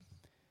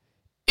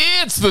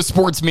It's the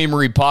Sports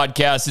Memory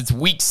Podcast. It's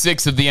week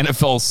 6 of the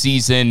NFL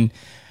season.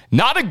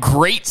 Not a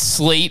great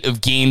slate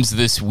of games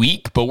this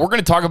week, but we're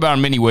going to talk about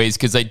in many ways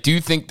because I do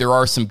think there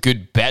are some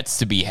good bets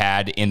to be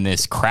had in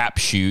this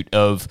crapshoot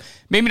of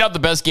maybe not the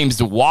best games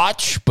to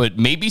watch, but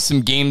maybe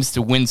some games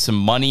to win some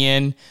money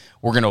in.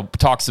 We're going to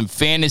talk some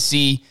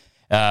fantasy.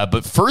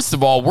 But first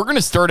of all, we're going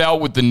to start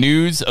out with the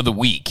news of the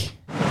week.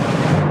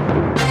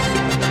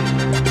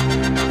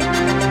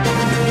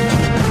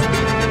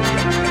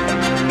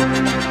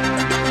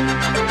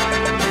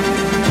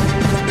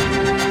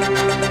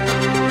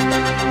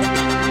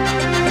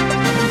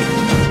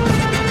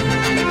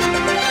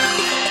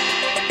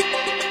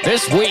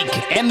 This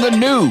week in the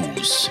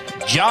news,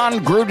 Jon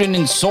Gruden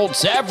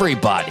insults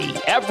everybody,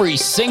 every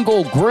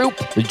single group.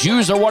 The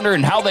Jews are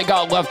wondering how they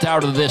got left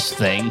out of this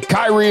thing.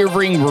 Kyrie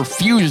Irving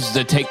refused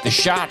to take the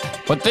shot,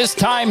 but this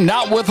time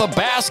not with a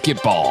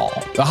basketball.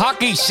 The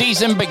hockey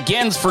season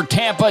begins for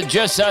Tampa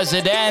just as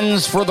it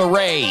ends for the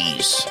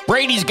Rays.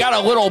 Brady's got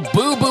a little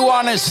boo-boo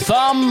on his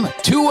thumb.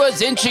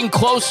 Tua's inching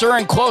closer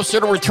and closer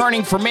to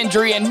returning from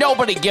injury, and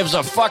nobody gives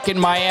a fuck in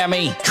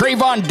Miami.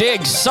 Trayvon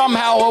Diggs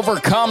somehow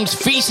overcomes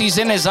feces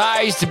in his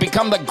eyes to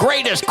become the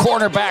greatest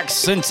cornerback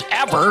since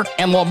ever,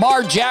 and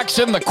Lamar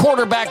Jackson, the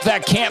quarterback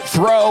that can't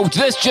throw,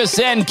 this just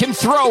in, can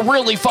throw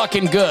really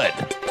fucking good.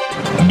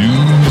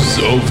 News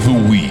of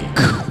the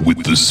week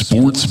with the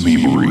Sports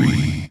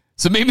Memory.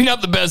 So maybe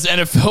not the best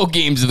NFL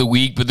games of the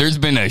week, but there's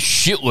been a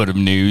shitload of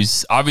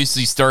news,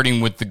 obviously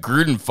starting with the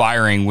Gruden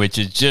firing, which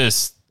is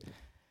just,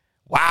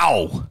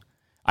 wow.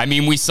 I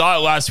mean, we saw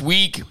it last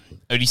week,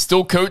 but he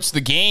still coached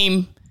the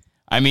game.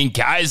 I mean,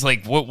 guys,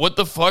 like, what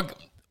the fuck?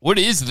 What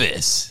is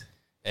this?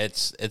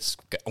 It's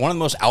one of the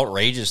most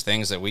outrageous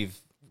things that we've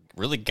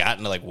really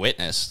gotten to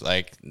witness.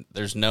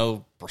 There's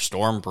no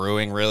storm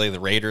brewing, really. The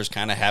Raiders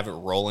kind of have it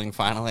rolling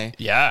finally.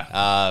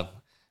 Yeah.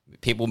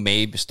 People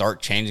may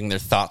start changing their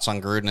thoughts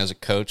on Gruden as a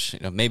coach.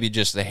 Maybe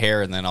just the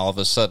hair, and then all of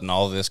a sudden,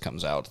 all of this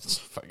comes out.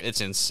 It's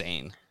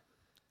insane.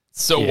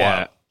 So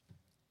yeah.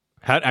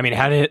 How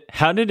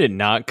did it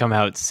not come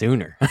out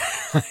sooner?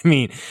 I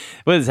mean,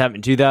 what has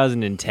happened?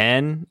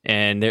 2010,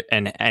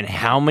 and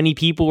how many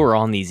people were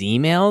on these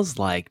emails?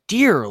 Like,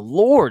 dear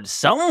Lord,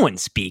 someone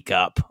speak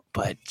up!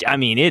 But I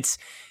mean, it's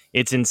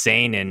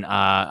insane, and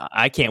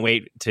I can't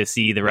wait to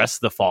see the rest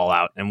of the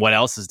fallout and what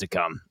else is to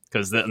come,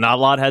 because not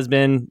a lot has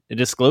been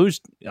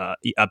disclosed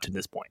up to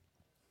this point.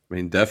 I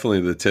mean,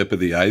 definitely the tip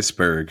of the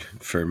iceberg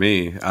for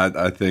me.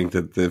 I think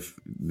that if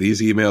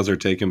these emails are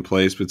taking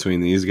place between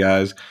these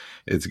guys,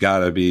 it's got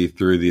to be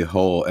through the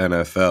whole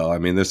NFL. I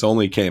mean, this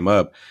only came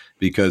up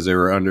because they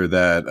were under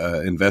that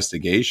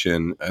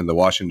investigation and the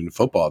Washington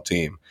football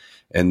team.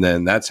 And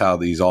then that's how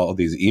all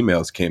these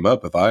emails came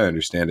up, if I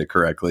understand it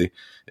correctly,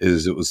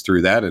 is it was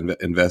through that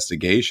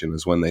investigation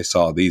is when they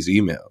saw these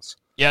emails.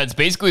 Yeah, it's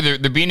basically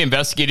they're being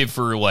investigated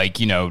for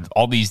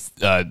all these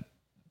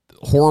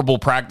horrible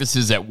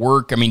practices at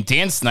work. I mean,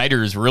 Dan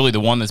Snyder is really the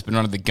one that's been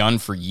under the gun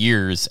for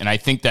years, and I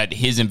think that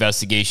his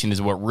investigation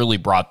is what really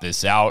brought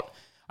this out.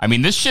 I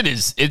mean, this shit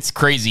it's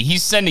crazy.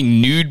 He's sending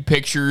nude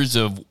pictures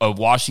of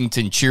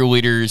Washington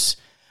cheerleaders,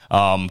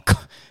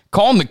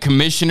 calling the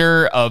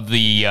commissioner of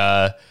the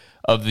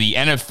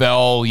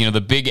NFL,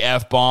 the big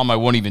F-bomb. I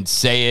won't even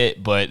say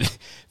it, but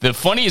the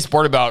funniest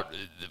part about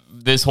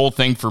this whole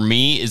thing for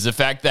me is the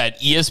fact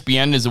that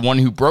ESPN is the one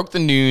who broke the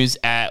news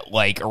at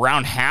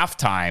around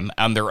halftime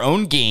on their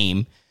own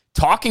game,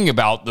 talking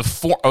about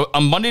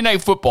on Monday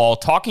Night Football,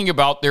 talking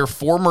about their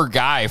former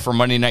guy from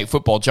Monday Night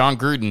Football, Jon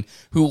Gruden,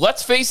 who,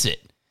 let's face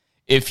it,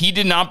 if he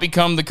did not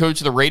become the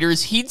coach of the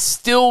Raiders, he'd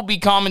still be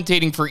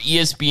commentating for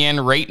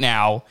ESPN right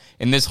now,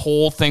 and this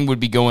whole thing would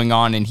be going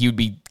on, and he would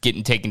be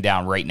getting taken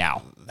down right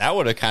now. That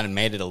would have kind of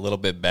made it a little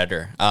bit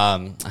better.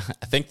 I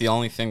think the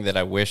only thing that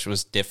I wish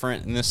was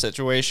different in this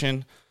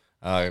situation,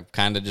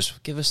 kind of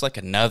just give us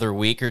another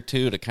week or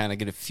two to kind of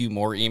get a few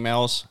more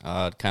emails.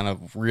 Kind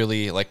of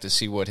really like to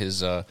see what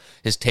his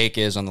take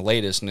is on the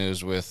latest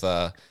news with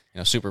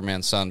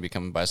Superman's son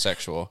becoming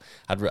bisexual.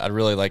 I'd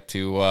really like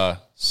to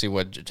see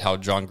how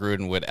Jon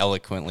Gruden would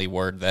eloquently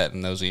word that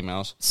in those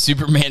emails.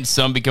 Superman's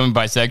son becoming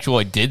bisexual.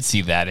 I did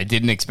see that. I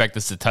didn't expect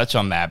us to touch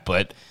on that,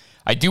 but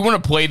I do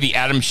want to play the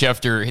Adam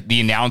Schefter,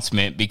 the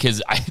announcement,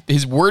 because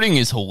his wording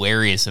is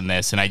hilarious in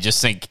this, and I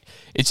just think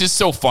it's just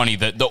so funny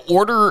that the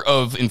order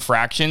of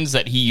infractions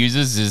that he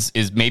uses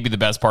is maybe the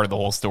best part of the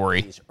whole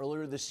story.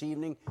 Earlier this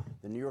evening,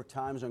 the New York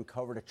Times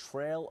uncovered a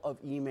trail of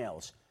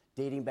emails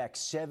dating back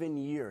 7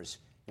 years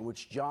in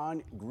which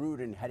Jon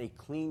Gruden had a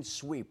clean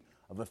sweep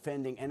of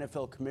offending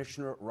NFL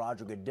Commissioner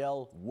Roger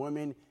Goodell,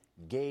 women,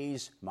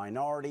 gays,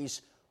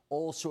 minorities,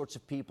 all sorts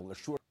of people.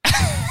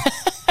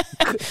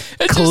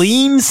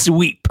 Clean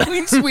sweep.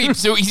 Clean sweep.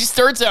 So he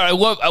starts out, I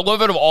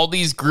love out of all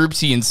these groups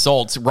he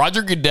insults,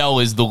 Roger Goodell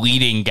is the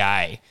leading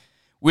guy,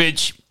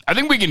 which I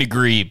think we can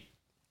agree.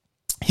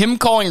 Him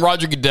calling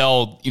Roger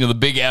Goodell, the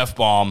big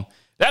F-bomb,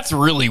 that's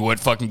really what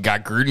fucking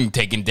got Gruden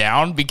taken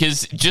down,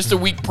 because just a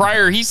week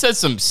prior, he said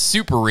some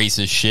super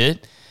racist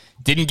shit.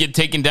 didn't get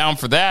taken down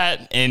for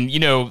that. And,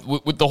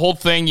 with the whole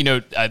thing,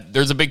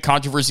 there's a big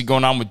controversy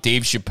going on with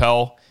Dave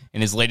Chappelle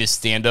in his latest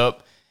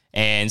stand-up.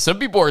 And some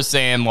people are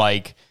saying,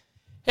 like,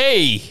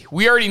 hey,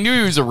 we already knew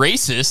he was a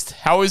racist.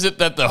 How is it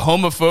that the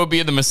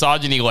homophobia, the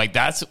misogyny, like,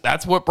 that's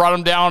what brought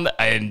him down?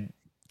 And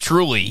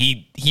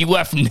truly, he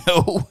left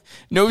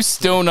no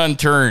stone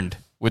unturned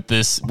with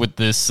this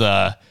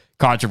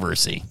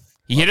controversy.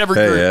 He hit every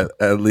group.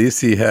 At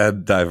least he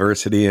had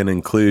diversity and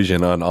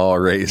inclusion on all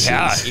races.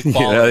 Yeah,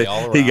 equality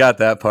all around. He got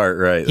that part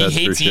right. He That's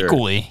hates for sure.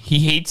 equally. He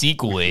hates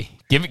equally.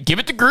 Give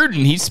it to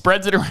Gruden. He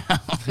spreads it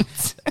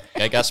around.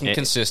 I got some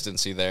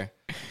consistency there.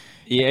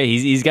 Yeah,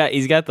 he's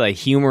got the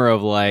humor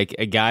of like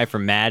a guy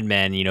from Mad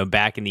Men,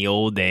 back in the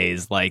old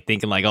days, like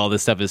thinking like all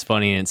this stuff is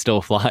funny and it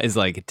still flies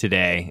like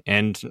today.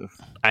 And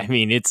I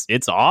mean,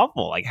 it's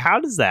awful. Like, how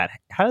does that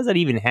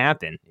even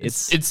happen?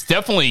 It's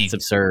definitely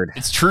absurd.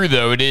 It's true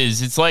though. It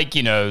is. It's like,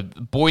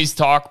 boys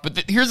talk.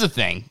 But here's the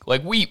thing.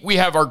 Like we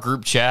have our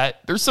group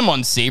chat. There's some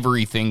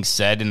unsavory things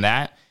said in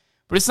that,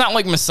 but it's not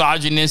like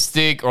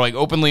misogynistic or like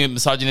openly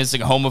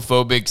misogynistic,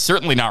 homophobic.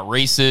 Certainly not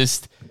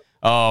racist.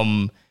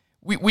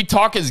 We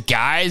talk as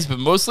guys, but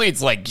mostly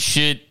it's like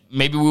shit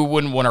maybe we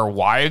wouldn't want our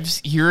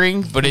wives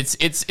hearing, but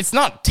it's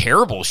not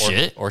terrible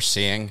shit. Or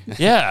seeing.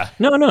 Yeah.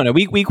 No.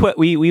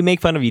 We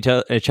make fun of each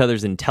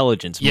other's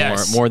intelligence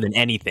more than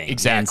anything.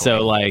 Exactly. And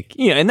so like,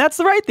 and that's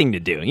the right thing to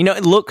do.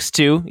 It looks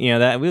too,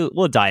 that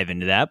we'll dive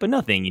into that, but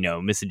nothing,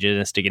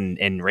 misogynistic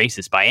and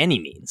racist by any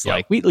means. Yep.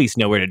 Like we at least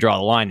know where to draw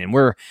the line, and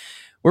we're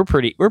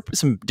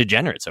some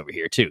degenerates over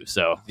here too,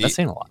 so that's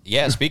saying a lot.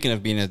 Yeah, speaking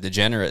of being a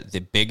degenerate, the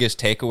biggest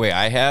takeaway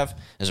I have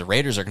is the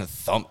Raiders are going to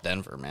thump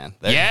Denver, man.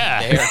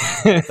 They're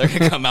going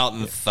to come out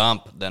and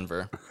thump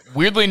Denver.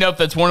 Weirdly enough,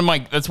 that's one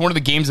of the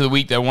games of the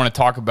week that I want to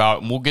talk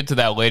about, and we'll get to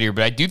that later.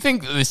 But I do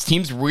think that this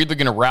team's really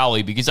going to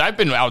rally because I've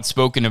been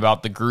outspoken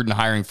about the Gruden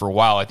hiring for a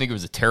while. I think it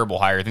was a terrible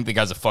hire. I think the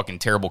guy's a fucking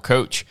terrible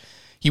coach.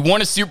 He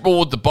won a Super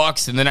Bowl with the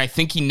Bucs, and then I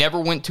think he never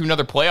went to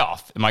another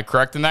playoff. Am I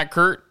correct in that,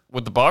 Kurt?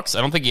 With the Bucs,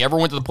 I don't think he ever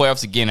went to the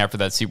playoffs again after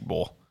that Super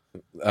Bowl.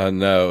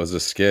 No, it was a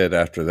skid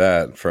after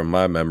that. From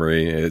my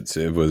memory,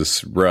 it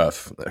was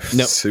rough.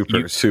 No,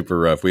 super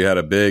rough. We had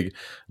a big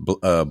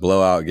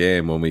blowout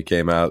game when we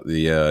came out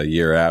the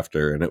year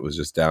after, and it was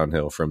just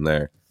downhill from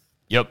there.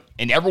 Yep,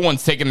 and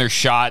everyone's taking their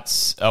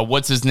shots.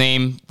 What's his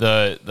name?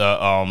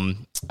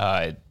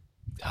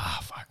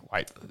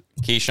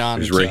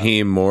 Keyshawn.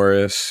 Raheem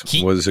Morris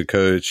was a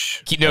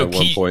coach at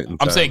one point in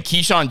time. I'm saying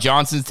Keyshawn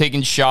Johnson's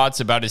taking shots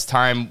about his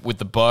time with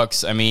the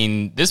Bucs. I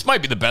mean, this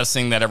might be the best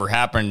thing that ever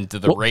happened to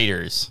the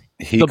Raiders.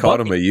 He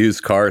called him a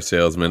used car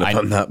salesman, if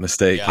I'm not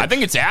mistaken. I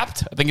think it's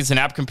apt. I think it's an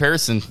apt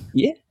comparison.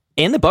 Yeah.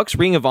 And the Bucs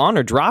Ring of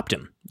Honor dropped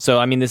him. So,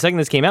 I mean, the second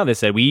this came out, they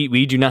said,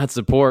 we do not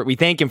support. We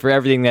thank him for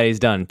everything that he's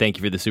done. Thank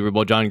you for the Super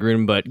Bowl, Jon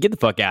Gruden, but get the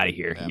fuck out of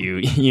here. Yeah.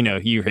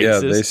 You racist. Yeah,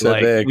 they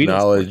said they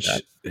acknowledge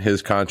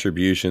his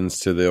contributions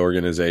to the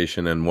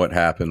organization and what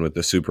happened with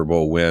the Super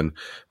Bowl win,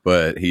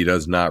 but he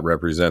does not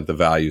represent the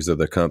values of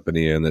the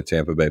company and the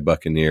Tampa Bay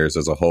Buccaneers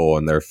as a whole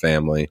and their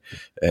family.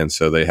 And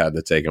so they had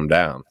to take him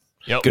down.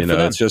 Yep.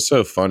 It's just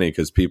so funny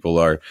because people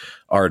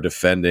are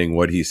defending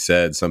what he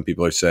said. Some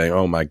people are saying,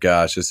 oh my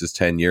gosh, this is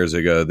 10 years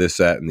ago, this,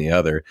 that, and the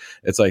other.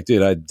 It's like,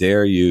 dude, I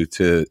dare you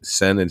to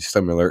send a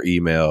similar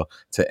email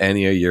to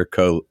any of your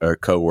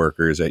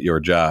coworkers at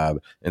your job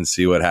and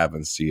see what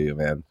happens to you,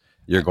 man.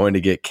 You're going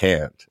to get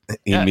canned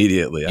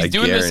immediately. I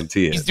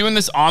guarantee it. He's doing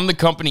this on the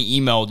company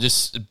email,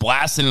 just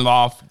blasting it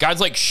off. Guys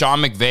like Sean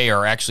McVay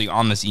are actually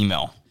on this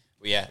email.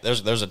 Yeah,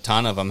 there's a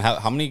ton of them.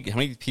 How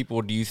many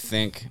people do you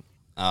think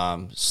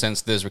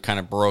since this kind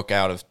of broke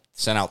out have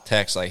sent out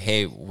texts like,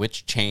 hey,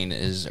 which chain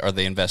are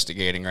they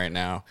investigating right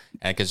now?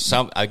 And because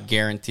I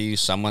guarantee you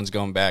someone's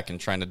going back and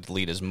trying to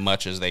delete as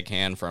much as they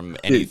can from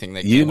anything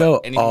they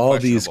can. All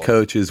these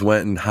coaches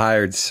went and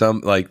hired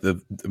some, like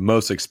the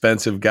most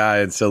expensive guy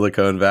in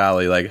Silicon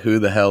Valley. Like, who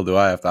the hell do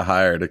I have to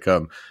hire to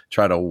come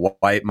try to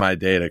wipe my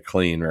data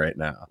clean right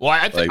now?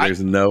 Well,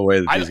 there's no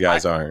way that these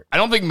guys aren't. I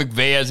don't think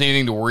McVay has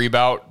anything to worry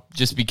about,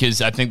 just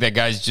because I think that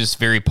guy's just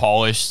very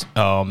polished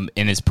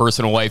in his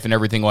personal life and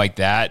everything like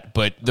that.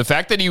 But the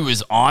fact that he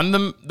was on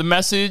the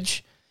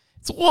message,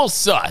 it's a little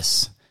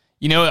sus.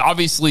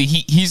 Obviously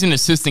he's an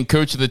assistant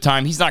coach at the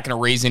time. He's not going to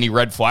raise any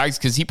red flags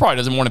because he probably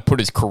doesn't want to put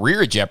his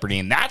career at jeopardy.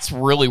 And that's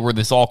really where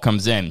this all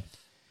comes in.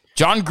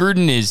 Jon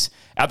Gruden is,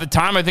 at the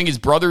time, I think his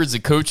brother is the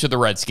coach of the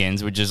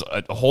Redskins, which is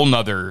a whole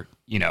nother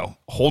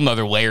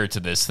layer to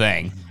this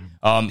thing.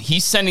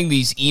 He's sending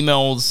these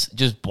emails,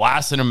 just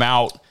blasting them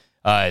out.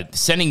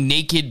 Sending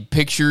naked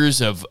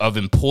pictures of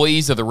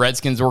employees of the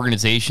Redskins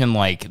organization.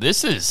 Like,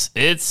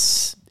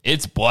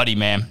 it's bloody,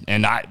 man.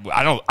 And I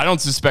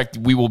don't suspect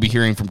we will be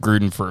hearing from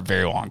Gruden for a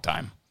very long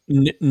time.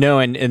 No,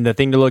 and the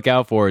thing to look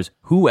out for is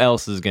who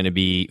else is going to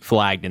be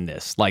flagged in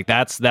this. Like,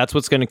 that's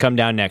what's going to come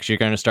down next. You're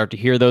going to start to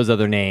hear those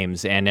other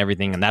names and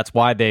everything, and that's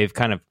why they've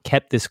kind of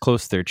kept this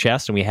close to their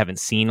chest, and we haven't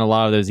seen a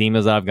lot of those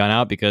emails that have gone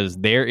out because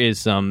there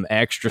is some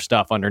extra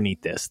stuff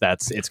underneath this.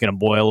 It's going to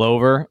boil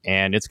over,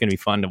 and it's going to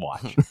be fun to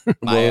watch.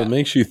 Well, it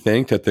makes you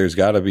think that there's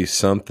got to be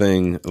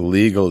something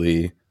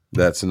legally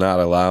that's not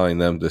allowing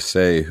them to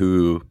say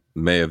who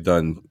may have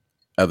done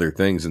other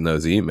things in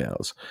those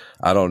emails.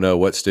 I don't know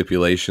what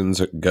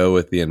stipulations go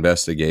with the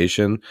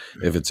investigation.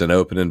 If it's an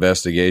open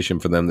investigation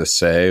for them to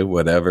say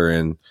whatever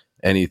and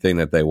anything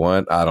that they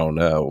want, I don't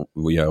know.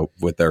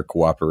 With their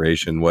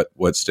cooperation,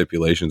 what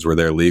stipulations were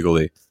there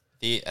legally?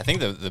 I think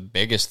the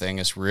biggest thing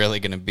is really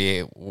going to be,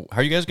 how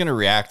are you guys going to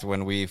react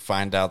when we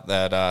find out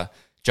that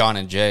John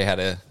and Jay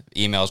had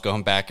emails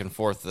going back and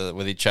forth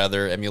with each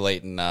other,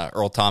 emulating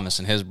Earl Thomas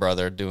and his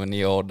brother doing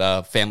the old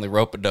family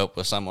rope-a-dope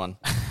with someone?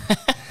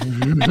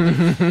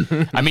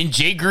 I mean,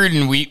 Jay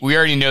Gruden, we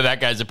already know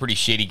that guy's a pretty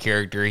shady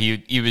character.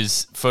 He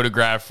was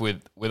photographed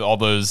with all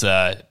those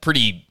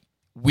pretty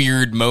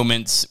weird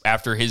moments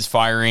after his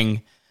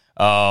firing.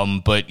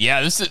 But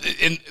yeah, this is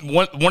and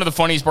one of the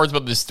funniest parts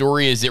about this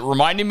story is it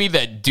reminded me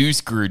that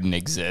Deuce Gruden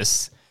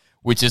exists,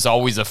 which is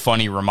always a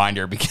funny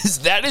reminder because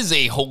that is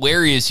a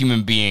hilarious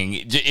human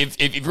being.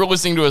 If you're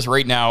listening to us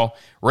right now,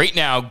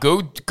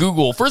 go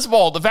Google. First of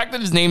all, the fact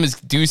that his name is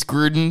Deuce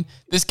Gruden,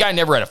 this guy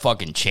never had a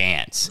fucking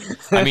chance.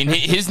 I mean,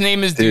 his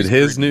name is Deuce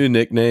his Gruden. new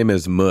nickname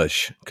is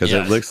Mush because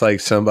Yes. It looks like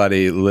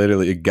somebody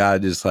literally,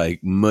 God just like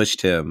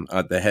mushed him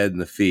at the head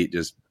and the feet,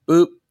 just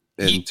boop.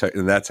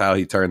 And that's how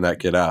he turned that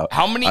kid out.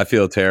 I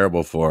feel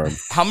terrible for him.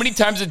 How many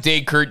times a day,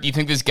 Kurt, do you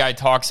think this guy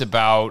talks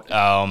about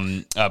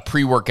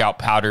pre-workout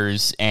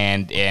powders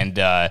and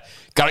got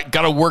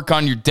to work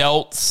on your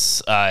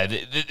delts?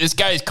 This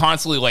guy is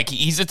constantly like,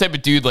 he's the type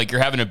of dude like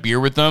you're having a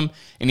beer with him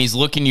and he's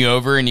looking you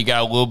over and you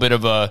got a little bit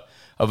of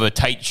a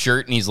tight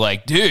shirt and he's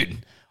like,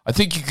 dude, I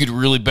think you could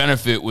really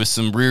benefit with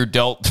some rear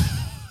delt.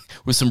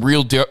 With some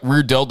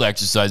rear delt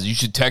exercises. You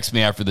should text me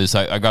after this.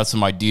 I got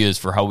some ideas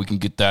for how we can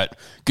get that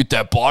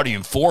body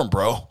in form,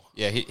 bro.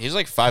 Yeah, he's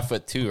like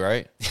 5'2",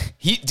 right?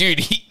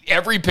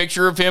 Every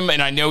picture of him,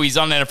 and I know he's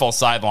on the NFL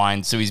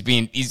sideline, so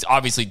he's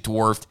obviously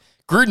dwarfed.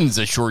 Gruden's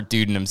a short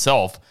dude in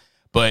himself,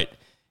 but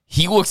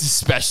he looks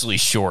especially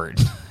short.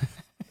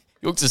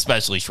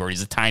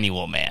 He's a tiny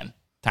little man.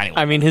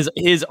 I mean,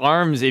 his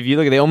arms, if you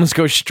look, they almost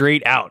go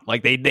straight out.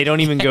 Like they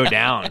don't even go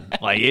down.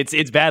 Like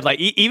it's bad. Like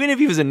even if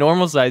he was a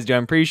normal size dude,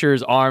 I'm pretty sure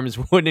his arms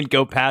wouldn't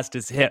go past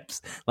his hips.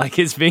 Like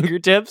his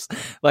fingertips,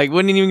 like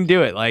wouldn't even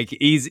do it. Like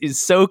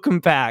he's so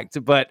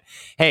compact. But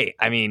hey,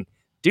 I mean,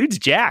 dude's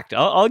jacked.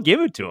 I'll give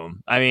it to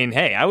him. I mean,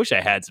 hey, I wish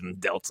I had some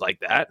delts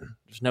like that.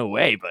 There's no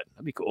way, but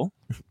that'd be cool.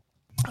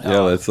 Yeah,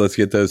 let's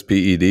get those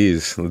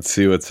PEDs. Let's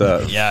see what's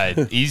up. Yeah,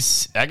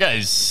 that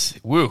guy's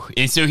woo.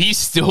 And so he's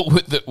still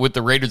with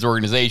the Raiders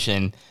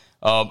organization.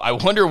 I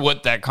wonder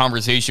what that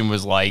conversation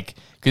was like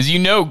because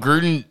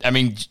Gruden. I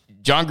mean,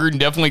 Jon Gruden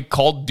definitely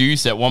called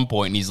Deuce at one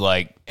point, and he's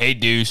like, "Hey,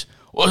 Deuce,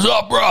 what's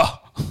up, bro?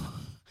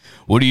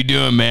 What are you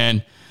doing,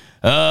 man?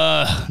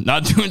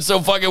 Not doing so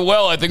fucking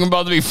well. I think I'm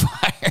about to be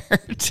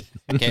fired."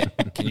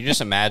 Can you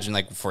just imagine,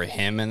 like, for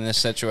him in this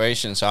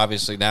situation? So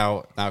obviously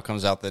now it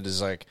comes out that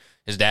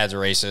his dad's a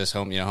racist,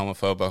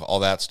 homophobic, all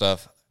that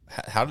stuff.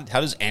 How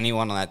does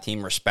anyone on that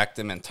team respect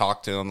him and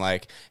talk to him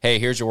like, hey,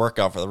 here's your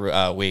workout for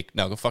the week?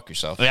 No, go fuck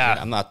yourself. Yeah.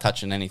 I'm not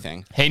touching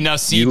anything. Hey, now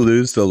see, you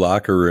lose the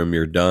locker room,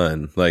 you're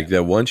done. Like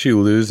that. Once you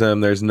lose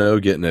them, there's no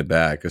getting it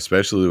back,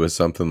 especially with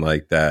something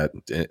like that.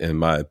 In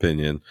my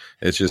opinion,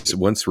 it's just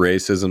once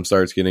racism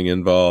starts getting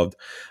involved,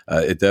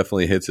 it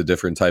definitely hits a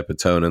different type of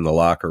tone in the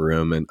locker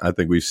room. And I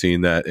think we've seen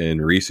that in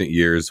recent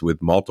years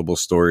with multiple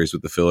stories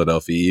with the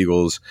Philadelphia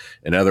Eagles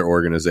and other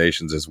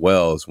organizations as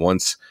well. As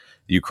once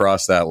you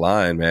cross that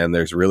line, man,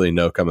 there's really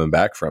no coming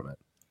back from it.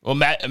 Well,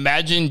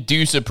 imagine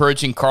Deuce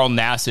approaching Carl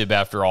Nassib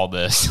after all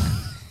this.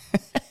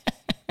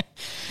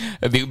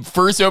 The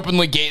first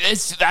openly gay.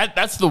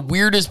 That's the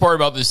weirdest part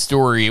about this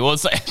story. Well,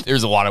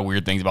 there's a lot of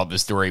weird things about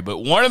this story, but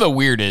one of the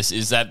weirdest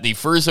is that the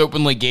first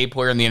openly gay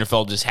player in the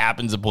NFL just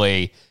happens to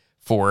play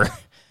for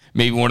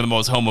maybe one of the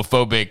most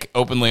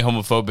openly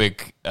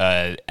homophobic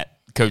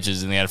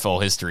coaches in the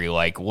NFL history.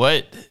 Like,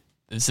 what?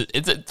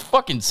 It's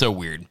fucking so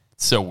weird.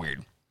 It's so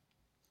weird.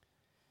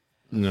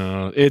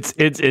 No, it's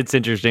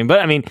interesting,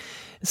 but I mean,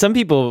 some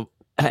people,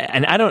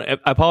 and I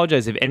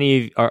apologize if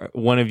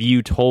one of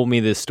you told me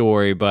this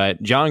story,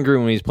 but Jon Gruden,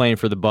 when he's playing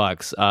for the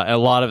Bucks,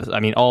 all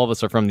of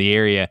us are from the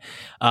area.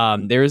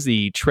 There's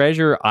the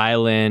Treasure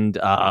Island,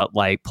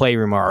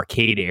 playroom or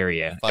arcade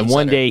area, Fun and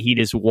one center. day he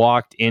just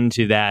walked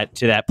into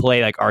that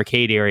play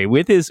arcade area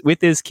with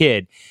his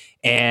kid.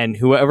 And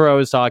whoever I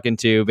was talking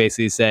to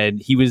basically said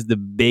he was the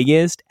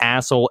biggest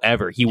asshole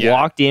ever. He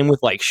walked in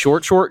with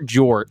short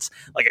jorts,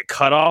 like a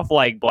cut off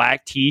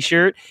black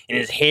t-shirt, and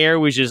his hair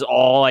was just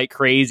all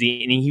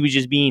crazy. And he was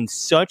just being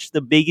such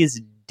the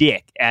biggest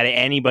dick at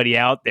anybody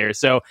out there.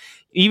 So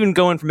even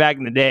going from back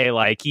in the day,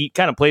 he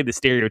kind of played the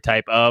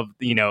stereotype of,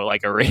 a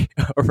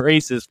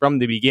racist from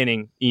the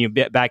beginning,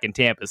 back in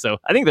Tampa. So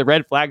I think the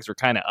red flags were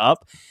kind of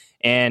up,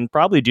 and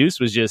probably Deuce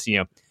was just,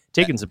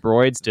 taking some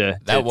broids to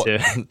draw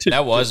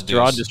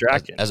Deuce.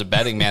 distraction. As a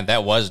betting man,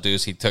 that was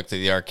Deuce he took to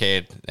the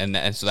arcade,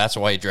 and so that's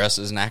why he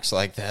dresses and acts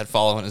like that,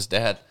 following his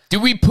dad.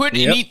 Do we put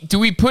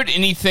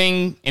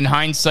anything in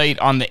hindsight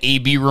on the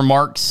AB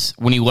remarks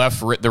when he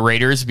left the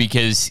Raiders?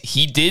 Because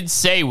he did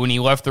say when he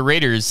left the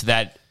Raiders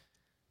that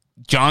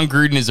Jon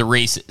Gruden is a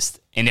racist.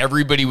 And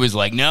everybody was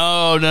like,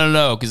 no,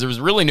 because there was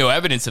really no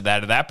evidence of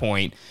that at that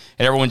point.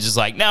 And everyone's just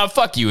like, no,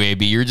 fuck you,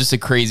 AB. You're just a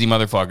crazy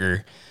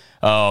motherfucker.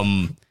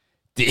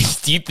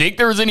 Do you think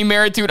there was any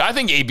merit to it? I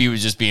think AB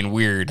was just being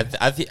weird.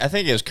 I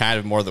think it was kind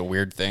of more the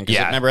weird thing.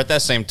 Because remember, at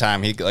that same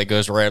time, he like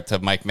goes right up to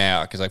Mike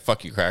Mayock. He's like,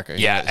 fuck you, cracker.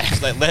 Yeah.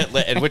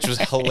 Which was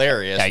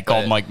hilarious. Yeah, he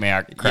called Mike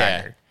Mayock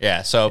cracker.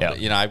 Yeah. So,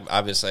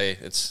 obviously,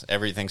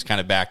 everything's kind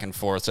of back and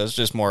forth. So it's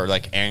just more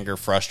like anger,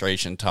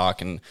 frustration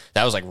talk. And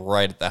that was like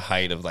right at the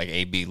height of like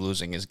AB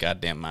losing his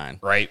goddamn mind.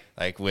 Right.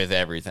 Like with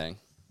everything.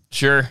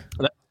 Sure.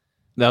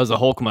 That was a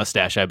Hulk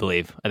mustache, I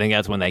believe. I think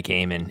that's when they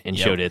came and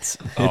showed its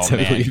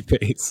ugly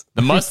face.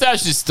 The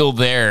mustache is still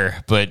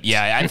there, but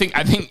yeah, I think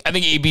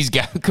AB's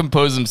got to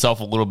compose himself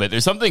a little bit.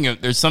 There's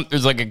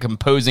like a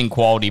composing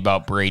quality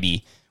about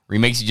Brady where he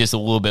makes you just a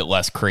little bit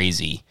less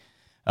crazy.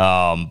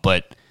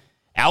 But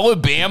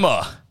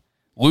Alabama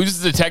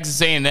loses to Texas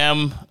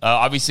A&M.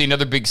 Obviously,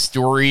 another big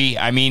story.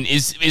 I mean,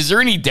 is there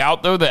any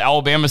doubt though that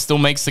Alabama still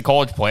makes the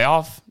college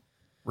playoff,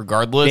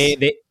 regardless?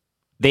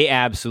 They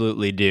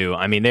absolutely do.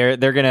 I mean, they're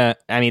gonna.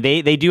 I mean,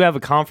 they do have a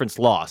conference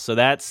loss, so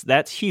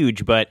that's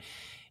huge. But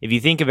if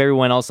you think of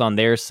everyone else on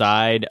their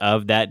side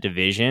of that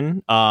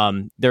division,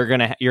 you're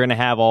gonna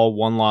have all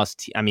one loss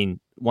teams.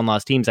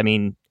 I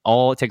mean,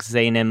 all Texas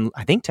A&M.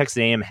 I think Texas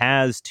A&M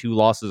has 2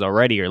 losses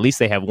already, or at least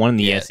they have one in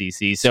the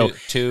SEC. So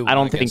two I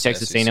don't think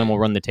Texas A&M will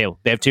run the table.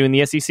 They have 2 in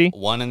the SEC.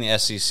 1 in the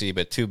SEC,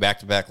 but 2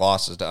 back-to-back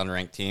losses to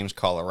unranked teams: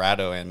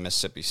 Colorado and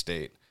Mississippi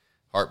State.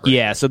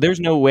 Yeah, so there's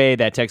no way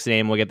that Texas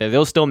A&M will get there.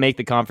 They'll still make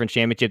the conference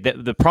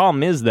championship. The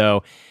problem is,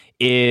 though,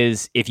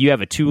 is if you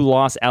have a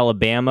 2-loss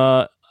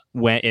Alabama,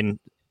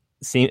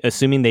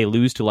 assuming they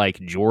lose to like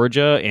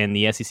Georgia in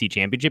the SEC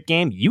championship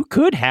game, you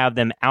could have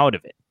them out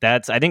of it.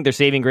 I think their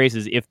saving grace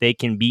is if they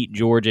can beat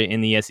Georgia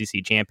in the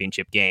SEC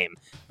championship game.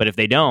 But if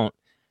they don't,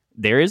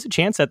 there is a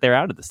chance that they're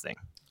out of this thing.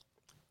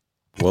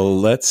 Well,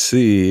 let's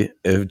see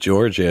if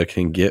Georgia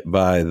can get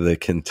by the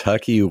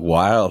Kentucky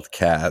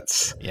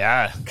Wildcats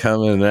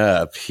coming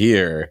up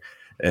here.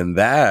 And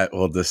that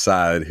will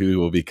decide who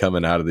will be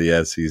coming out of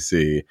the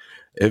SEC.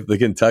 If the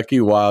Kentucky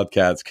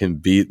Wildcats can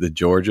beat the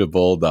Georgia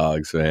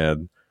Bulldogs,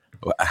 man,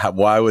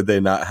 why would they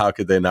not? How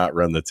could they not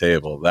run the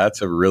table?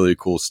 That's a really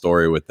cool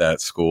story with that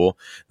school.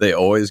 They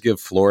always give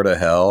Florida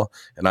hell,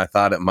 and I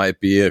thought it might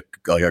be a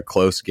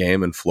close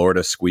game, and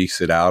Florida squeaks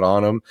it out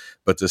on them.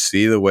 But to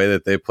see the way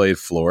that they played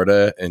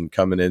Florida and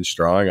coming in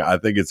strong, I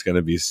think it's going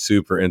to be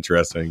super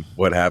interesting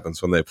what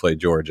happens when they play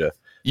Georgia.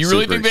 You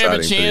really think they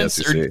have a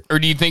chance, or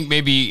do you think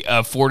maybe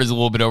Florida's a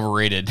little bit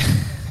overrated?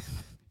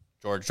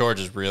 George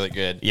is really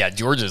good. Yeah,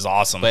 George is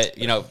awesome. But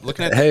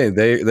looking at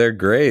they're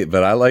great.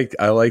 But I like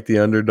the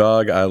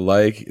underdog. I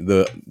like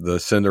the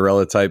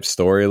Cinderella type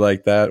story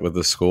like that with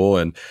the school,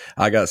 and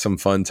I got some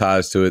fun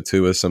ties to it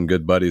too with some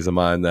good buddies of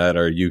mine that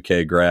are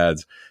UK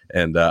grads.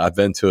 And I've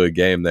been to a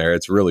game there.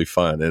 It's really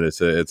fun, and it's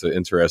an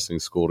interesting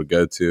school to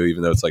go to,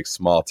 even though it's like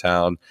small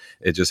town.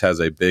 It just has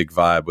a big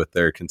vibe with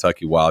their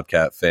Kentucky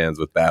Wildcat fans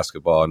with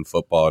basketball and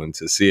football, and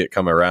to see it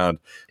come around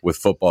with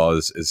football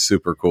is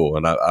super cool.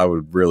 And I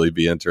would really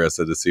be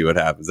interested to see what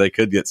happens. They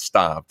could get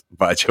stomped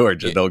by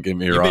Georgia. Don't get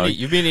me wrong.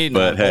 You've been eating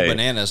whole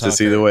bananas. To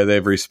see the way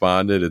they've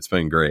responded, it's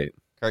been great.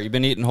 Kurt, you've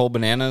been eating whole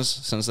bananas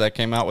since that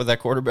came out with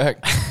that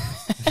quarterback.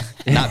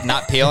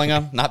 not peeling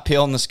them, not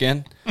peeling the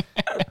skin.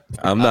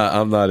 I'm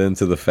not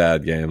into the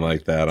fad game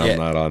like that. I'm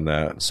not on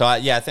that. So I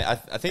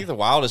think the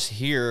wildest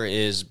here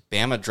is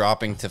Bama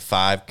dropping to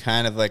 5,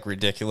 kind of like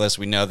ridiculous.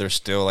 We know they're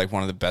still like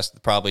one of the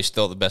best, probably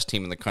still the best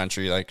team in the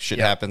country. Like shit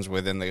happens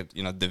within the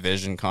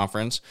division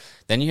conference.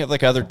 Then you have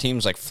like other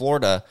teams like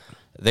Florida.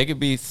 They could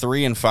be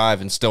 3 and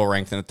 5 and still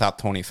ranked in the top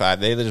 25.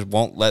 They just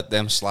won't let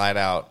them slide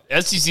out.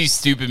 SEC's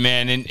stupid,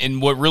 man.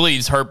 And what really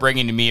is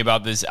heartbreaking to me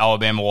about this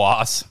Alabama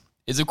loss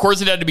is, of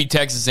course, it had to be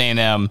Texas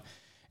A&M.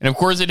 And, of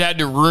course, it had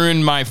to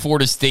ruin my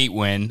Florida State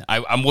win.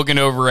 I'm looking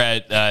over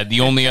at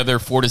the only other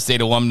Florida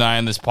State alumni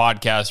on this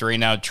podcast right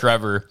now,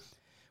 Trevor.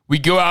 We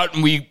go out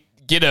and we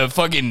get a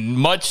fucking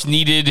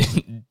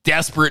much-needed,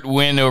 desperate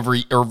win over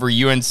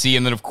UNC.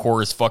 And then, of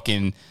course,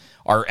 fucking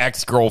our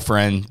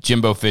ex-girlfriend,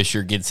 Jimbo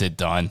Fisher, gets it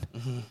done.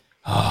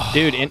 Mm-hmm.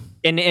 Dude,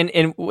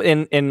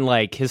 in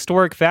like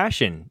historic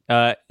fashion,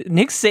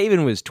 Nick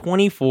Saban was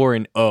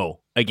 24-0.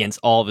 Against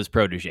all of his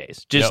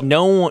proteges. Just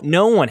no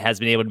one has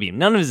been able to beat him.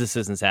 None of his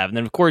assistants have. And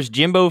then, of course,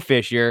 Jimbo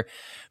Fisher,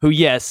 who,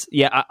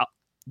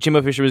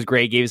 Jimbo Fisher was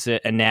great, gave us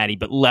a natty,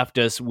 but left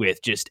us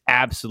with just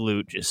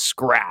absolute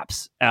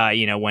scraps,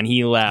 when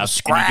he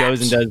left. And he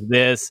goes and does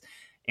this,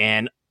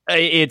 and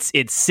it's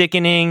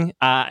sickening.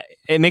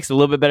 It makes it a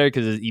little bit better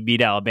because he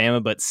beat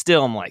Alabama, but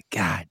still, I'm like,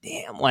 God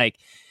damn. Like,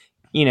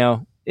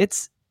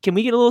 it's... Can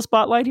we get a little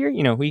spotlight here?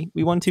 We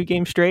won 2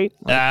 games straight.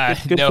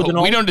 Good no,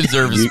 we don't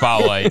deserve a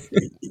spotlight.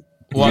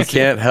 You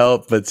can't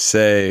help but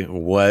say,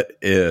 what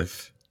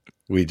if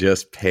we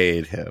just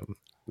paid him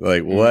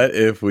Like, what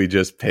if we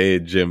just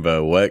paid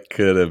Jimbo? What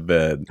could have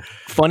been?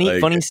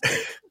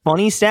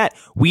 Funny stat.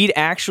 We'd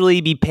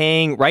actually be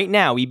paying right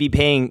now. We'd be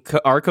paying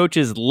our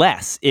coaches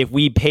less if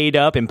we paid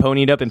up and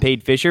ponied up and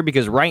paid Fisher,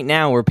 because right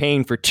now we're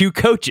paying for two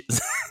coaches,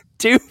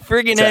 two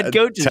friggin' head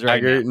coaches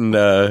Taggart right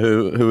now. And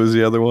who was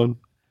the other one?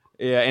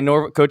 Yeah, and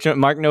Coach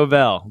Mark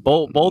Novell,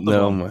 both of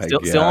them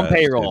still on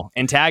payroll, dude.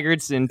 and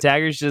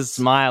Taggart's just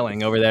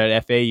smiling over there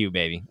at FAU,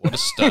 baby. What a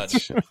stud!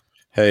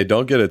 Hey,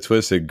 don't get it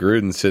twisted.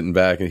 Gruden's sitting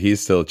back and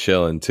he's still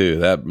chilling too.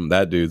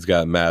 That dude's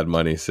got mad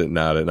money sitting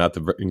out it. Not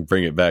to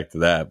bring it back to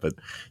that, but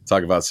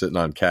talk about sitting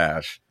on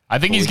cash. I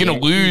think he's going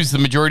to lose the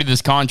majority of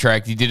this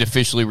contract. He did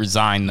officially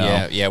resign,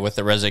 though. Yeah, with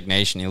the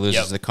resignation, he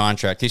loses the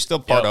contract. He's still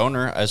part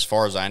owner, as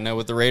far as I know,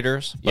 with the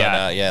Raiders.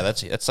 But,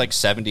 that's like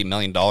 $70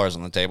 million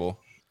on the table.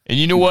 And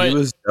you know what? He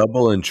was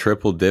double and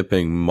triple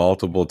dipping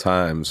multiple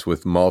times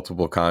with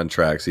multiple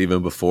contracts,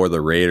 even before the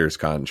Raiders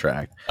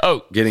contract.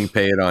 Oh, getting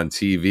paid on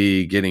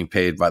TV, getting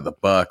paid by the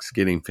Bucks,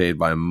 getting paid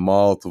by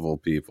multiple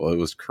people. It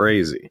was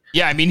crazy.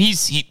 Yeah, I mean,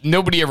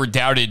 nobody ever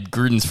doubted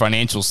Gruden's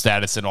financial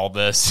status in all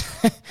this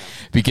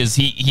because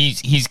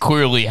he's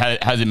clearly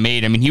has it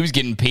made. I mean, he was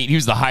getting paid. He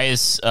was the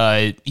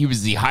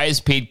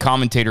highest paid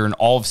commentator in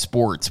all of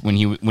sports when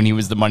he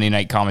was the Monday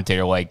night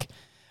commentator. Like,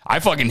 I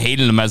fucking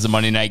hated him as a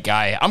Monday night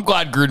guy. I'm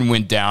glad Gruden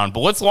went down, but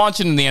let's launch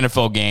into the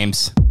NFL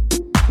games.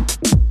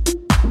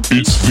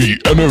 It's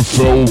the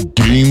NFL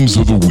Games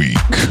of the Week.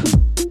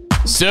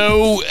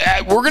 So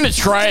we're going to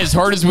try as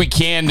hard as we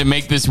can to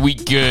make this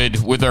week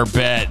good with our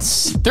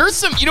bets. There's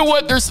some, you know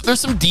what? There's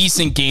some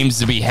decent games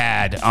to be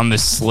had on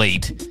this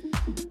slate.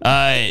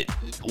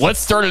 Let's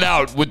start it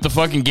out with the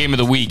fucking game of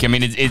the week. I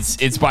mean,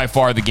 it's by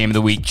far the game of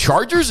the week.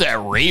 Chargers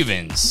at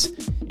Ravens.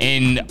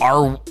 And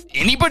are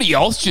anybody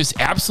else just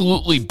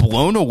absolutely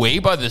blown away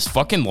by this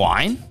fucking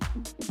line?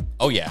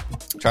 Oh, yeah.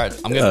 Try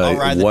it. I'll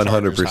ride the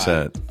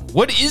 100%.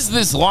 What is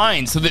this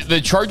line? So the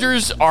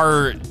Chargers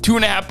are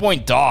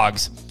 2.5-point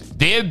dogs.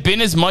 They have been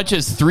as much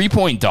as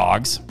 3-point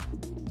dogs.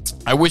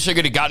 I wish I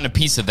could have gotten a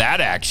piece of that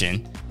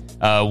action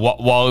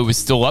while it was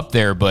still up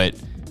there. But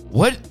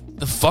what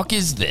the fuck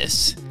is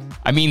this?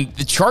 I mean,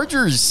 the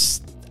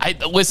Chargers...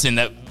 Listen,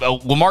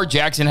 Lamar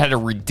Jackson had a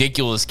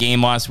ridiculous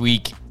game last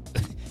week.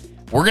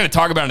 We're going to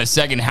talk about in a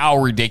second how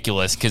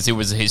ridiculous, because it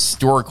was a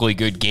historically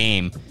good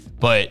game.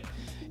 But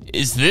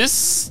is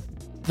this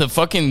the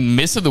fucking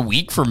miss of the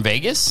week from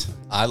Vegas?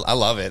 I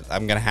love it.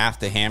 I'm going to have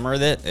to hammer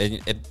it.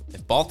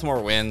 If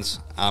Baltimore wins,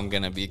 I'm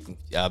going to be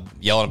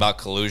yelling about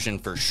collusion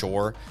for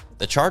sure.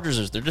 The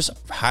Chargers, they're just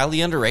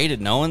highly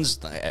underrated.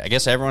 I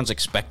guess everyone's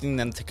expecting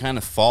them to kind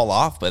of fall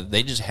off, but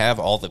they just have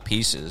all the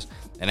pieces.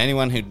 And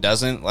anyone who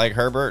doesn't like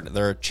Herbert,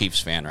 they're a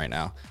Chiefs fan right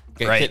now.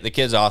 Right. The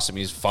kid's awesome.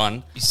 He's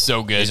fun. He's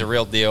so good. He's a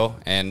real deal.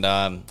 And,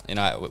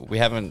 we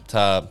haven't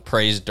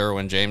praised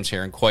Derwin James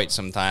here in quite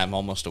some time,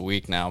 almost a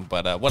week now.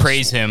 But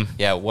praise him.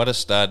 Yeah, what a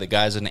stud. The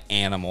guy's an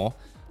animal.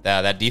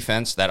 That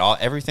defense,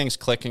 everything's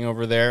clicking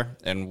over there.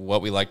 And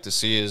what we like to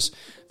see is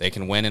they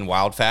can win in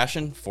wild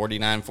fashion,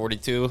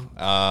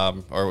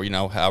 49-42,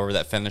 or, however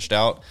that finished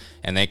out.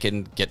 And they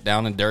can get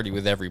down and dirty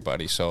with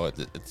everybody. So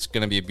it's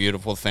going to be a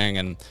beautiful thing.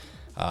 And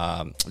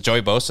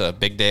Joey Bosa,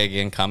 big day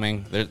again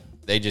coming.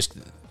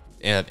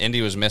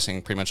 Indy was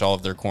missing pretty much all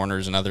of their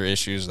corners and other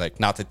issues. Like,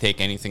 not to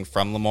take anything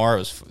from Lamar,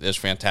 it was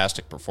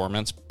fantastic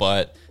performance.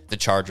 But the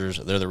Chargers,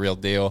 they're the real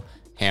deal.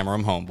 Hammer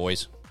them home,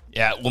 boys.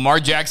 Yeah, Lamar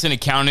Jackson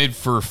accounted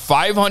for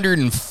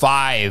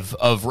 505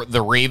 of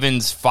the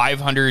Ravens'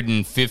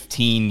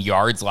 515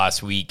 yards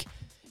last week.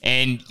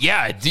 And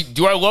yeah,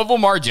 do I love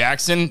Lamar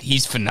Jackson?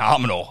 He's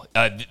phenomenal.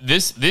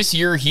 This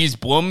year, he's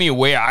blown me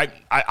away.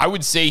 I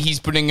would say he's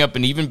putting up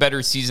an even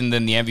better season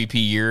than the MVP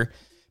year.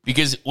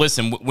 Because,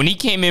 listen, when he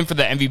came in for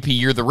the MVP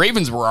year, the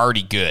Ravens were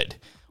already good.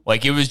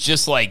 Like, it was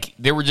just like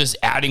they were just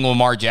adding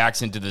Lamar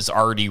Jackson to this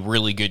already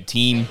really good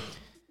team.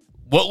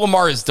 What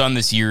Lamar has done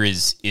this year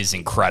is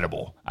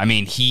incredible. I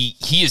mean, he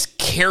is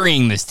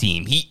carrying this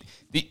team.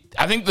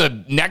 I think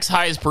the next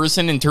highest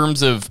person in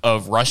terms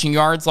of rushing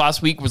yards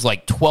last week was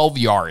like 12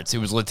 yards. It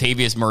was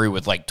Latavius Murray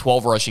with like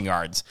 12 rushing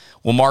yards.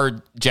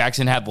 Lamar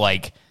Jackson had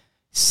like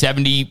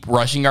 70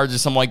 rushing yards or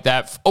something like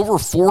that. Over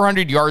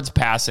 400 yards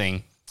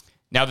passing.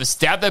 Now, the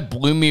stat that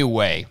blew me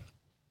away,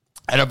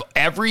 out of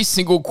every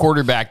single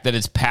quarterback that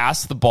has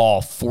passed the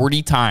ball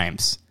 40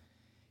 times,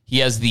 he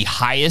has the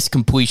highest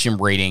completion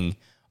rating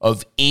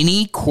of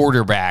any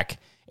quarterback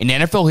in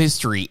NFL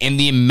history. And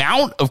the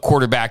amount of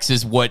quarterbacks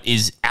is what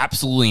is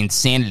absolutely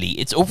insanity.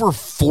 It's over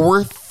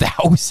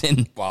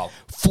 4,000. Wow.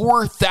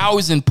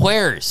 4,000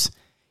 players.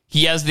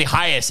 He has the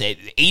highest,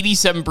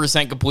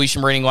 87%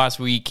 completion rating last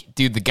week.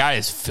 Dude, the guy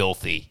is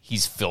filthy.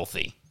 He's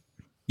filthy.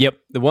 Yep.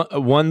 The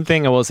one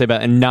thing I will say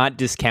about, and not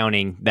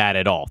discounting that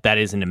at all, that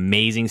is an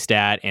amazing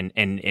stat and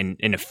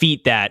a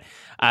feat that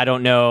I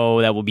don't know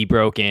that will be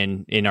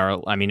broken in our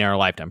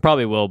lifetime.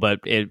 Probably will,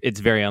 but it's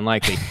very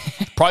unlikely.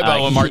 Probably by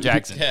Lamar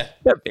Jackson.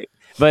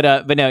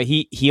 But no,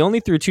 he only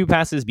threw 2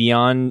 passes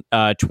beyond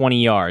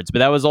 20 yards. But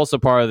that was also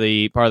part of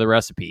the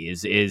recipe.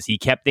 Is he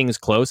kept things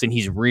close, and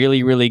he's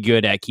really, really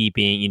good at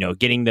keeping,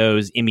 getting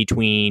those in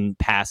between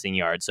passing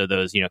yards. So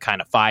those,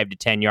 kind of 5 to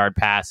 10 yard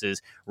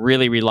passes.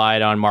 Really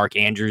relied on Mark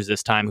Andrews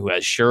this time, who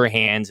has sure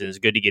hands and is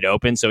good to get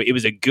open. So it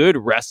was a good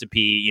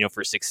recipe,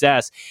 for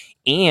success.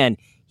 And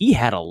he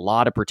had a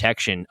lot of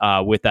protection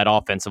with that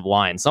offensive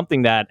line,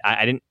 something that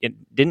I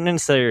didn't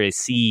necessarily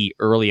see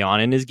early on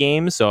in his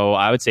game. So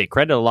I would say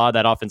credit a lot of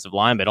that offensive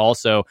line, but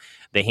also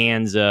the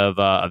hands of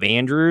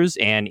Andrews,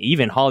 and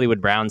even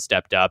Hollywood Brown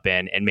stepped up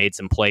and made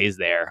some plays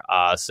there.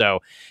 So,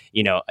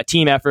 a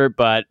team effort,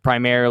 but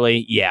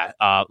primarily,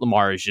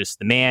 Lamar is just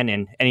the man.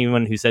 And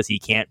anyone who says he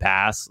can't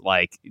pass,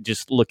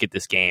 just look at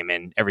this game,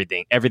 and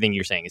everything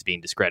you're saying is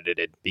being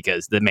discredited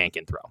because the man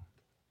can throw.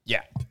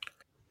 Yeah.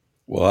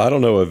 Well, I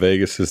don't know what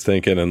Vegas is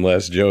thinking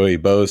unless Joey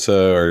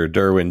Bosa or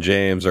Derwin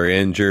James are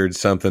injured,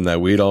 something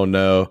that we don't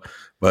know.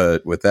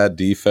 But with that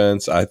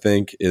defense, I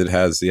think it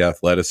has the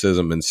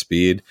athleticism and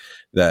speed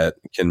that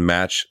can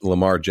match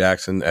Lamar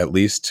Jackson, at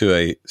least to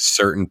a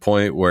certain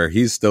point where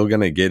he's still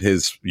going to get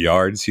his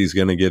yards. He's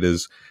going to get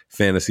his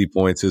fantasy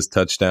points, his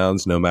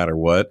touchdowns, no matter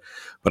what.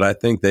 But I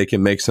think they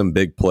can make some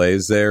big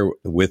plays there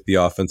with the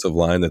offensive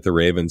line that the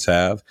Ravens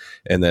have.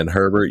 And then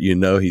Herbert,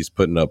 he's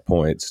putting up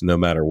points no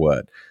matter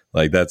what.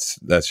 That's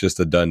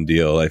just a done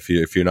deal. If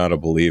you're not a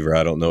believer,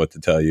 I don't know what to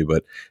tell you,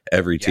 but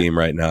every team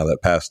right now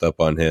that passed up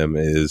on him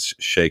is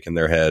shaking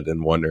their head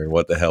and wondering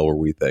what the hell were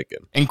we thinking,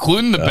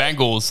 including the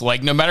Bengals.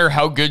 No matter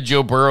how good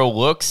Joe Burrow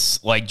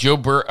looks,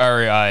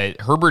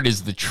 Herbert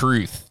is the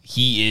truth.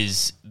 He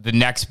is the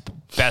next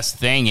best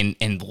thing.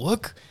 And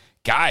look,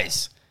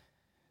 guys,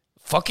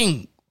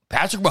 fucking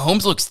Patrick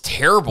Mahomes looks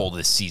terrible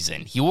this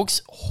season. He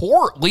looks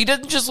horrible. He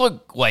doesn't just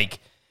look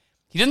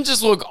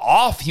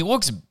off. He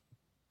looks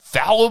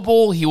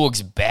fallible. He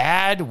looks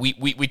bad.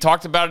 We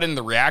talked about it in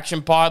the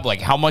reaction pod.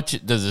 How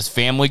much does his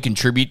family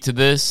contribute to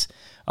this?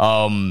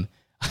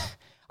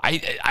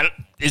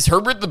 Is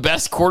Herbert the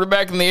best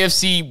quarterback in the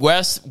AFC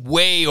West?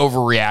 Way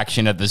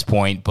overreaction at this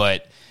point,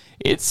 but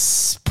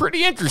it's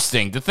pretty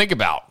interesting to think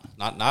about.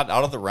 Not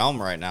out of the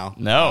realm right now.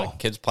 No,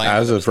 kids playing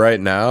as of right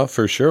now,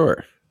 for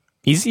sure.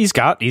 He's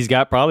got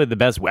probably the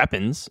best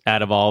weapons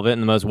out of all of it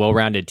and the most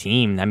well-rounded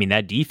team. I mean,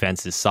 that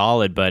defense is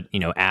solid, but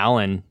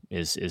Allen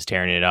is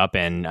tearing it up,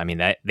 and I mean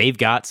that they've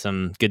got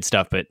some good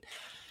stuff. But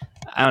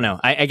I don't know.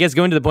 I guess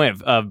going to the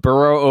point of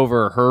Burrow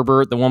over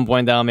Herbert, the one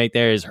point that I'll make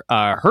there is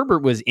Herbert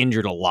was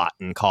injured a lot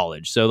in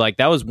college, so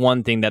that was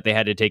one thing that they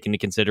had to take into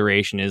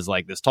consideration is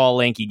this tall,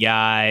 lanky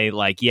guy.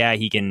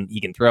 He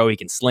can throw, he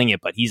can sling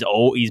it, but he's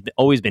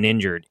always been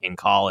injured in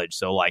college.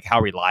 So how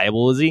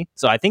reliable is he?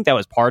 So I think that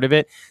was part of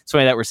it. It's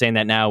funny that we're saying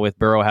that now with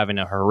Burrow having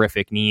a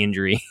horrific knee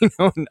injury,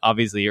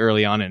 obviously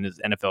early on in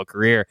his NFL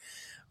career.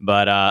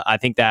 But I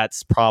think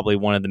that's probably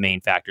one of the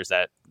main factors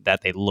that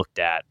they looked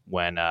at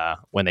when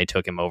they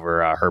took him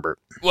over Herbert.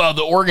 Well,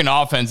 the Oregon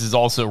offense is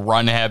also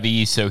run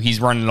heavy, so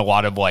he's running a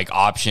lot of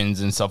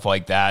options and stuff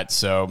like that.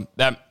 So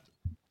that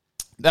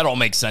all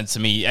makes sense to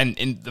me.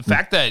 And the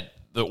fact that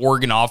the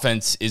Oregon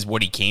offense is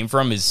what he came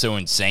from is so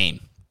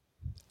insane.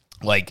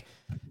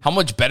 How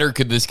much better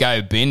could this guy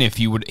have been if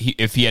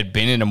he had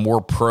been in a more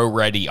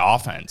pro-ready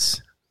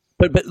offense?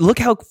 But look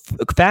how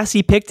fast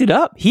he picked it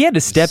up. He had to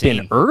step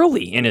in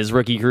early in his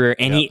rookie career,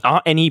 and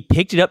he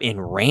picked it up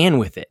and ran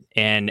with it.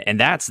 And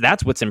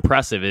that's what's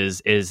impressive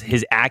is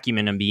his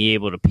acumen and be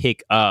able to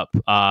pick up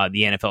the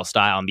NFL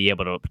style and be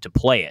able to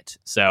play it.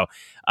 So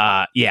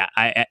I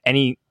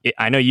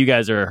know you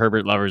guys are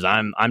Herbert lovers.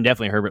 I'm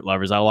definitely Herbert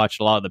lovers. I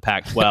watched a lot of the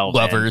Pac-12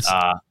 lovers.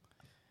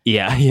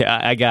 Yeah.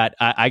 I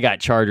got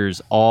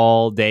Chargers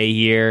all day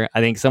here. I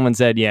think someone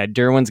said,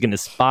 Derwin's going to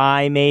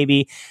spy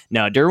maybe.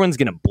 No, Derwin's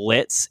going to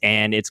blitz,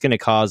 and it's going to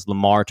cause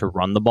Lamar to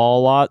run the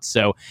ball a lot.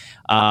 So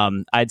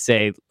I'd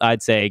say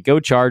go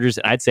Chargers,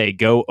 and I'd say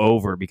go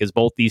over because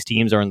both these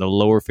teams are in the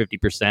lower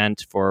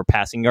 50% for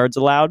passing yards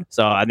allowed.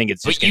 So I think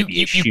it's just going to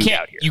be a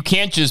shootout here. You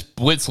can't just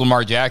blitz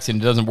Lamar Jackson.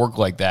 It doesn't work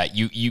like that.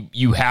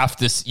 You have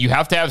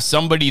to have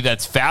somebody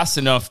that's fast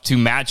enough to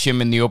match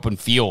him in the open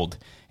field.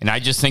 And I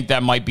just think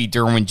that might be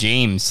Derwin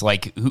James.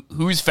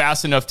 Who's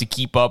fast enough to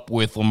keep up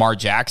with Lamar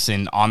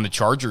Jackson on the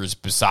Chargers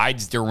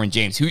besides Derwin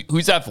James?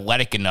 Who's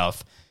athletic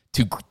enough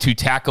to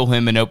tackle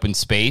him in open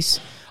space?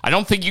 I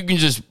don't think you can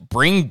just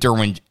bring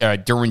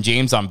Derwin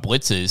James on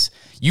blitzes.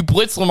 You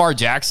blitz Lamar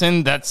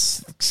Jackson,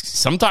 that's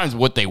sometimes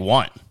what they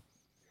want.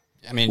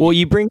 I mean, well,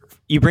 you bring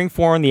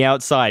four on the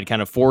outside,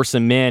 kind of force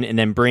them in, and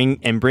then bring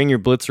your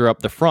blitzer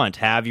up the front.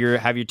 Have your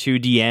two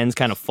DNs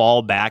kind of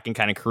fall back and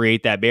kind of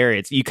create that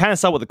barrier. You kind of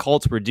saw what the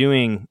Colts were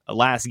doing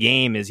last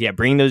game is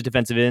bring those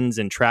defensive ends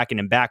and tracking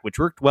him back, which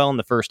worked well in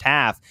the first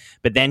half.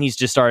 But then he's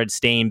just started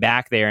staying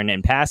back there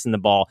and passing the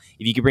ball.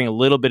 If you could bring a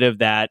little bit of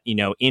that,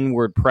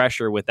 inward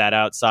pressure with that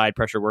outside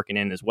pressure working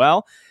in as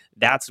well.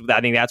 I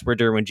think that's where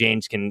Derwin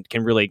James can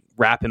really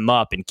wrap him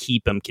up and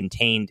keep him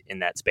contained in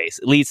that space.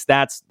 At least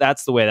that's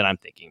the way that I'm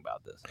thinking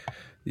about this.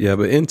 Yeah,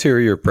 but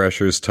interior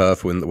pressure is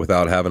tough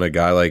without having a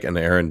guy like an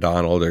Aaron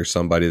Donald or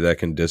somebody that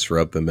can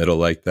disrupt the middle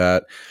like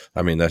that.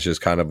 I mean, that's just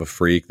kind of a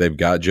freak. They've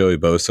got Joey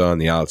Bosa on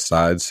the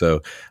outside.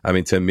 So, I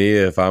mean, to me,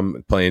 if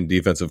I'm playing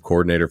defensive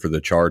coordinator for the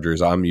Chargers,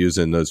 I'm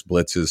using those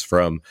blitzes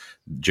from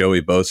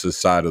Joey Bosa's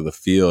side of the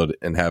field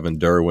and having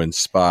Derwin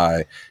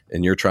spy,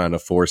 and you're trying to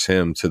force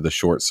him to the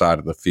short side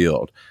of the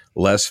field.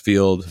 Less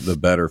field, the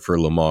better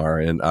for Lamar.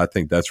 And I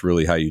think that's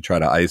really how you try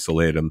to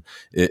isolate him,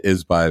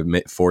 is by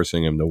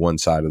forcing him to one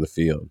side of the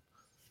field.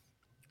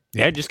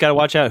 Yeah, just got to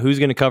watch out who's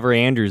going to cover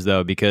Andrews,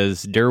 though,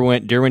 because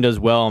Derwin does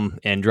well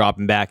in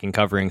dropping back and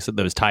covering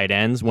those tight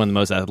ends, one of the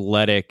most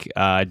athletic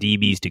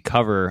DBs to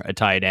cover a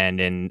tight end,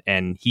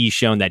 and he's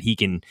shown that he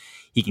can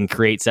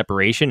create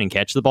separation and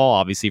catch the ball,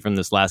 obviously, from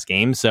this last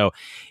game. So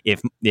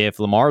if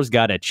Lamar's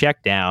got a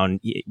check down,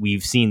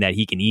 we've seen that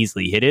he can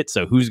easily hit it.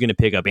 So who's going to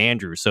pick up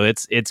Andrews? So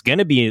it's going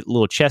to be a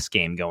little chess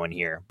game going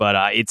here, but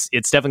it's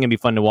definitely going to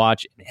be fun to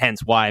watch,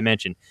 hence why I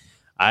mentioned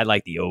I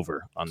like the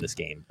over on this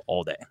game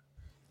all day.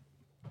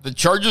 The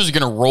Chargers are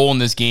going to roll in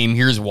this game.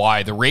 Here's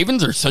why. The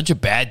Ravens are such a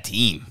bad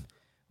team.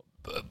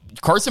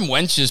 Carson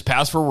Wentz just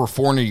passed for over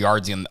 400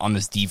 yards on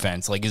this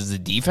defense. Like, is the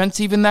defense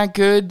even that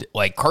good?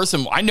 Like,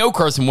 I know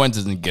Carson Wentz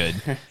isn't good.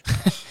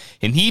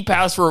 And he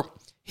passed for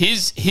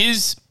his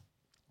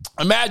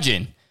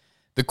imagine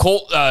the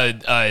Colt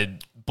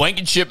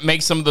Blankenship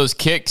makes some of those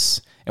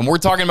kicks, and we're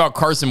talking about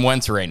Carson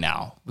Wentz right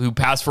now, who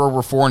passed for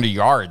over 400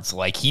 yards.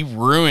 Like, he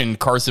ruined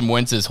Carson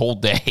Wentz's whole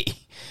day.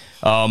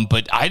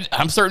 But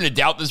I'm starting to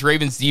doubt this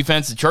Ravens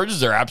defense. The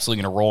Chargers are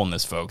absolutely going to roll in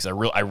this, folks. I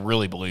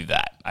really believe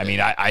that. I mean,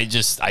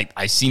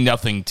 I see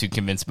nothing to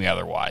convince me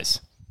otherwise.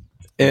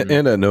 And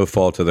at no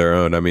fault of their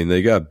own. I mean,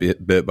 they got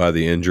bit by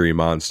the injury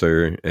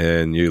monster,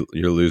 and you're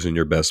losing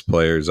your best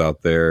players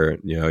out there.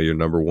 You know, your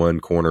number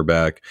one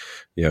cornerback.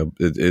 You know,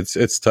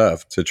 it's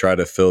tough to try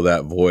to fill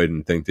that void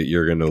and think that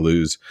you're going to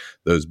lose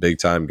those big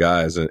time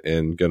guys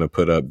and going to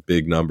put up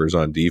big numbers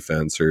on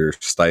defense or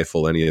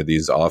stifle any of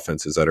these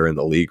offenses that are in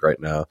the league right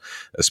now.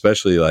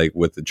 Especially like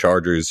with the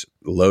Chargers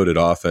loaded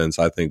offense,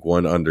 I think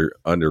one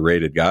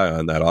underrated guy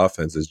on that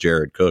offense is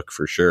Jared Cook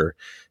for sure.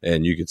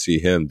 And you could see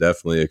him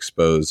definitely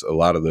expose a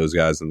lot of those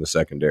guys in the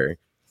secondary.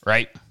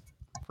 Right.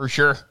 For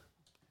sure.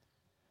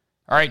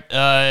 All right.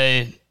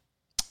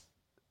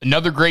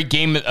 Another great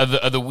game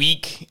of the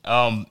week.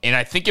 And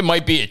I think it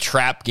might be a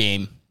trap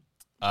game.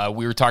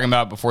 We were talking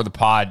about it before the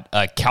pod.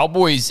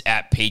 Cowboys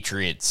at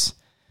Patriots.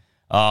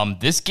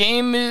 This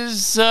game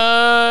is,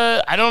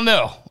 I don't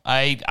know.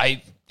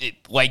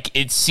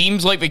 It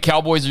seems like the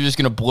Cowboys are just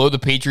going to blow the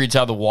Patriots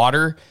out of the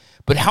water.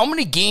 But how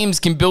many games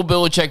can Bill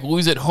Belichick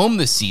lose at home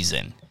this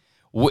season?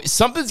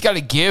 Something's got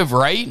to give,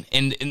 right?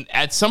 And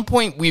at some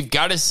point, we've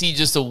got to see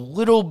just a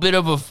little bit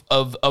of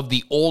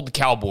the old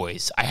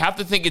Cowboys. I have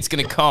to think it's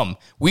going to come.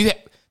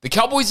 The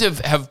Cowboys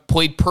have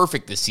played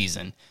perfect this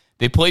season.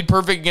 They played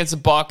perfect against the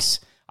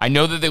Bucs. I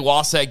know that they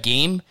lost that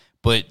game,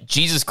 but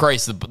Jesus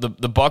Christ, the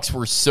Bucs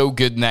were so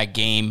good in that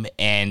game,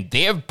 and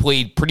they have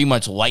played pretty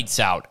much lights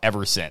out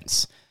ever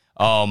since.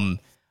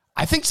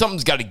 I think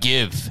something's got to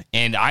give,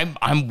 and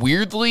I'm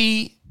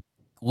weirdly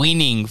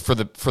leaning for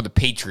the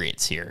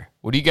Patriots here.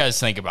 What do you guys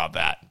think about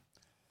that?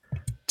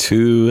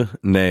 Two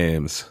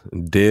names,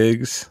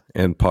 Diggs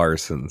and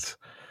Parsons.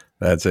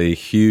 That's a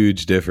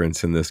huge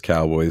difference in this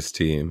Cowboys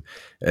team,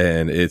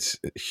 and it's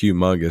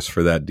humongous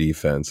for that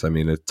defense. I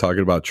mean, it's talking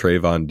about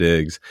Trayvon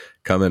Diggs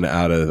coming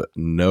out of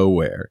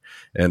nowhere,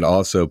 and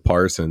also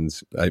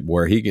Parsons,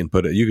 where he can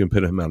put it. You can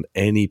put him on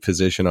any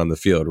position on the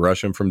field.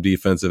 Rush him from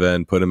defensive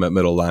end, put him at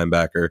middle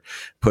linebacker,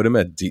 put him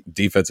at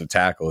defensive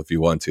tackle if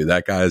you want to.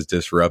 That guy is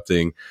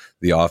disrupting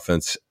the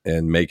offense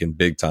and making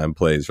big time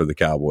plays for the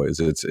Cowboys.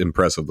 It's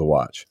impressive to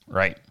watch.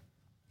 Right.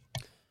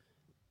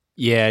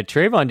 Yeah,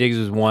 Trayvon Diggs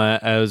was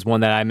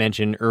one that I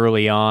mentioned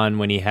early on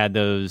when he had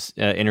those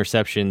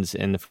interceptions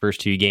in the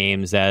first two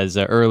games as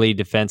an early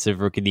defensive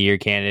rookie of the year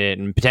candidate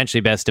and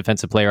potentially best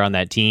defensive player on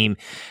that team.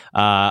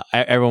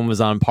 Everyone was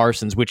on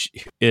Parsons, which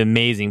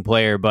amazing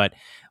player. But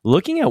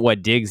looking at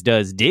what Diggs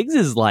does, Diggs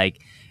is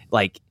like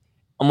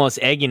almost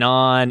egging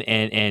on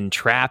and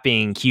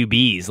trapping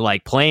QBs,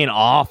 like playing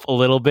off a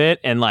little bit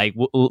and like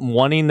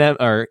wanting them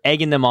or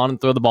egging them on and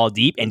throw the ball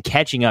deep and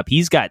catching up.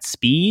 He's got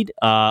speed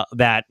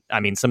that, I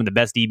mean, some of the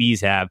best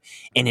DBs have,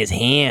 and his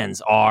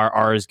hands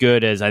are as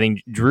good as I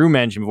think Drew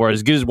mentioned before,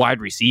 as good as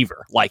wide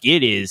receiver. Like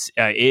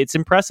it's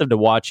impressive to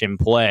watch him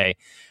play.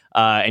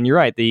 And you're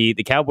right, the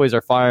Cowboys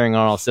are firing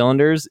on all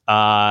cylinders,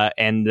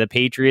 and the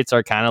Patriots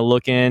are kind of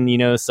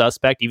looking,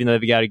 suspect, even though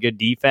they've got a good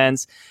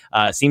defense.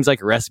 Seems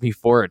like a recipe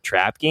for a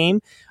trap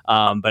game.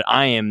 But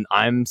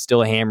I'm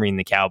still hammering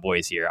the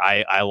Cowboys here.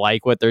 I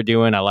like what they're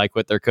doing. I like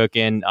what they're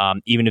cooking.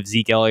 Even if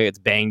Zeke Elliott's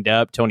banged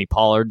up, Tony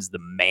Pollard's the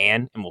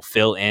man and will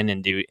fill in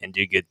and do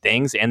good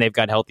things. And they've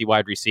got healthy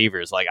wide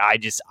receivers. Like I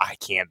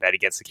can't bet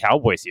against the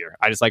Cowboys here.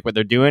 I just like what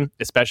they're doing,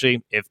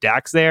 especially if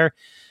Dak's there.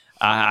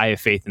 I have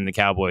faith in the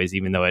Cowboys,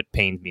 even though it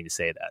pains me to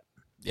say that.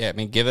 Yeah, I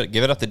mean, give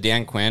it up to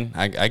Dan Quinn.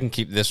 I can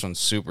keep this one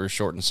super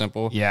short and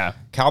simple. Yeah.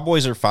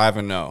 Cowboys are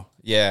 5-0.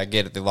 Yeah, I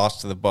get it. They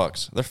lost to the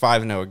Bucs. They're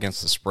 5-0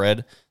 against the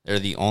spread. They're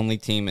the only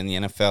team in the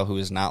NFL who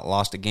has not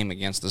lost a game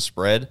against the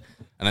spread.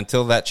 And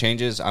until that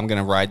changes, I'm going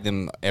to ride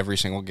them every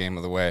single game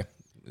of the way.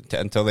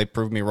 Until they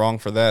prove me wrong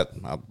for that,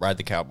 I'll ride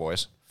the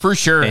Cowboys. For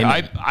sure.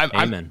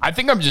 Amen. I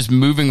think I'm just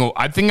moving.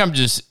 I think I'm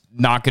just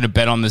not going to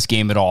bet on this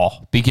game at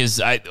all because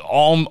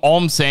all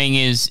I'm saying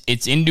is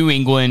it's in New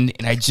England,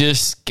 and if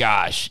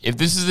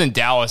this is in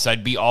Dallas,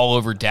 I'd be all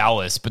over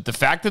Dallas. But the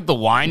fact that the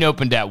line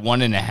opened at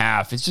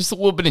 1.5 is just a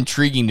little bit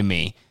intriguing to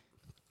me.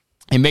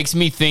 It makes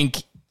me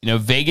think,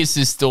 Vegas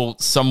is still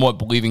somewhat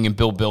believing in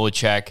Bill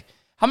Belichick.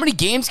 How many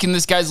games can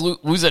this guy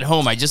lose at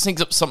home? I just think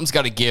something's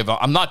got to give.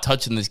 I'm not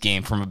touching this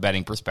game from a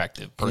betting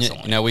perspective,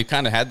 personally. We've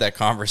kind of had that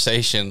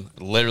conversation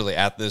literally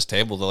at this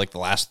table the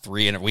last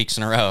 3 weeks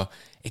in a row.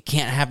 It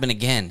can't happen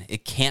again.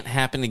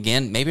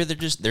 Maybe they're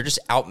just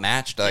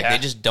outmatched. They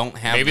just don't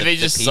have. Maybe they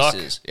just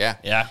pieces. suck.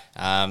 Yeah.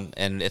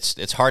 And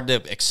it's hard to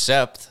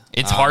accept.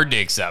 It's hard to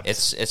accept.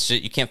 It's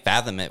you can't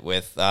fathom it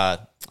with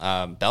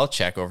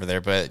Belichick over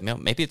there. But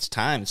maybe it's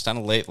time. It's time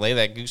to lay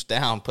that goose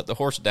down, put the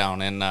horse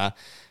down,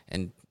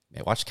 and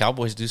watch the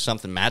Cowboys do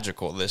something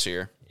magical this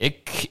year.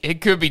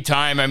 It could be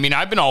time. I mean,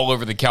 I've been all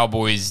over the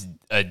Cowboys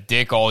a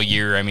dick all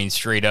year. I mean,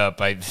 straight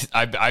up.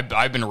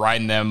 I've been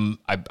riding them.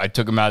 I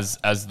took them as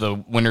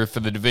the winner for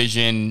the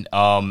division.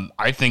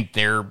 I think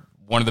they're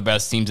one of the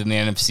best teams in the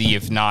NFC.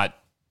 If not,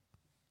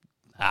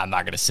 I'm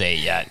not going to say it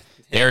yet.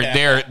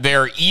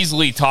 They're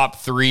easily top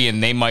 3,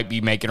 and they might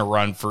be making a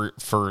run for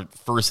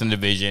first in the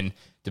division,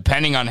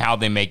 depending on how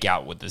they make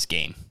out with this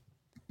game.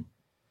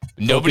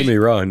 Don't get me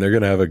wrong, they're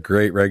going to have a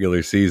great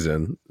regular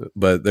season,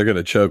 but they're going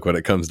to choke when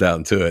it comes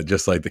down to it,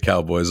 just like the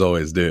Cowboys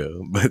always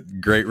do.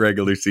 But great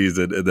regular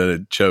season, and then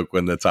it choke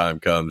when the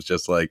time comes,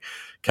 just like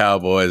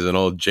Cowboys and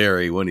old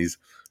Jerry when he's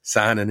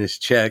signing his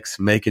checks,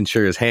 making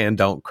sure his hand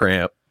don't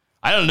cramp.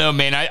 I don't know,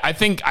 man. I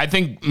think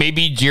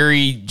maybe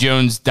Jerry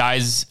Jones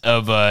dies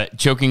of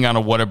choking on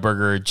a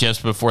Whataburger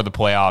just before the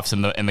playoffs,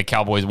 and the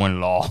Cowboys win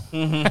it all.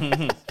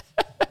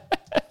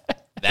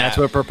 That's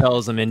what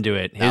propels them into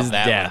it. His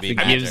death. It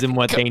magic. gives them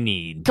what they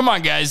need. Come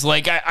on, guys.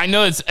 I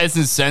know it's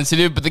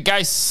insensitive, but the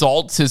guy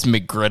salts his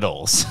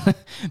McGriddles.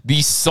 The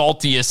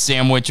saltiest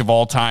sandwich of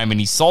all time, and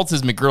he salts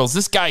his McGriddles.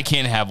 This guy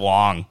can't have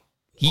long.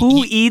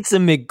 Who eats a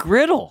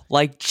McGriddle?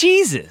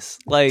 Jesus.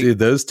 Dude,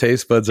 those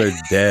taste buds are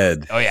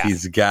dead. Oh, yeah.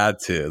 He's got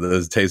to.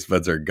 Those taste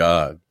buds are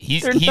gone.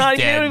 He's they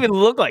dead. don't even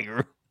look like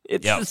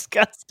it's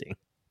disgusting.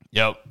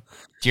 Yep.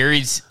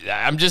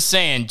 I'm just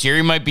saying,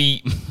 Jerry might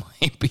be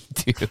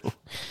due.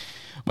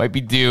 Might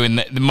be due, and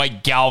that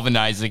might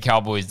galvanize the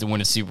Cowboys to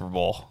win a Super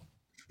Bowl.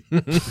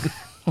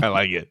 I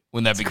like it.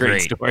 Wouldn't that be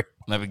great? Story.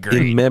 Wouldn't that be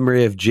great? In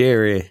memory of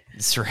Jerry.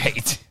 That's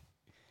right.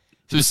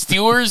 So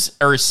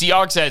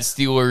Seahawks at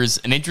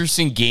Steelers, an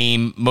interesting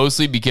game,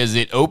 mostly because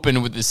it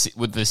opened with the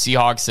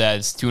Seahawks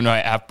as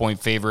 2.5-point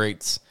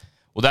favorites.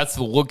 Well, that's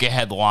the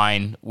look-ahead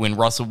line when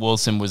Russell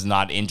Wilson was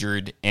not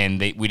injured, and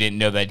we didn't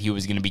know that he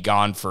was going to be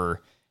gone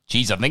for,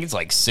 I think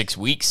it's 6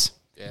 weeks.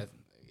 Yeah.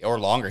 Or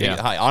longer.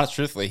 Yeah.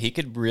 Truthfully, he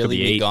could really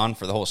be gone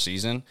for the whole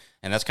season.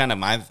 And that's kind of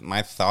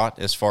my thought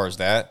as far as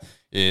that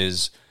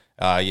is,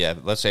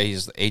 let's say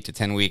he's 8 to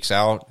 10 weeks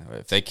out.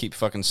 If they keep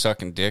fucking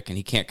sucking dick and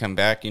he can't come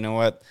back, you know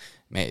what?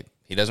 Maybe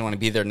he doesn't want to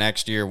be there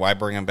next year. Why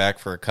bring him back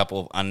for a couple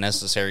of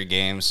unnecessary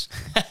games?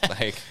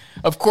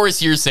 Of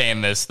course you're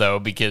saying this though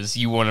because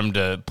you want him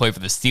to play for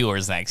the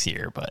Steelers next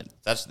year, but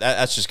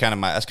that's just kind of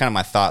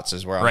my thoughts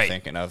is where I'm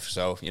thinking of.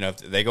 So if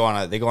they go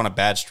on a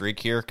bad streak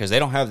here because they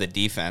don't have the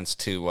defense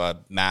to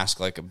mask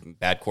a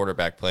bad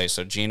quarterback play.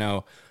 So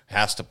Geno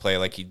has to play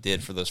like he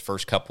did for those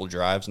first couple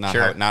drives, not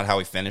how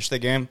he finished the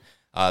game.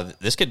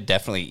 This could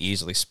definitely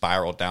easily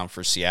spiral down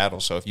for Seattle.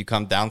 So if you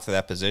come down to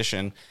that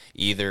position,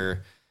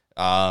 either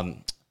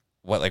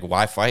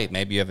why fight?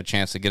 Maybe you have a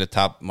chance to get a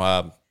top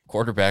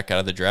quarterback out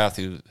of the draft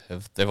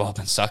they've all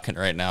been sucking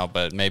right now,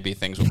 but maybe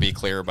things will be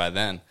clearer by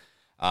then.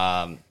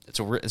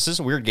 It's just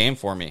a weird game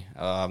for me.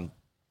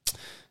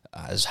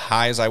 As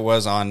high as I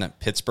was on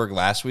Pittsburgh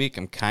last week,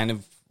 I'm kind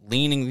of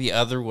leaning the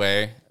other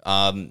way,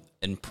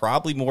 and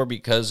probably more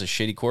because a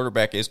shitty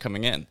quarterback is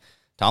coming in.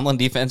 Tomlin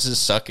defenses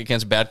suck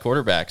against bad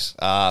quarterbacks.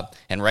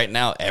 And right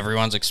now,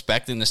 everyone's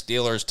expecting the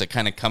Steelers to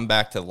kind of come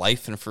back to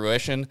life and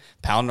fruition,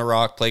 pound the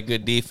rock, play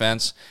good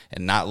defense,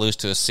 and not lose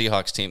to a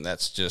Seahawks team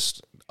that's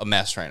just a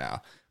mess right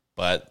now.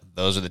 But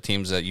those are the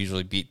teams that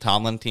usually beat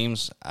Tomlin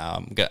teams.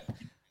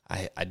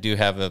 I do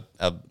have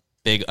a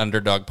big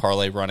underdog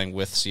parlay running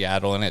with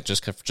Seattle in it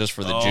just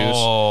for the juice.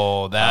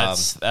 Oh,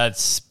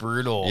 that's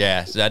brutal.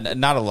 Yeah,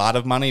 not a lot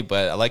of money,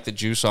 but I like the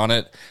juice on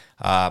it.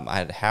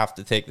 I'd have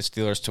to take the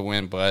Steelers to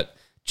win, but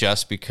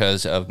just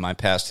because of my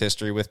past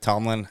history with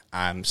Tomlin,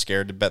 I'm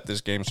scared to bet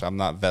this game, so I'm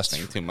not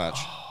vesting too much.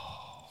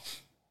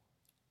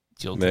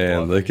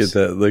 Man, look at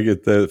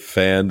that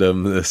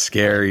fandom, the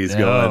scaries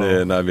going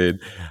in. I mean,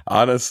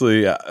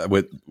 honestly,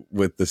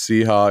 with the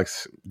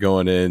Seahawks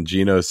going in,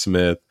 Geno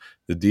Smith,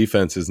 the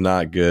defense is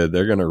not good.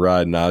 They're going to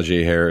ride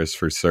Najee Harris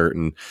for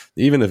certain.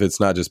 Even if it's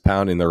not just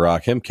pounding the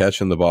rock, him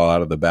catching the ball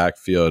out of the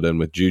backfield, and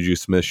with Juju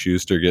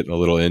Smith-Schuster getting a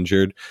little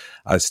injured,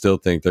 I still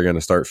think they're going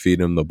to start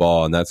feeding him the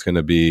ball, and that's going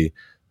to be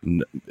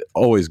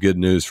always good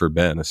news for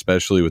Ben,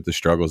 especially with the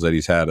struggles that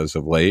he's had as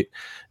of late.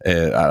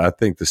 And I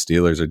think the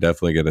Steelers are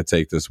definitely going to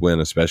take this win,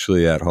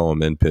 especially at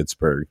home in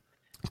Pittsburgh.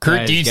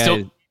 Kurt, do you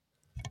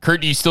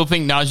still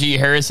think Najee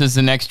Harris is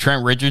the next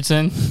Trent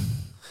Richardson?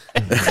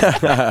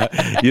 I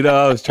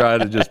was trying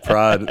to just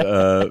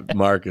prod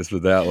Marcus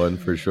with that one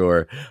for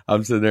sure.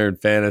 I'm sitting there in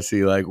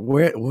fantasy like,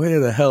 where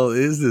the hell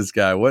is this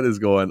guy? What is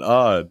going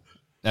on?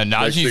 No,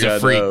 Najee's a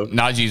freak.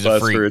 Najee's a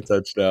freak. For a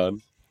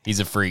touchdown. He's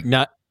a freak.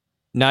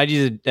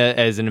 Najee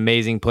is an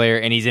amazing player,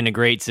 and he's in a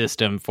great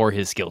system for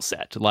his skill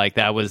set. Like,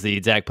 that was the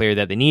exact player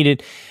that they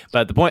needed.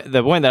 But the point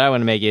that I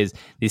want to make is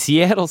the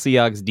Seattle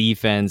Seahawks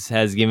defense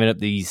has given up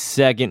the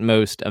second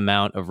most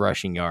amount of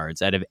rushing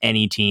yards out of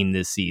any team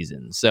this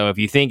season. So if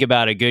you think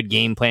about a good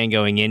game plan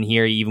going in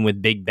here, even with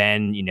Big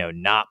Ben,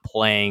 not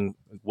playing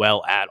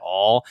well at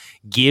all,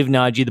 give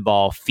Najee the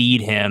ball,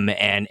 feed him,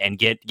 and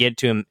get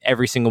to him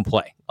every single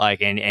play.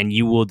 And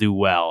you will do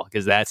well,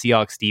 because that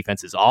Seahawks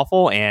defense is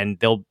awful, and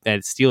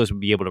Steelers will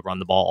be able to run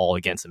the ball all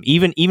against them.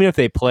 Even if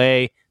they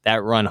play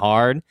that run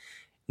hard,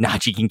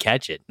 Najee can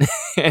catch it,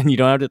 and you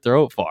don't have to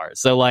throw it far.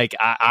 So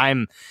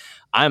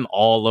I'm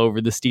all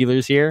over the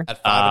Steelers here.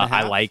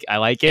 I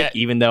like it,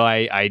 even though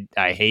I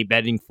hate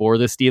betting for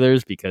the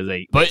Steelers because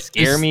they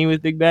scare me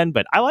with Big Ben.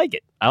 But I like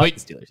it. I like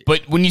the Steelers.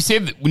 But when you say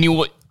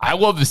I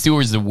love the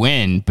Steelers to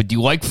win, but do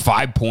you like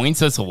 5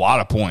 points? That's a lot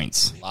of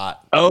points. A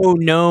lot. Oh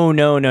no.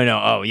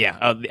 Oh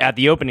yeah. At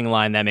the opening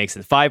line, that makes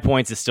sense. 5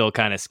 points is still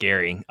kind of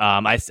scary.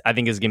 I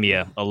think it's gonna be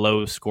a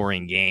low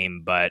scoring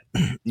game, but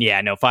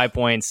yeah, no, 5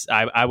 points.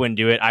 I wouldn't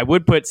do it. I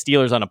would put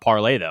Steelers on a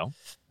parlay though.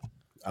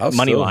 I'll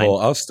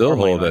still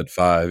hold at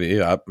 5.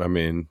 Yeah, I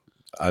mean,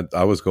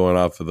 I was going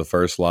off of the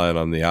first line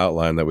on the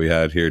outline that we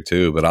had here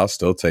too, but I'll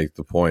still take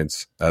the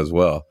points as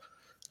well.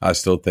 I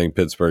still think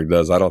Pittsburgh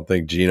does. I don't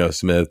think Geno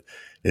Smith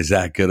is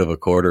that good of a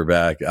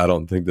quarterback. I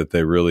don't think that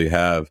they really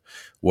have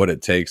what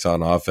it takes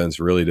on offense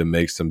really to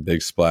make some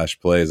big splash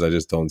plays. I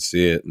just don't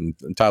see it. And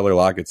Tyler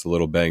Lockett's a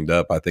little banged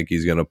up. I think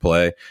he's going to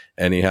play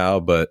anyhow,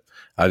 but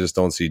I just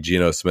don't see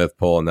Geno Smith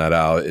pulling that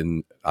out.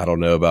 And I don't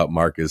know about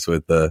Marcus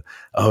with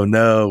oh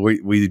no,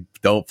 we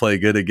don't play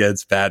good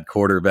against bad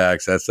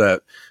quarterbacks. That's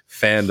that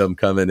fandom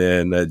coming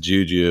in, that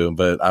juju,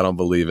 but I don't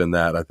believe in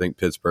that. I think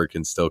Pittsburgh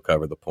can still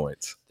cover the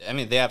points. I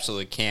mean, they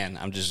absolutely can.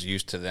 I'm just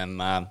used to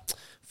them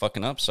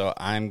fucking up, so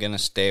I'm going to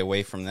stay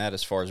away from that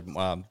as far as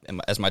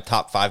my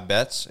top 5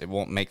 bets. It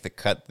won't make the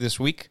cut this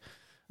week.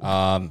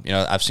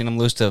 I've seen them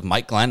lose to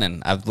Mike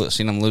Glennon. I've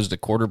seen them lose to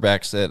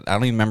quarterbacks that I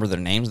don't even remember their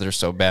names. They're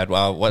so bad.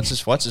 Wow, what's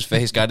his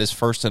face got his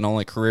first and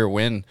only career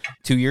win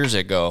 2 years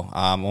ago.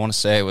 I want to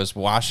say it was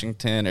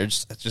Washington, or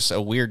just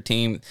a weird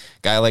team.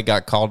 Guy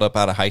got called up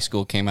out of high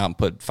school, came out and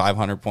put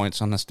 500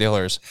 points on the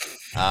Steelers.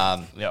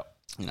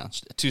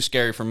 It's too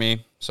scary for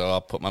me, so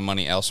I'll put my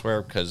money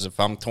elsewhere, because if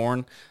I'm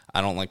torn,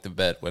 I don't like to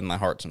bet when my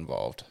heart's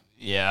involved.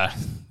 Yeah.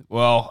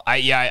 Well,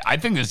 I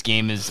think this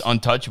game is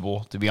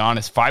untouchable, to be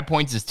honest. 5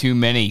 points is too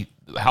many.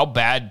 How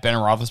bad Ben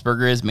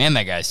Roethlisberger is, man,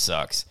 that guy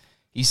sucks.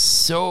 He's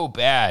so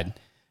bad.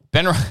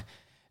 Ben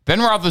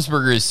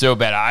Roethlisberger is so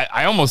bad.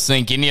 I almost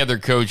think any other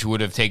coach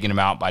would have taken him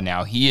out by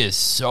now. He is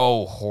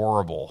so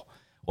horrible.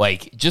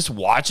 Just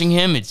watching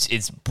him,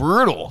 it's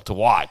brutal to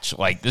watch.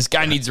 This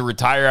guy needs to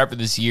retire after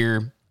this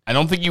year. I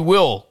don't think he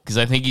will, because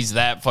I think he's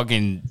that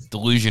fucking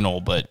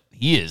delusional, but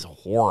he is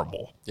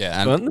horrible.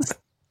 Yeah,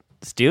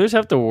 Steelers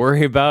have to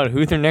worry about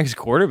who their next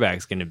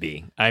quarterback's going to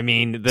be. I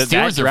mean, that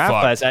draft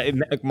class,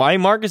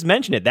 Marcus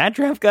mentioned it, that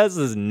draft class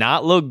does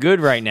not look good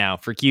right now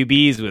for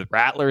QBs, with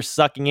Rattler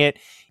sucking it.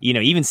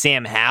 Even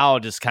Sam Howell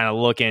just kind of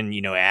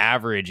looking,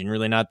 average and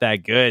really not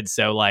that good.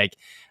 So, what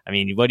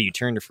do you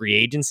turn to free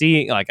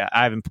agency?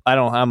 I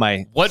don't have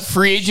my... What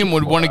free agent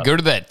would want to go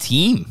to that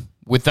team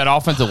with that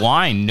offensive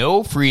line?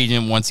 No free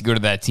agent wants to go to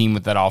that team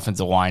with that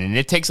offensive line, and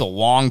it takes a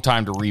long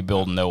time to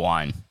rebuild no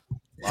line.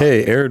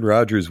 Hey, Aaron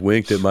Rodgers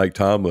winked at Mike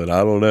Tomlin.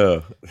 I don't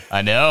know.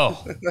 I know.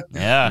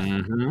 Yeah.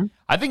 Mm-hmm.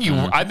 I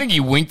think he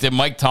winked at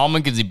Mike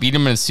Tomlin because he beat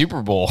him in a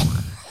Super Bowl.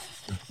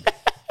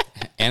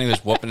 And he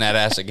was whooping that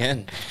ass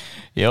again.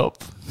 Yep.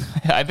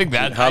 I think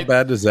that. How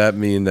bad does that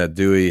mean that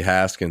Dewey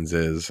Haskins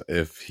is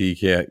if he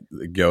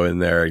can't go in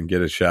there and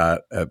get a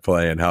shot at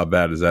playing? How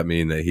bad does that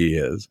mean that he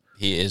is?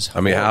 He is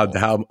horrible.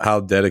 I mean,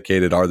 how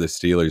dedicated are the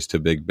Steelers to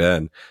Big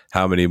Ben?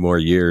 How many more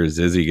years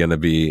is he going to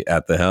be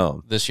at the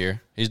helm? This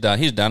year. He's done.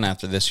 He's done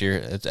after this year.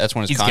 That's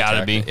when his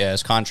contract. Yeah,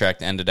 his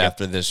contract ended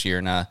after this year.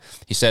 And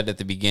he said at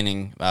the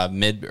beginning,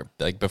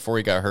 before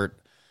he got hurt,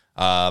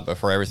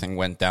 before everything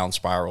went down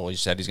spiral, he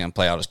said he's going to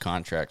play out his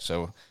contract.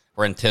 So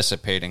we're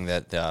anticipating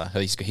that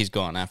he's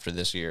gone after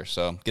this year.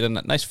 So get a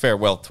nice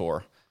farewell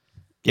tour.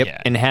 Yep,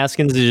 yeah. And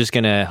Haskins is just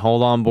going to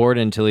hold on board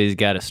until he's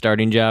got a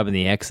starting job in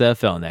the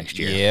XFL next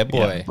year. Yeah,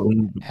 boy.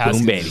 Yeah,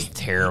 boom, baby. Is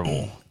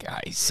terrible.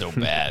 God, he's so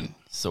bad.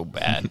 So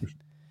bad.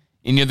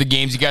 Any other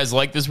games you guys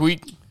like this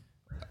week?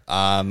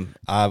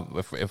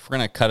 If we're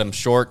going to cut them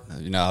short,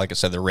 like I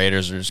said, the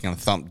Raiders are just going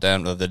to thump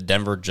down the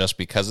Denver just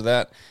because of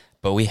that.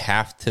 But we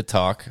have to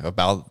talk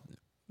about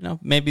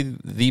maybe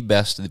the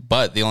best,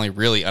 but the only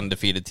really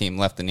undefeated team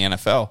left in the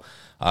NFL.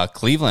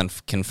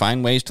 Cleveland can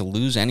find ways to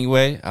lose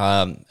anyway.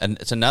 And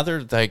it's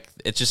another,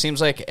 it just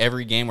seems like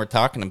every game we're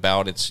talking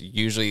about, it's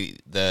usually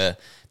the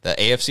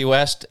AFC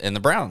West and the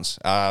Browns.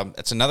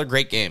 It's another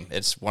great game.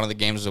 It's one of the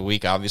games of the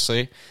week,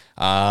 obviously.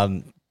 I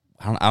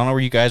don't know where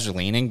you guys are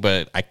leaning,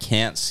 but I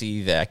can't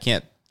see that. I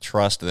can't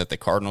trust that the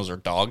Cardinals are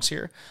dogs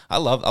here. I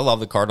love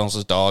the Cardinals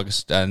as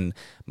dogs, and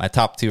my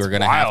top two are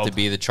going to have to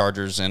be the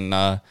Chargers and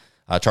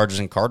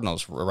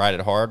Cardinals. Ride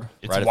it hard.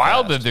 It's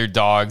wild that they're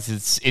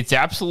dogs. It's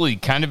absolutely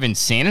kind of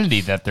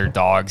insanity that they're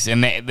dogs,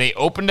 and they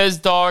opened as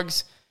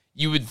dogs.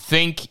 You would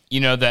think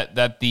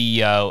that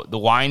the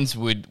lines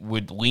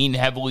would lean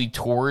heavily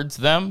towards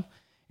them,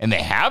 and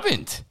they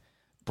haven't.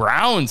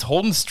 Browns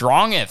holding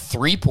strong at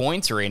 3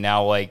 points right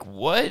now. Like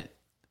what?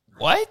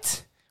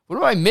 What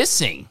am I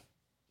missing?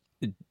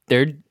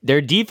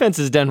 Their defense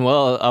has done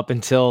well up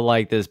until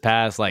like this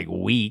past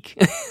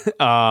week,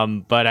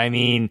 but I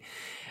mean,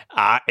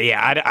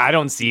 I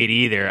don't see it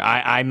either.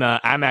 I'm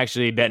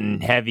actually betting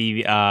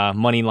heavy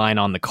money line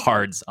on the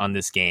Cards on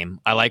this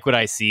game. I like what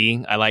I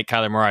see. I like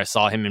Kyler Murray. I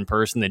saw him in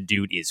person. The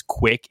dude is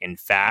quick and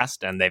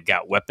fast, and they've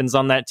got weapons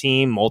on that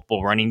team.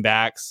 Multiple running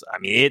backs. I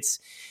mean,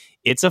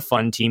 it's a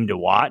fun team to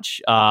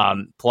watch.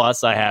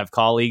 Plus, I have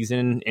colleagues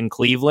in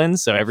Cleveland,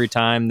 so every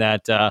time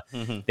that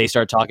they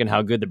start talking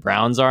how good the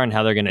Browns are and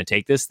how they're going to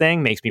take this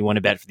thing, makes me want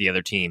to bet for the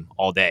other team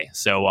all day.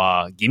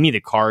 So give me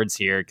the Cards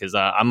here because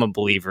I'm a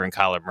believer in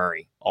Kyler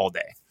Murray all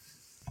day.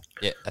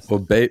 Yeah. Well,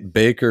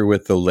 Baker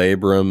with the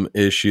labrum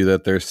issue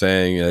that they're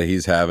saying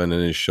he's having in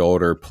his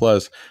shoulder,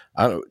 plus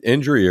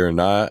injury or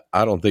not,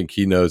 I don't think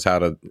he knows how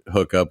to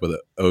hook up with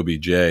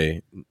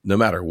OBJ no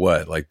matter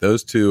what. Like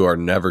those two are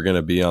never going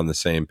to be on the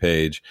same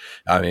page.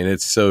 I mean,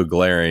 it's so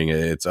glaring.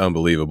 It's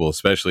unbelievable,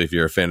 especially if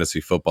you're a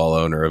fantasy football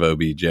owner of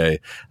OBJ.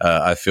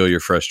 I feel your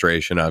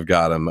frustration. I've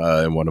got him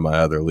in one of my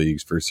other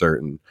leagues for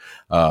certain.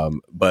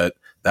 But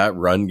that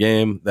run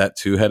game, that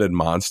two-headed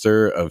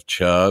monster of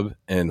Chubb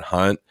and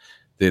Hunt,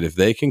 that if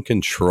they can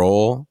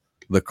control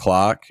the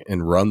clock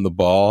and run the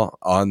ball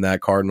on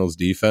that Cardinals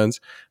defense,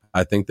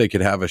 I think they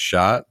could have a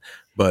shot.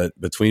 But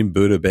between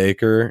Budda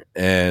Baker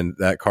and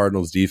that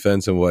Cardinals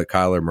defense and what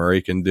Kyler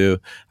Murray can do,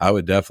 I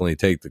would definitely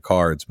take the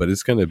Cards. But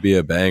it's going to be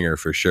a banger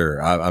for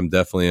sure. I'm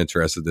definitely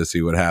interested to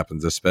see what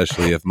happens,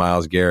 especially if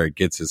Myles Garrett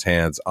gets his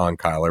hands on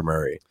Kyler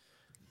Murray.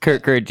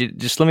 Kurt,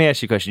 just let me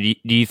ask you a question.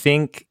 Do you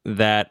think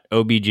that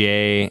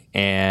OBJ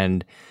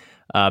and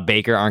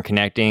Baker aren't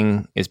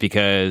connecting is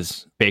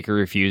because Baker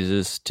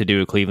refuses to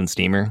do a Cleveland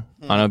steamer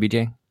on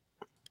OBJ?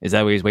 Is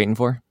that what he's waiting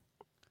for?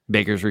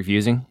 Baker's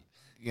refusing?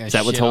 Is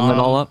that what's holding it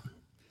all up?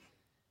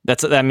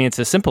 It's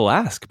a simple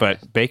ask,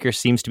 but Baker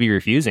seems to be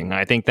refusing.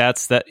 I think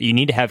that you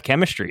need to have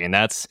chemistry, and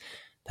that's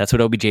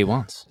what OBJ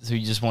wants. So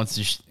he just wants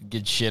to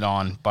get shit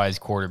on by his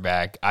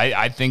quarterback.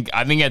 I think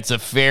it's a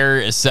fair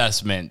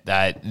assessment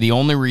that the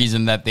only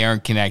reason that they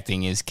aren't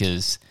connecting is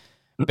because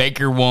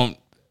Baker won't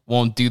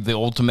do the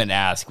ultimate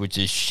ask, which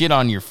is shit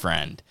on your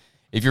friend.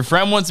 If your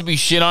friend wants to be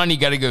shit on, you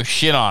got to go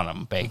shit on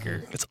him,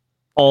 Baker. It's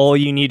all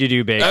you need to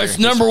do, Baker. That's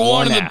number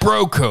one in the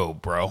bro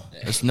code, bro.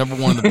 That's number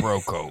one in the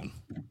bro code.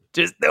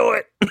 Just do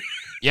it.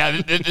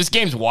 Yeah, this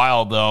game's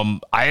wild.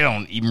 I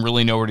don't even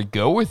really know where to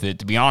go with it,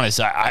 to be honest.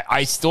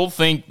 I still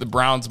think the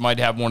Browns might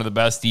have one of the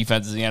best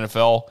defenses in the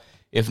NFL,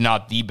 if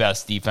not the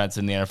best defense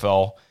in the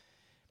NFL.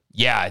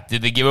 Yeah,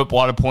 did they give up a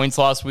lot of points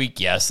last week?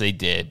 Yes, they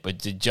did. But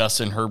did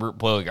Justin Herbert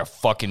play like a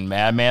fucking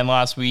madman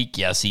last week?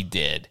 Yes, he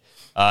did.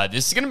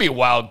 This is going to be a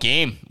wild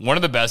game. One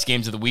of the best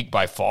games of the week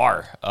by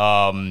far.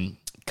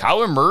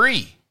 Kyler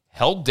Murray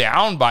held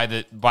down by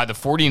the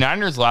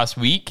 49ers last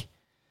week.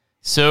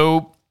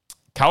 So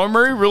Kyler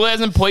Murray really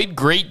hasn't played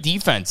great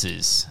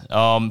defenses.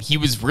 He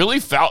was really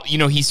foul.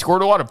 He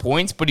scored a lot of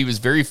points, but he was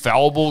very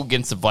fallible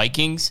against the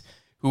Vikings,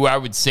 who I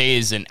would say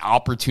is an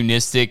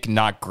opportunistic,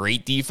 not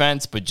great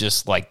defense, but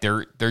just like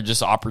they're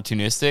just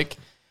opportunistic.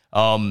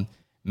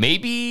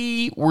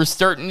 Maybe we're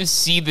starting to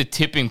see the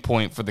tipping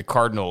point for the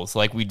Cardinals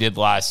like we did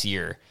last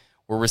year,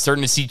 where we're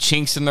starting to see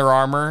chinks in their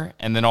armor,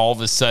 and then all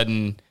of a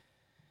sudden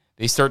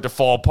they start to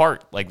fall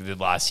apart like they did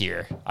last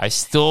year. I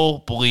still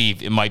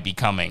believe it might be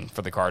coming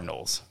for the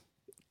Cardinals.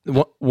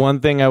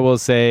 One thing I will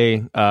say,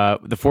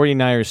 the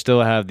 49ers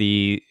still have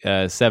the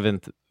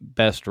seventh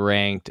best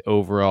ranked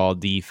overall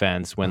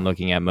defense when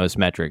looking at most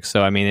metrics.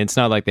 So, I mean, it's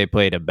not like they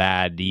played a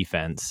bad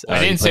defense. I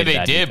didn't say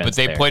they did, but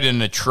they played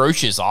an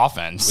atrocious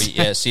offense.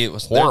 It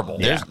was horrible.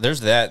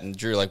 There's that, and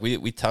Drew, like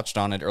we touched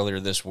on it earlier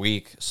this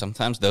week.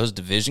 Sometimes those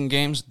division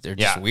games, they're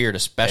just weird,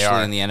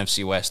 especially in the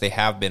NFC West. They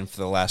have been for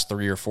the last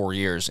 3 or 4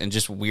 years, and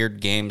just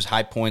weird games,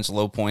 high points,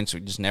 low points.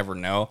 We just never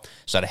know.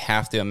 So I'd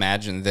have to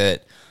imagine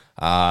that,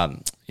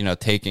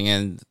 taking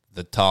in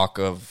the talk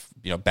of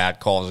bad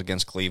calls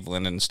against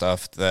Cleveland and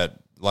stuff, that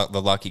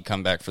the lucky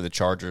comeback for the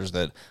Chargers,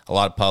 that a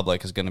lot of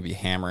public is going to be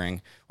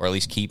hammering or at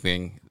least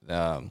keeping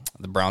the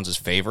Browns as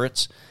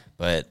favorites.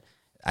 But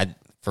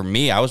for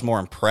me, I was more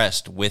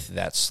impressed with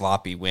that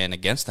sloppy win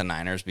against the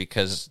Niners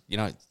because you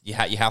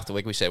have to,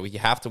 like we said, you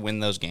have to win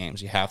those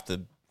games. You have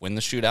to win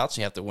the shootouts.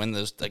 You have to win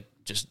those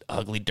just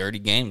ugly, dirty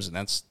games, and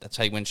that's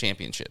how you win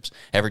championships.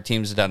 Every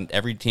team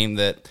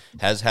that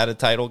has had a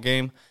title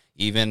game,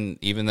 even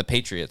the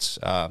Patriots,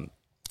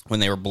 when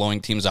they were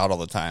blowing teams out all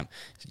the time.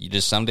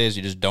 Some days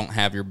you just don't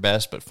have your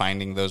best, but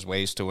finding those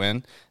ways to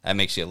win, that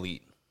makes you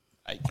elite.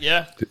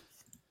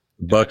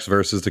 Bucks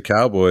versus the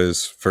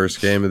Cowboys,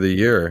 first game of the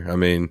year. I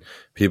mean,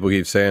 people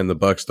keep saying the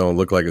Bucks don't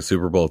look like a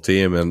Super Bowl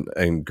team,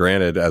 and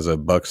granted, as a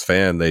Bucks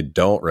fan, they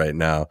don't right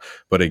now.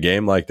 But a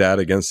game like that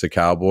against the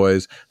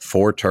Cowboys,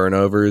 4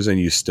 turnovers, and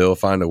you still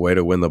find a way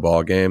to win the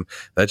ball game,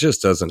 that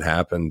just doesn't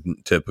happen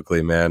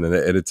typically, man. And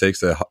it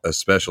takes a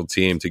special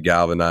team to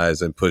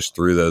galvanize and push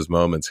through those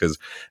moments, because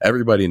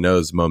everybody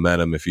knows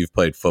momentum if you've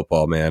played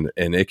football, man,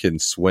 and it can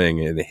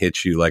swing and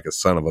hit you like a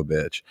son of a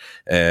bitch.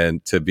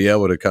 And to be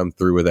able to come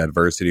through with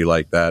adversity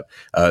like that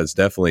is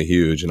definitely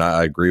huge. And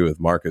I agree with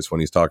Marcus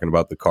when he's talking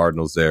about the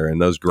Cardinals there. In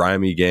those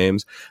grimy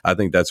games, I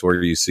think that's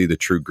where you see the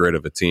true grit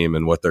of a team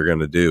and what they're going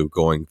to do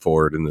going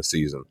forward in the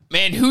season.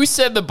 Man, who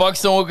said the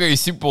Bucks don't look like a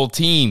Super Bowl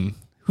team?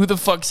 Who the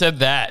fuck said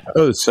that?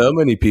 Oh, so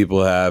many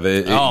people have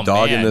it.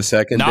 Dog in the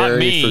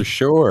secondary for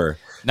sure.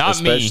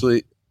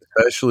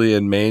 Especially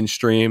in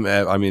mainstream.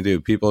 I mean,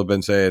 dude, people have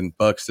been saying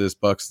Bucks this,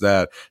 Bucks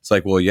that. It's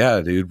like, well,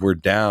 yeah, dude, we're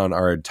down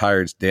our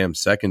entire damn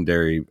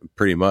secondary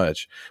pretty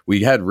much.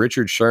 We had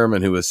Richard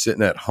Sherman, who was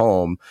sitting at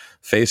home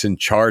facing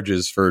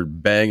charges for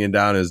banging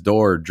down his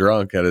door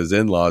drunk at his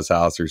in-laws'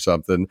 house or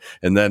something.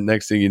 And then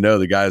next thing you know,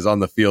 the guy's on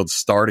the field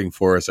starting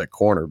for us at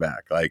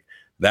cornerback. Like,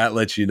 that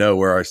lets you know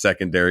where our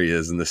secondary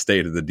is and the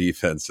state of the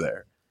defense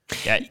there.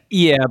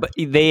 Yeah, but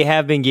they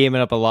have been giving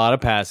up a lot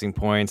of passing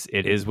points.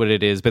 It is what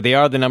it is, but they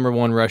are the number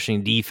 1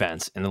 rushing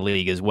defense in the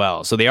league as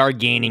well. So they are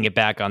gaining it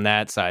back on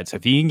that side. So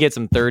if you can get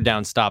some third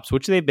down stops,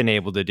 which they've been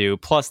able to do,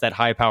 plus that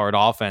high-powered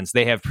offense,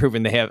 they have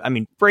proven they have. I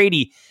mean,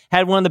 Brady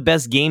had one of the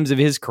best games of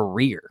his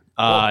career,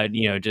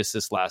 just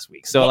this last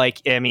week. So,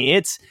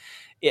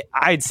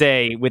 I'd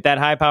say with that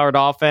high-powered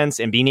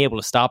offense and being able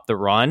to stop the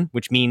run,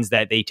 which means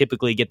that they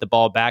typically get the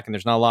ball back and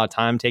there's not a lot of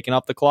time taken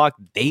off the clock,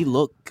 they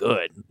look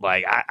good.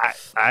 Like,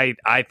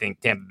 I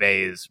think Tampa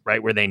Bay is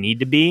right where they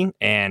need to be,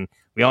 and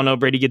we all know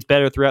Brady gets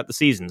better throughout the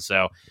season,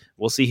 so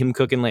we'll see him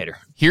cooking later.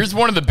 Here's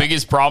one of the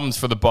biggest problems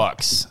for the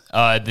Bucks.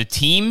 The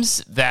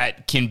teams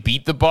that can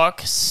beat the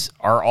Bucks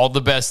are all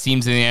the best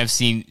teams in the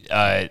NFC.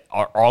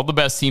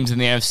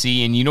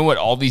 And you know what?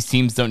 All these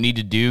teams don't need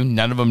to do.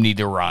 None of them need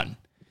to run.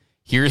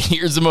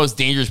 Here's the most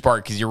dangerous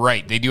part, because you're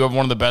right. They do have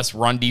one of the best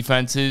run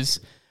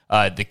defenses.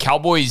 The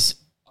Cowboys'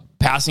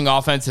 passing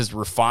offense has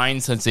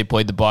refined since they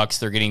played the Bucks.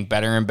 They're getting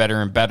better and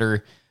better and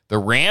better. The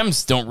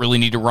Rams don't really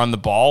need to run the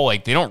ball.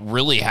 Like, they don't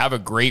really have a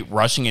great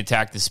rushing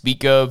attack to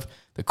speak of.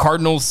 The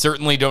Cardinals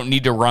certainly don't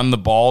need to run the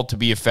ball to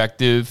be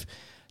effective.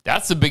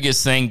 That's the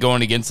biggest thing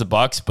going against the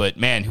Bucks. But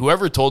man,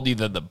 whoever told you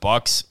that the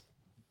Bucks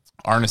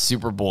aren't a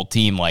Super Bowl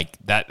team, like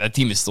that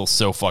team is still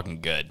so fucking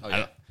good. Oh,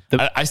 yeah.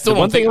 I still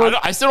don't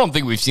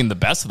think we've seen the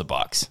best of the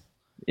Bucks.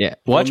 Yeah,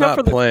 watch out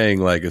for playing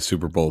like a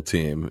Super Bowl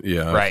team.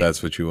 Yeah, right. If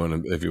that's what you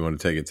want to, if you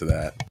want to take it to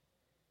that.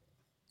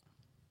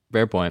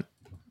 Fair point.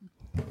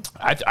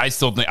 I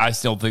still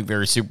think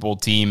they're a Super Bowl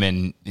team,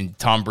 and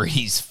Tom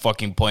Brady's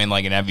fucking playing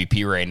like an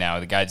MVP right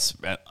now. The guy's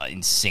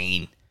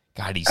insane.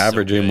 God, he's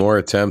averaging so more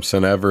attempts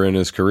than ever in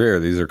his career.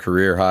 These are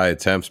career high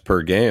attempts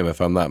per game,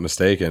 if I'm not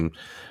mistaken.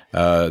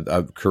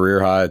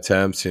 Career high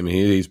attempts. I mean,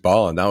 he's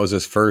balling. That was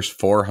his first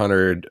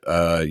 400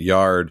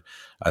 yard,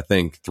 I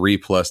think,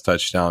 3+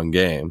 touchdown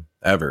game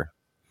ever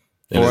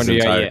in his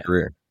entire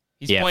career.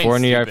 He's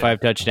 400 yard, 5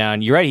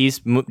 touchdown. You're right. He's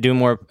doing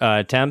more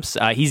attempts.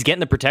 He's getting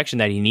the protection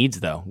that he needs,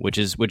 though, which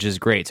is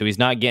great. So he's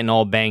not getting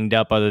all banged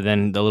up, other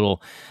than the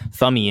little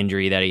thummy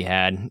injury that he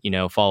had,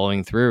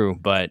 following through.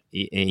 But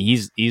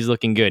he's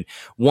looking good.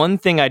 One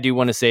thing I do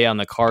want to say on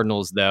the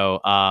Cardinals, though,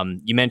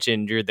 you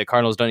mentioned the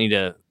Cardinals don't need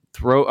to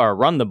throw or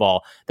run the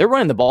ball. They're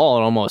running the ball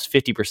on almost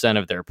 50%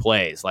 of their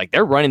plays. Like,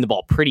 they're running the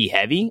ball pretty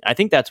heavy. I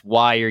think that's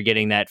why you're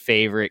getting that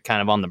favorite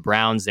kind of on the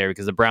Browns there,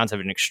 because the Browns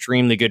have an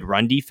extremely good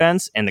run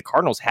defense and the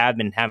Cardinals have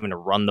been having to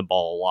run the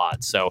ball a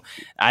lot. So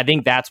I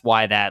think that's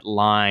why that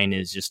line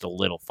is just a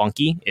little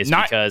funky,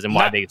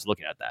 why Vegas is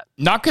looking at that.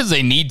 Not because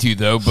they need to,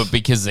 though, but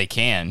because they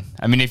can.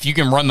 I mean, if you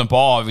can run the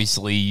ball,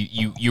 obviously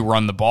you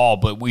run the ball,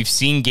 but we've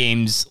seen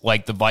games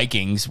like the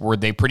Vikings where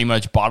they pretty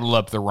much bottled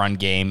up the run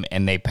game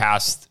and they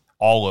passed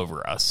all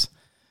over us.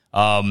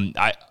 All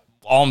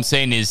I'm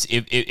saying is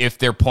if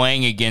they're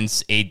playing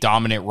against a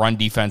dominant run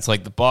defense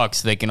like the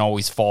Bucks, they can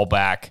always fall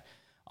back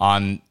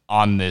on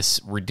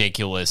this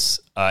ridiculous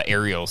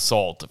aerial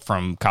assault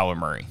from Kyler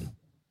Murray.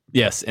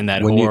 Yes, and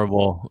that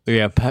horrible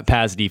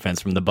pass defense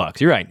from the Bucks.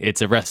 You're right.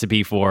 It's a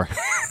recipe for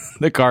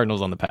the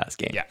Cardinals on the pass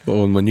game. Yeah.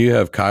 Well, when you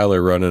have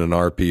Kyler running an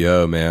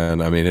RPO,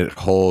 man, I mean, it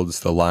holds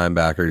the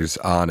linebackers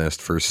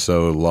honest for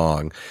so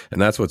long.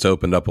 And that's what's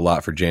opened up a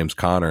lot for James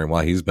Conner and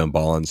why he's been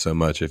balling so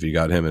much if you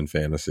got him in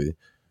fantasy.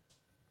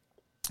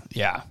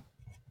 Yeah.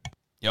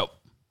 Yep.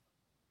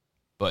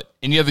 But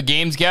any other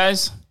games,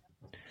 guys?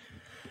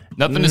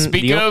 Nothing to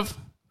speak of?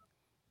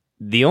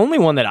 The only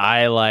one that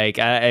I like,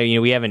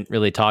 we haven't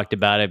really talked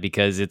about it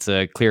because it's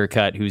a clear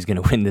cut who's going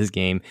to win this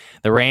game.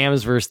 The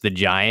Rams versus the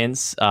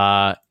Giants.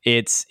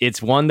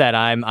 It's one that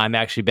I'm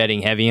actually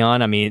betting heavy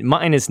on. I mean,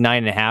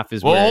 -9.5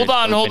 is. Well,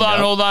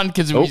 hold on,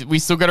 because we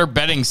still got our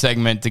betting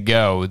segment to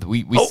go.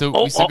 We still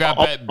got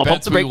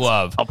bets we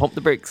love. I'll pump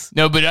the brakes.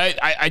 No, but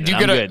I do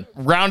gotta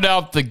round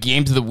out the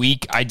games of the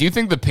week. I do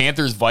think the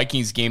Panthers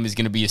Vikings game is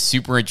going to be a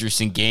super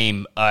interesting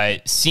game.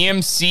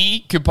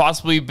 CMC could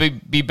possibly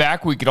be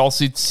back. We could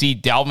also see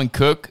Dalvin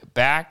Cook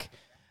back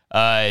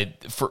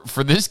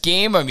for this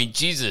game. I mean,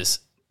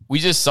 Jesus, we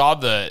just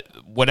saw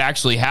what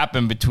actually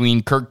happened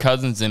between Kirk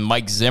Cousins and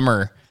Mike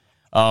Zimmer.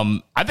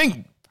 I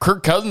think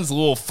Kirk Cousins a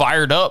little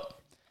fired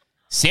up.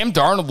 Sam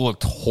Darnold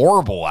looked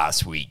horrible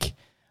last week,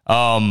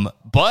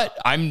 but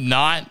I'm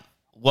not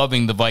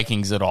loving the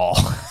Vikings at all.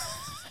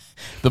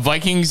 The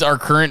Vikings are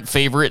current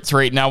favorites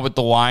right now with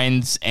the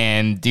Lions,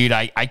 and dude,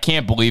 I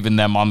can't believe in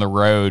them on the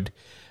road.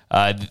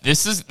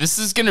 This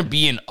is going to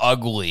be an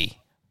ugly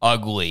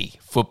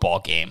football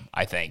game,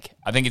 I think.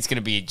 I think it's going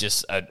to be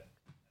just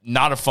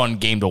not a fun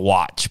game to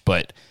watch,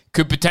 but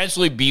could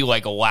potentially be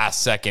like a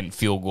last-second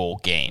field goal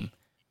game.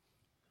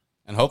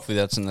 And hopefully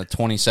that's in the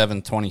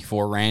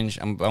 27-24 range.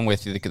 I'm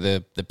with you.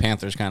 The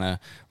Panthers kind of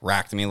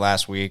racked me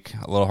last week.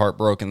 A little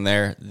heartbroken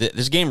there.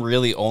 This game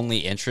really only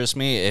interests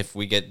me if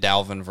we get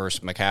Dalvin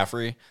versus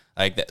McCaffrey.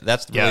 Like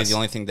that's really the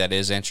only thing that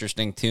is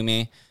interesting to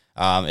me.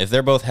 If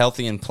they're both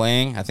healthy and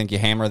playing, I think you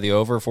hammer the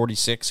over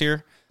 46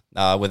 here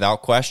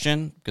without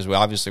question, because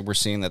we're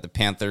seeing that the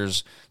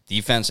Panthers'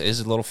 defense is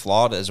a little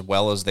flawed as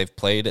well as they've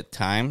played at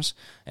times,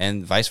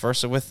 and vice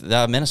versa with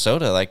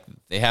Minnesota. Like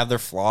they have their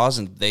flaws,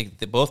 and they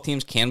both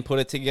teams can put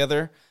it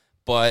together,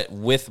 but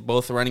with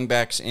both running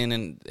backs in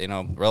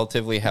and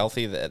relatively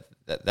healthy,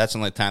 that's the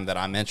only time that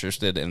I'm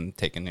interested in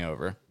taking the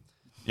over.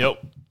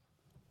 Yep.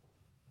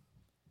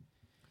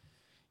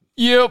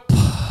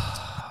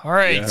 All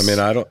right. Yeah, I mean,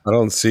 I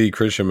don't see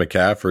Christian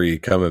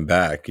McCaffrey coming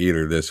back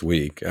either this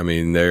week. I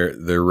mean,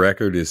 their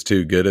record is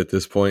too good at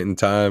this point in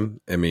time.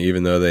 I mean,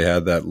 even though they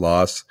had that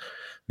loss,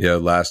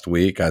 last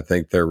week, I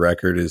think their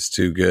record is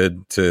too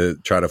good to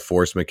try to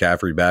force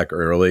McCaffrey back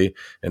early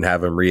and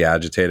have him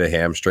re-agitate a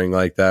hamstring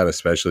like that,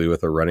 especially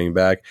with a running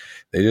back.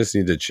 They just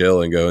need to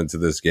chill and go into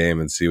this game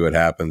and see what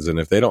happens. And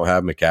if they don't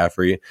have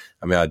McCaffrey,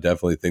 I mean, I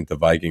definitely think the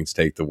Vikings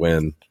take the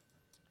win.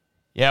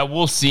 Yeah,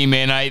 we'll see,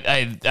 man. I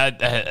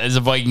as a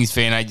Vikings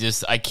fan,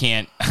 I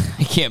can't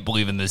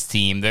believe in this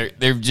team.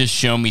 They've just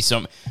shown me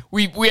some.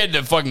 We had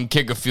to fucking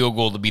kick a field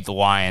goal to beat the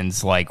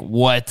Lions. Like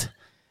what?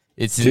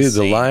 It's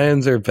insane. The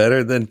Lions are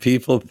better than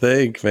people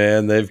think,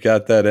 man. They've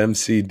got that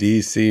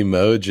MCDC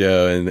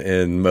mojo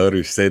in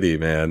Motor City,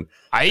 man.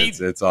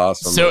 It's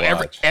awesome. So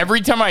every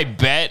time I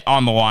bet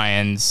on the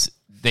Lions,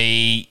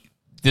 they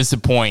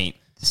disappoint.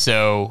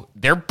 So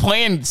they're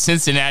playing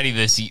Cincinnati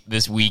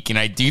this week, and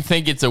I do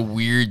think it's a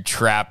weird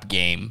trap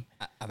game.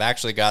 I've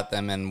actually got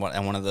them in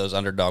one of those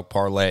underdog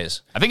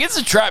parlays. I think it's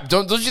a trap.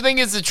 Don't you think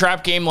it's a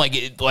trap game?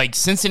 Like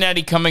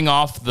Cincinnati coming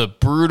off the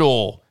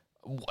brutal.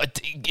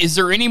 Is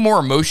there any more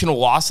emotional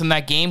loss in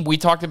that game? We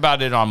talked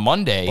about it on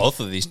Monday. Both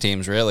of these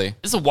teams, really.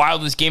 This is the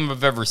wildest game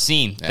I've ever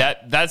seen. Yeah.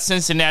 That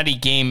Cincinnati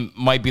game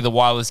might be the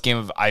wildest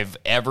game I've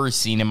ever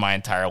seen in my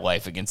entire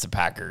life against the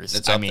Packers.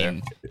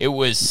 It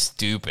was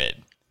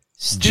stupid.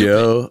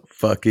 Joe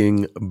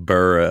fucking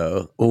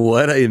Burrow.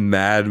 What a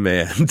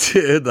madman,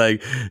 dude.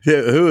 Like,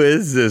 who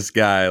is this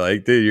guy?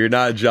 Like, dude, you're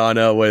not John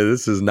Elway.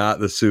 This is not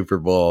the Super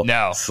Bowl.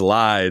 No.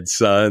 Slide,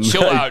 son.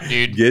 Chill out,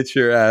 dude. Get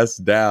your ass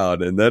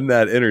down. And then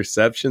that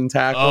interception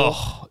tackle.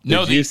 Oh,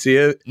 no. Did you see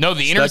it? No,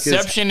 the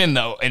interception in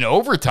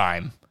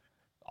overtime.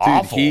 Dude,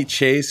 awful. He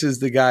chases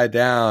the guy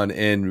down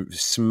and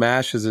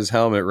smashes his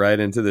helmet right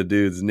into the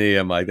dude's knee.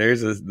 I'm like,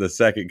 there's the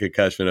second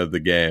concussion of the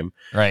game.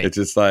 Right. It's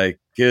just like,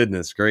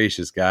 goodness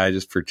gracious, guy,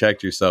 just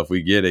protect yourself.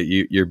 We get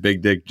it. You're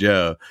Big Dick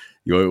Joe.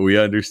 We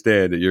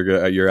understand that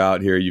you're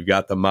out here. You've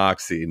got the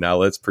moxie. Now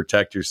let's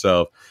protect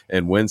yourself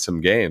and win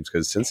some games,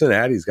 because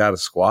Cincinnati's got a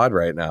squad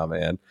right now,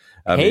 man.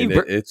 I mean,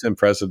 it's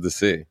impressive to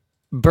see.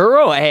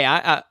 Burrow, hey,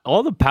 I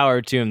all the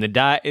power to him.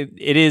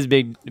 It is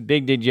big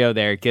Dick Joe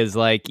there, because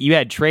like you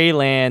had Trey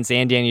Lance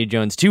and Daniel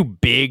Jones, two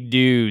big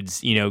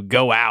dudes,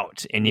 go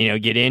out and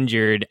get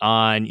injured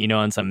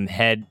on some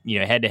head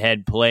to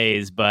head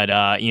plays, but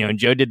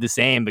Joe did the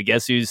same. But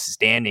guess who's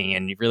standing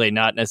and really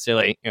not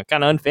necessarily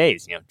kind of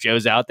unfazed.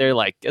 Joe's out there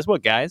like, guess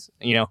what, guys?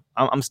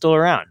 I'm still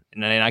around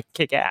and I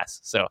kick ass.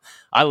 So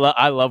I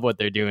love what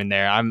they're doing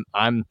there. I'm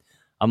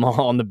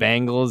all on the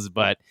Bengals,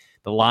 but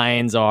the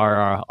Lions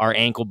are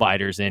ankle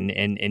biters and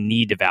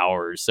knee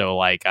devourers. So,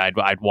 like,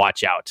 I'd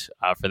watch out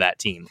for that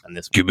team on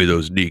this. Give me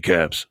those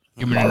kneecaps.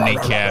 Give me the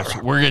kneecaps.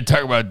 We're going to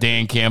talk about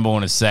Dan Campbell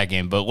in a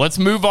second, but let's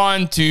move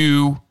on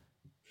to...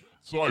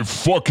 Bets I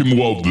fucking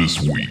love this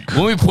week.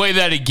 Let me play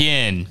that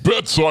again.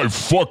 Bets I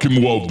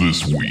fucking love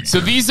this week. So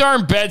these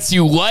aren't bets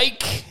you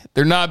like.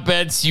 They're not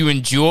bets you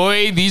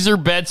enjoy. These are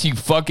bets you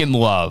fucking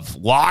love.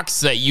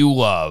 Locks that you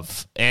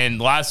love. And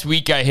last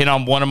week I hit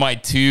on one of my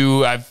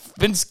two. I've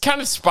been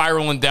kind of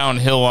spiraling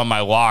downhill on my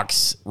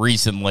locks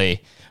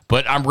recently.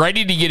 but I'm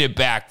ready to get it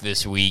back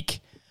this week.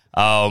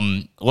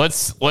 Who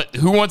wants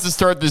to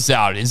start this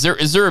out? Is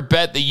there a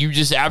bet that you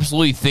just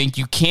absolutely think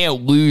you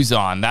can't lose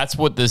on? That's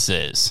what this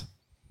is.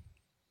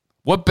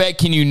 What bet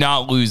can you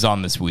not lose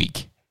on this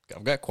week?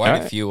 I've got quite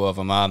a few of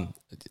them.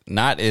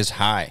 Not as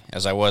high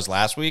as I was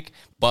last week,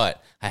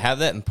 but I have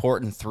that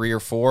important 3 or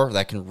 4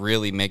 that can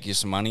really make you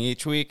some money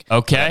each week.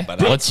 Okay,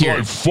 but let's hear it.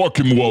 I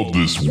fucking love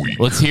this week.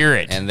 Let's hear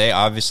it. And they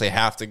obviously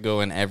have to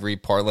go in every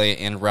parlay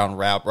in round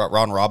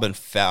robin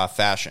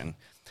fashion.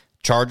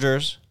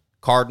 Chargers,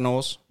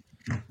 Cardinals,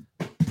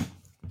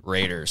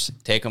 Raiders.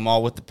 Take them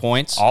all with the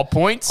points. All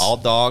points? All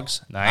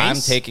dogs. Nice.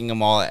 I'm taking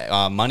them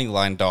all money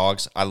line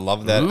dogs. I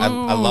love that. I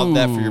love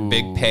that for your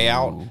big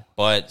payout.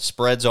 But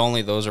spreads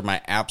only, those are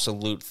my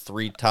absolute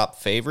 3 top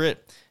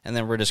favorite. And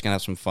then we're just going to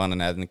have some fun and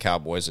adding the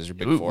Cowboys as your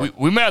big 4.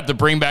 We might have to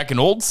bring back an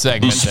old The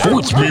segment.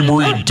 Sports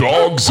Memory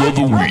Dogs of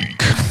the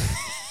Week.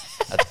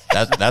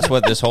 That's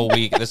what this whole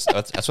week. That's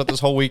what this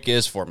whole week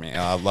is for me.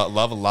 I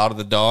love a lot of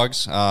the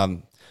dogs.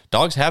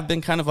 Dogs have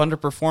been kind of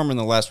underperforming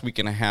the last week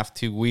and a half,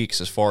 2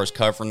 weeks, as far as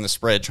covering the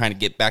spread, trying to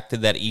get back to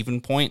that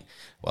even point.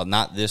 Well,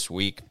 not this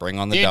week. Bring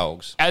on the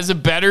dogs. As a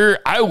bettor,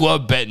 I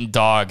love betting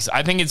dogs.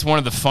 I think it's one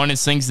of the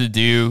funnest things to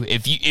do.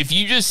 If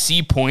you just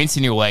see points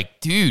and you're like,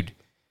 dude,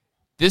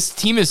 this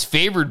team is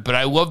favored, but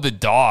I love the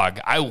dog.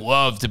 I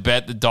love to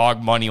bet the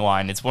dog money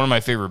line. It's one of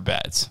my favorite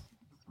bets.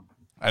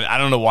 I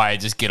don't know why I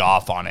just get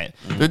off on it.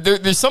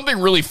 There's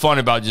something really fun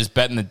about just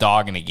betting the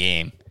dog in a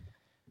game.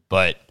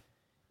 But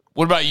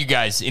what about you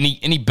guys?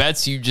 Any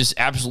bets you just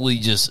absolutely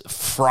just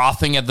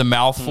frothing at the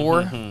mouth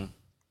for?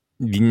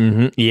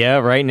 Mm-hmm. Yeah,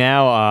 right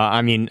now,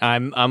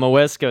 I'm a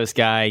West Coast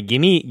guy.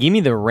 Give me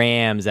the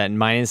Rams at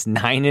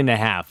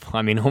 -9.5.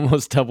 I mean,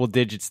 almost double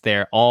digits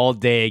there all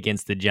day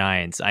against the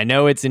Giants. I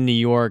know it's in New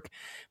York,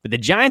 but the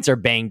Giants are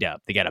banged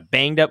up. They got a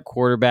banged up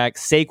quarterback.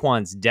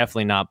 Saquon's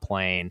definitely not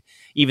playing,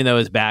 even though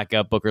his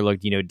backup Booker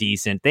looked,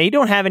 decent. They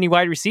don't have any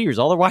wide receivers.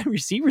 All the wide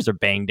receivers are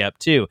banged up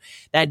too.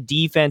 That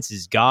defense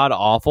is god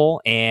awful,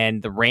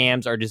 and the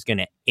Rams are just going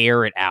to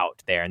air it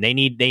out there. And they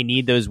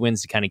need those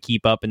wins to kind of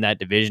keep up in that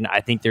division. I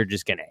think they're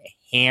just going to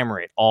hammer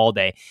it all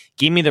day.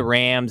 Give me the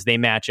Rams. They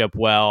match up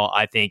well.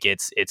 I think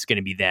it's going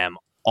to be them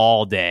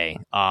all day,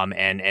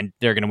 and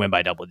they're going to win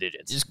by double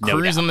digits. Just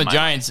cruise on the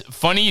Giants.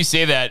 Funny you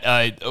say that.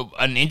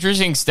 An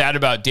interesting stat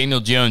about Daniel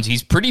Jones,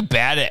 he's pretty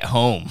bad at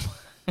home.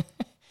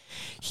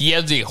 He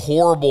has a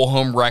horrible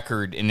home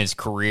record in his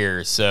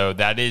career, so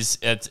it's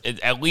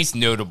at least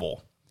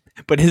notable.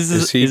 But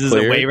is his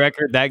away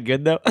record that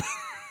good, though?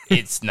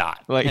 It's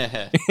not.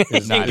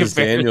 Is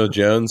Daniel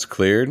Jones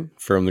cleared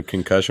from the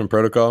concussion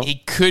protocol?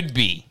 He could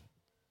be.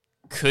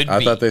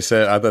 I thought they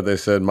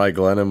said Mike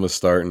Glennon was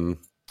starting.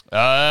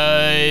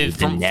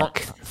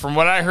 From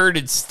what I heard,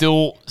 it's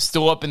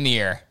still up in the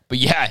air. But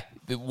yeah,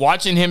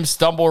 watching him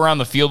stumble around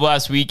the field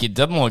last week, it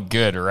doesn't look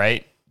good,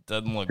 right?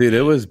 Doesn't look Dude, good.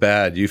 it was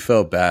bad. You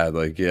felt bad.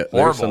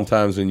 There's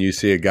sometimes when you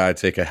see a guy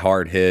take a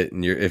hard hit,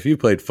 and if you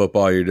played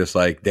football, you're just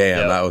like,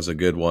 damn, that was a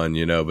good one,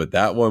 But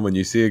that one, when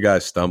you see a guy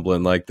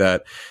stumbling like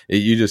that,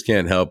 you just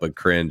can't help but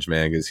cringe,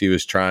 man, because he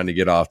was trying to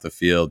get off the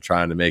field,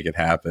 trying to make it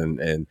happen.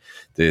 And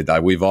dude,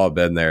 we've all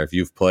been there. If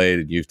you've played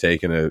and you've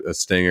taken a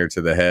stinger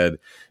to the head,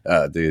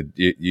 dude,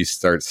 you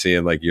start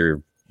seeing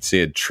you're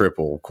seeing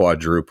triple,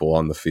 quadruple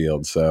on the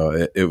field.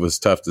 So it was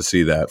tough to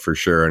see that for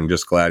sure. And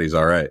just glad he's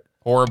all right.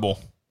 Horrible.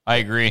 I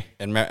agree.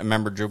 And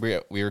remember, Drew,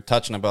 we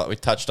touched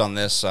on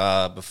this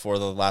before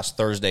the last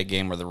Thursday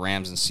game where the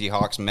Rams and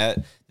Seahawks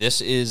met.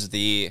 This is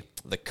the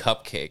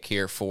cupcake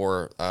here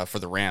for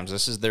the Rams.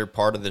 This is their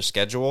part of their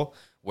schedule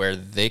where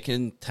they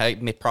can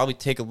probably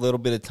take a little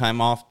bit of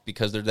time off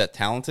because they're that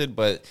talented,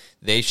 but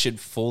they should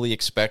fully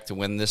expect to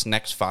win this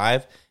next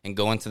 5 and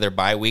go into their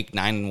bye week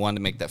 9-1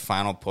 to make that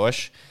final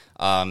push.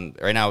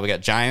 Right now we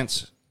got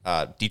Giants,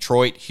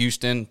 Detroit,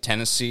 Houston,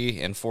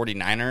 Tennessee, and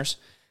 49ers.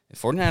 The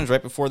 49ers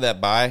right before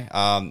that bye,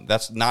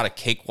 that's not a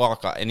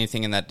cakewalk.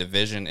 Anything in that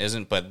division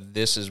isn't, but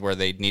this is where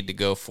they need to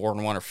go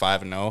 4-1 or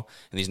 5-0.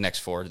 And these next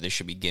 4, they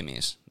should be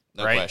gimmies.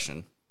 No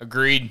question.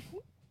 Agreed.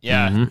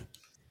 Yeah. Mm-hmm.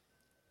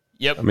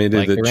 Yep. I mean,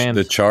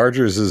 the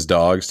Chargers as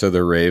dogs to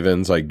the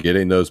Ravens,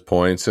 getting those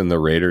points, and the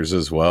Raiders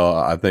as well.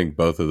 I think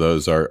both of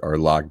those are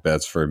lock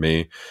bets for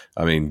me.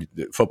 I mean,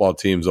 football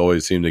teams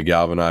always seem to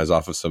galvanize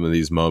off of some of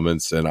these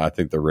moments, and I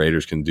think the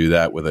Raiders can do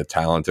that with a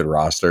talented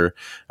roster.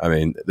 I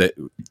mean,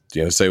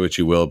 say what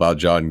you will about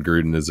Jon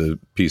Gruden is a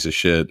piece of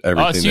shit.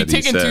 Everything so you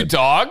taking 2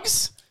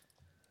 dogs?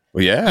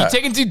 Well, yeah. You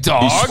taking 2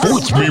 dogs?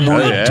 Sports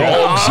Memory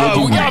Dogs of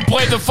the we gotta Week.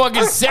 play the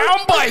fucking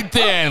soundbite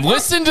then.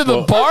 Listen to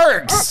the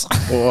barks.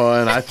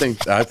 Well, and I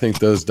think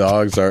those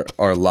dogs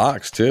are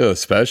locks too,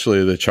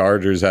 especially the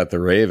Chargers at the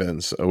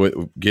Ravens.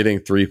 Getting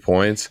 3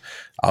 points,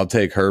 I'll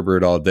take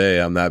Herbert all day.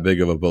 I'm that big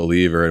of a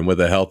believer. And with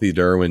a healthy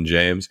Derwin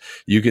James,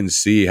 you can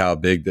see how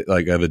big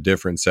of a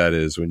difference that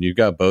is when you've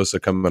got Bosa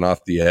coming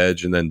off the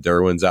edge and then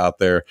Derwin's out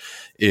there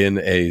in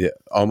a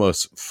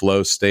almost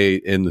flow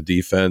state in the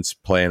defense,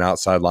 playing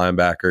outside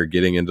linebacker,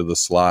 getting into the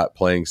slot,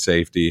 playing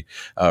safety,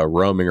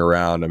 roaming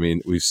around. I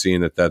mean, we've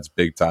seen that's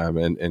big time,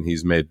 and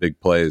he's made big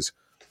plays.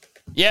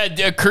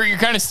 Yeah, Kurt, you're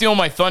kind of stealing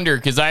my thunder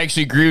because I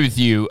actually agree with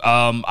you.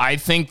 I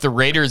think the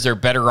Raiders are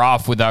better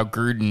off without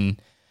Gruden.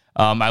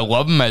 I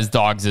love them as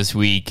dogs this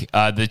week.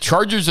 The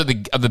Chargers are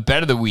the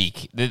bet of the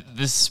week.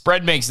 The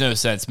spread makes no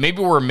sense.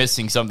 Maybe we're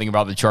missing something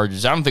about the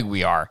Chargers. I don't think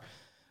we are.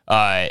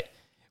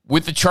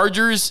 With the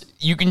Chargers,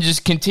 you can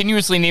just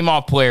continuously name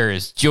off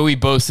players. Joey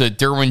Bosa,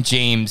 Derwin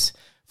James,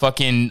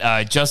 fucking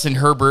Justin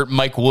Herbert,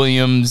 Mike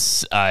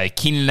Williams,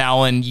 Keenan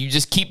Allen. You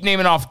just keep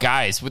naming off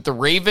guys. With the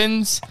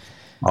Ravens,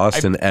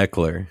 Austin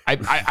Eckler.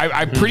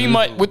 I pretty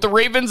much with the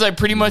Ravens, I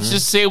pretty much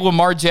just say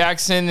Lamar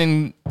Jackson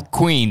and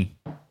Queen.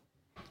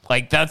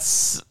 Like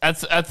that's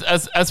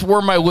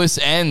where my list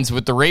ends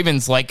with the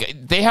Ravens. Like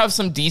they have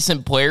some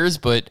decent players,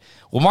 but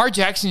Lamar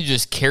Jackson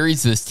just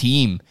carries this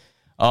team.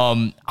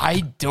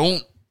 I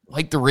don't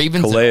like the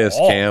Ravens. Calais at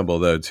all. Campbell,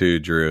 though, too,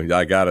 Drew.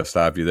 I got to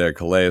stop you there.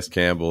 Calais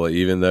Campbell,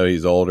 even though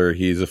he's older,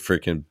 he's a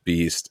freaking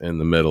beast in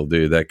the middle,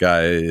 dude. That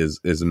guy is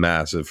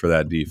massive for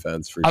that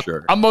defense, for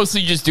sure. I'm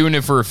mostly just doing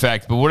it for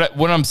effect, but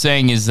what I'm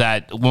saying is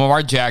that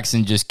Lamar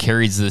Jackson just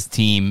carries this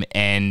team,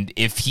 and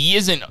if he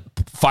isn't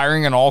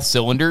firing on all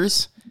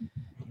cylinders,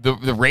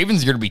 the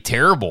Ravens are going to be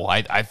terrible.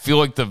 I feel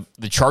like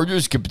the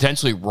Chargers could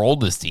potentially roll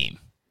this team.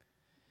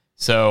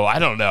 So I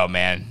don't know,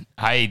 man.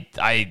 I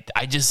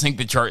just think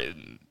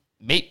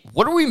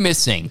what are we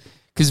missing?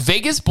 Because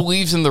Vegas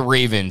believes in the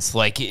Ravens.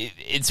 Like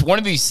it's one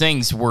of these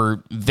things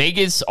where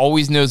Vegas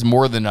always knows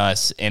more than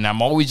us, and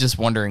I'm always just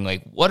wondering,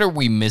 like, what are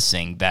we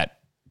missing that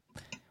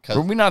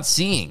are we not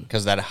seeing?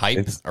 Because that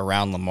hype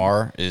around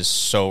Lamar is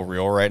so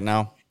real right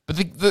now. But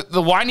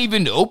the line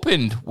even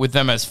opened with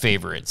them as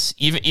favorites,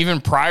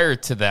 even prior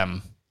to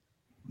them.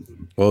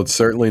 Well, it's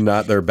certainly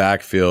not their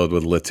backfield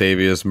with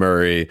Latavius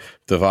Murray,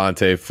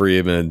 Devontae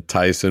Freeman,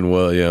 Tyson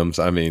Williams.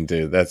 I mean,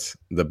 dude,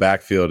 the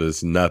backfield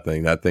is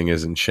nothing. That thing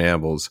is in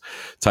shambles.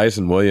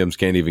 Tyson Williams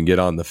can't even get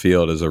on the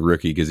field as a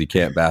rookie because he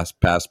can't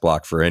pass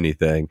block for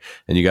anything.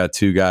 And you got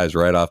two guys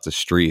right off the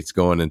streets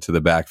going into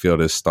the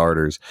backfield as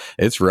starters.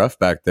 It's rough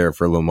back there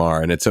for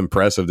Lamar, and it's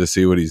impressive to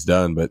see what he's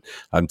done. But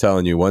I'm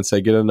telling you, once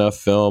they get enough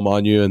film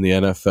on you in the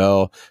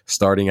NFL,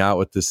 starting out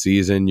with the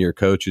season, your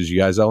coaches, you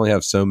guys only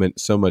have so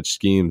much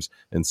schemes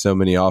and so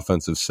many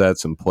offensive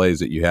sets and plays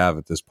that you have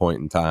at this point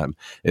in time.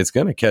 It's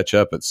going to catch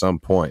up at some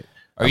point.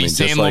 Are you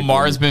saying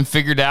Lamar's been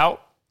figured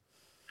out?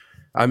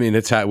 I mean,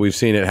 we've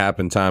seen it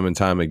happen time and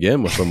time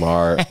again with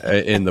Lamar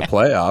in the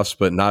playoffs,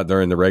 but not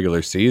during the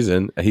regular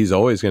season. He's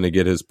always going to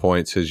get his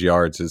points, his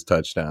yards, his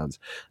touchdowns.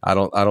 I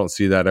don't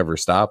see that ever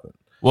stopping.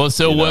 Well,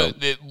 so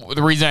the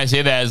reason I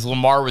say that is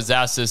Lamar was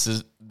asked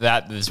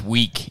this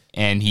week,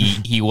 and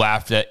he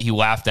laughed at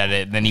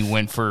it. And then he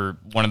went for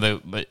one of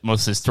the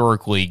most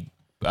historically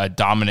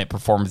dominant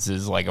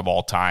performances like of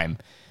all time.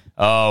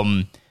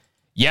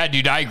 Yeah,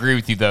 dude, I agree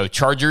with you though.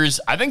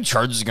 I think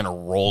Chargers are going to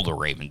roll the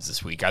Ravens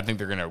this week. I think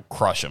they're going to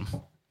crush them.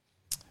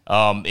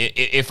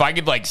 If I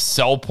could like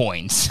sell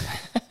points,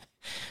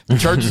 the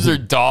Chargers are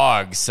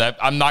dogs.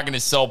 I'm not going to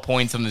sell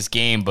points on this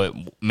game, but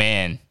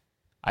man,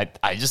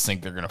 I just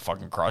think they're going to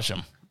fucking crush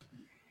them.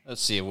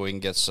 Let's see if we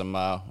can get some,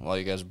 while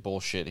you guys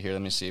bullshit here,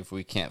 let me see if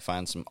we can't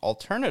find some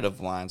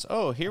alternative lines.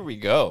 Oh, here we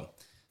go.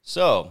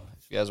 So,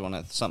 if you guys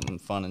want something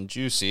fun and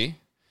juicy,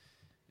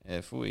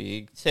 if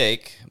we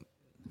take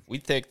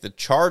the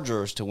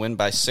Chargers to win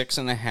by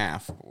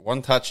 6.5,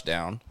 one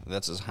touchdown,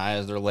 that's as high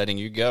as they're letting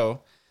you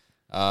go,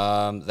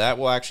 that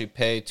will actually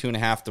pay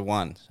 2.5 to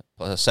 1.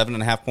 A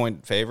 7.5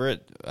 point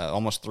favorite,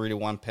 almost 3 to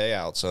 1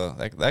 payout. So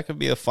that could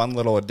be a fun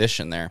little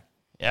addition there.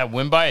 Yeah,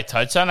 win by a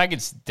touchdown, I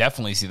could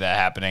definitely see that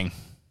happening.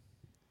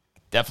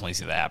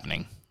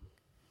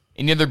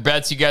 Any other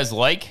bets you guys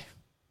like?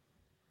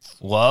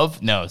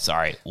 Love? No,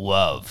 sorry,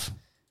 love.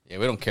 Yeah,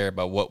 we don't care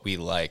about what we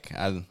like.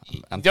 Do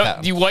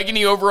you like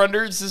any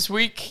over-unders this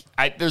week?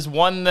 There's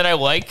one that I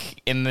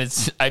like, and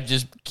I've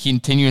just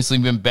continuously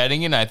been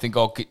betting it, and I think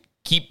I'll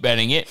keep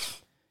betting it.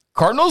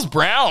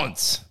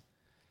 Cardinals-Browns.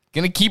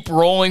 Going to keep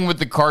rolling with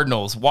the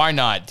Cardinals. Why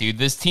not, dude?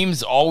 This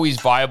team's always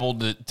viable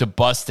to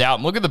bust out.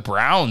 And look at the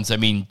Browns. I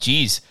mean,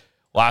 geez,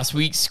 last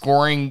week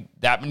scoring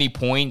that many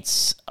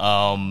points.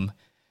 The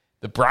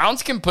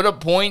Browns can put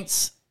up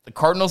points. The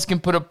Cardinals can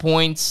put up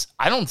points.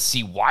 I don't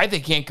see why they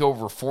can't go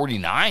over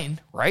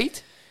 49,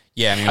 right?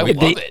 Yeah, I mean, I would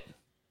love it.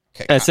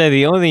 I say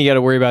the only thing you got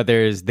to worry about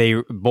there is they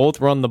both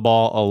run the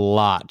ball a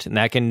lot, and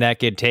that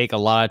could take a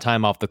lot of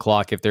time off the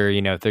clock if they're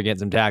getting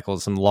some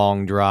tackles, some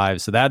long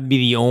drives. So that'd be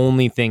the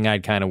only thing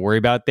I'd kind of worry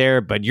about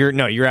there. But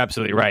you're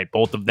absolutely right.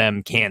 Both of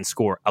them can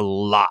score a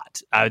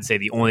lot. I would say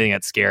the only thing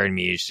that's scaring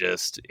me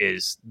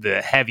is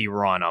the heavy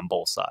run on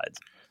both sides.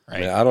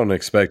 Right. I don't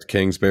expect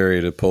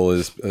Kingsbury to pull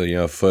his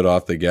foot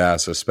off the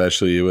gas,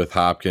 especially with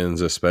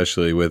Hopkins,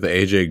 especially with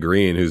AJ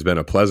Green, who's been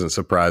a pleasant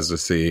surprise to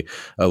see.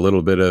 A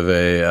little bit of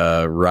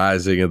a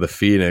rising of the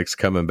Phoenix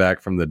coming back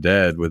from the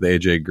dead with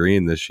AJ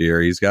Green this year.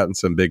 He's gotten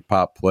some big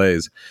pop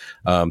plays,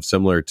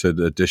 similar to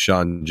the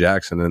Deshaun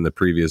Jackson in the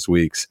previous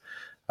weeks.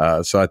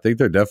 So I think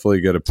they're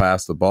definitely going to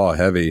pass the ball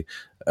heavy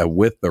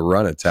with the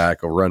run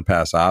attack or run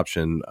pass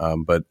option.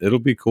 But it'll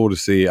be cool to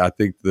see. I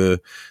think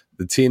the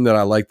the team that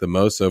I liked the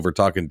most over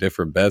talking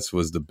different bets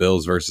was the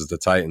Bills versus the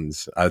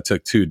Titans. I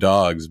took 2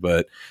 dogs,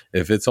 but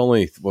if it's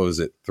only, what was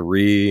it,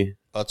 3?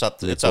 Oh, it's up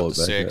to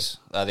 6.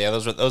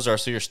 Those are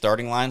so your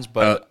starting lines,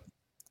 but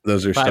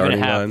those are starting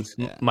lines.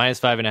 Yeah. Minus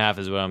 5.5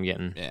 is what I'm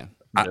getting. Yeah.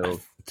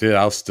 Dude,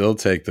 I'll still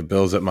take the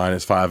Bills at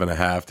minus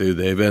 5.5, dude.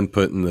 They've been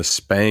putting the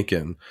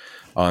spanking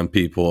on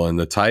people, and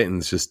the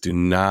Titans just do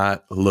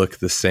not look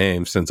the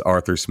same since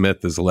Arthur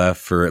Smith has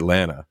left for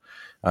Atlanta.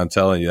 I'm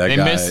telling you, that they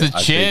guy. Missed the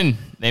chin.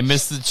 They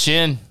missed the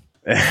chin.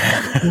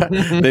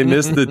 They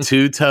missed the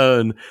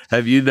two-tone.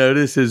 Have you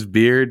noticed his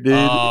beard, dude?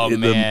 Oh,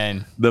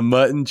 man. The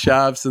mutton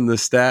chops and the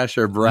stash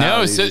are brown.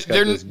 No, so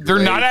they're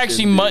not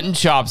actually mutton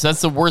chops.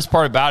 That's the worst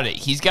part about it.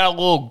 He's got a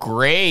little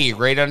gray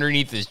right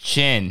underneath his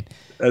chin.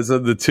 As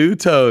of the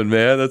two-tone,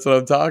 man. That's what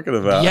I'm talking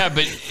about. Yeah,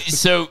 but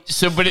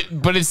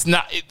but it's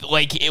not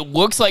like it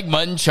looks like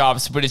mutton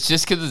chops, but it's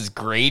just because it's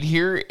grayed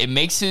here. It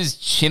makes his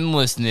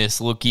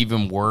chinlessness look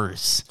even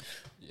worse.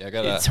 Yeah,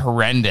 it's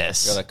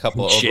horrendous. Got a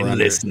couple of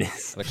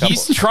chinlessness.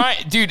 He's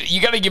trying, dude. You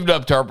got to give it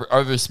up to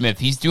Arthur Smith.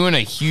 He's doing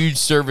a huge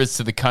service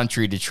to the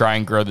country to try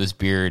and grow this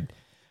beard.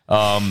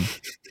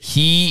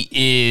 He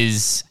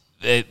is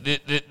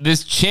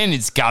this chin.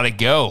 It's got to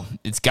go.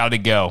 It's got to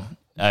go.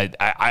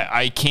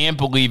 I can't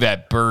believe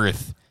at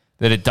birth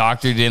that a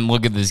doctor didn't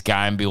look at this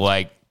guy and be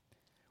like,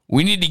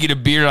 we need to get a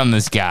beard on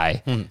this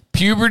guy.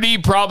 Puberty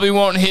probably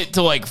won't hit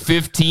till like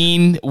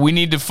 15. We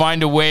need to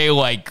find a way,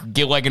 like,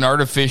 get like an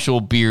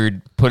artificial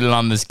beard, put it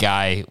on this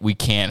guy. We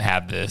can't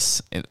have this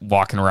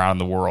walking around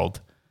the world.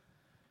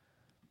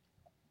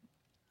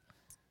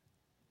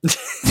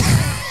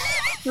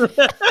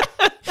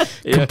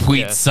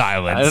 Complete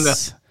silence. I don't know.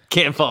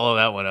 Can't follow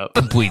that one up.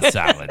 Complete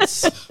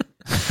silence.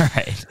 All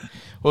right.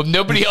 Well, if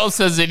nobody else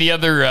has any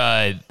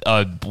other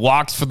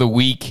blocks for the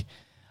week,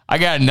 I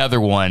got another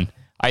one.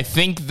 I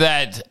think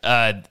that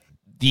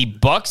the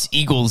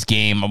Bucks-Eagles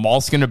game, I'm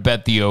also going to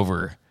bet the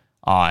over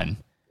on.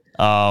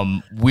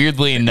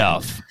 Weirdly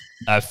enough,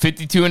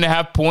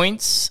 52.5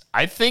 points.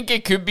 I think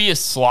it could be a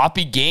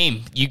sloppy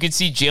game. You could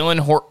see Jalen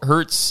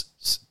Hurts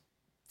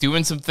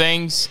doing some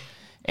things,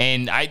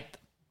 and I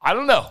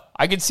don't know.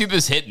 I could see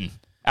this hitting.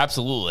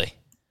 Absolutely.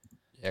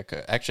 Yeah,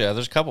 actually,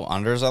 there's a couple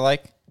unders I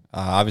like.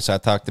 Obviously, I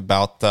talked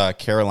about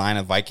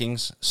Carolina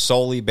Vikings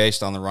solely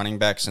based on the running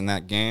backs in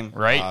that game,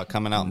 right?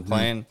 Coming out and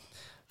playing.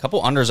 A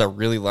couple unders I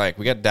really like.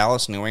 We got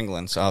Dallas, New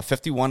England,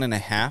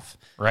 51.5.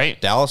 Right.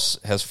 Dallas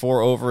has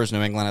 4 overs.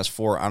 New England has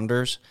 4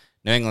 unders.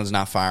 New England's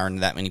not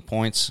firing that many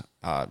points.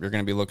 You're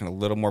going to be looking a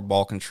little more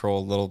ball control,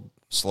 a little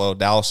slow.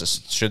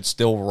 Dallas should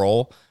still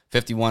roll.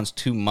 51's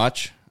too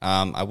much.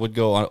 I would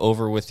go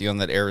over with you on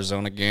that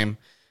Arizona game.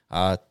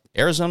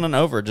 Arizona and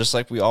over, just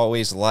like we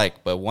always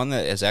like, but one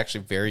that is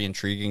actually very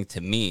intriguing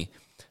to me,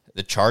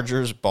 the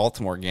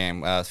Chargers-Baltimore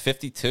game,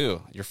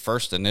 52. Your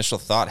first initial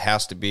thought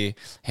has to be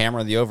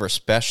hammer the over,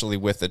 especially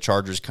with the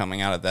Chargers coming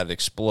out of that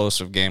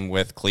explosive game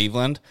with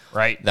Cleveland.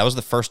 Right. That was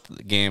the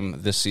first game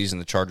this season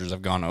the Chargers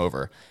have gone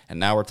over, and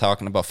now we're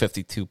talking about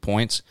 52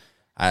 points.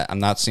 I'm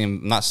not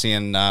seeing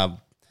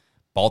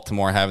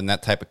Baltimore having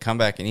that type of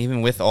comeback, and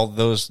even with all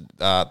those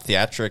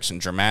theatrics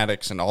and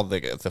dramatics and all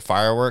the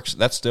fireworks,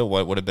 that's still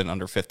what would have been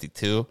under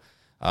 52.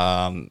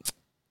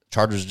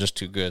 Chargers are just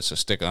too good, so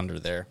stick under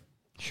there.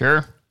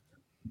 Sure.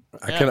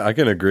 I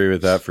can agree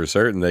with that for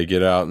certain. They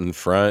get out in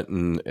front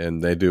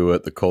and they do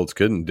what the Colts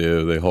couldn't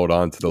do. They hold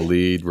on to the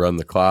lead, run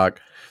the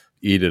clock,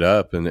 eat it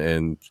up,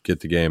 and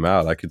get the game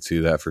out. I could see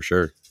that for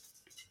sure.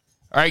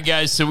 All right,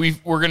 guys, so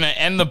we're going to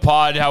end the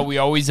pod how we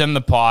always end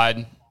the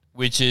pod,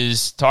 which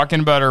is talking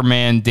about our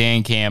man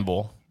Dan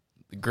Campbell,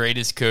 the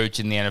greatest coach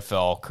in the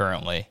NFL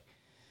currently.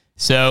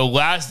 So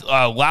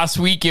last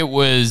week it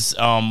was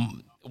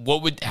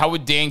how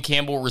would Dan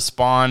Campbell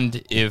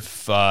respond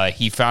if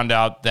he found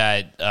out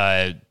that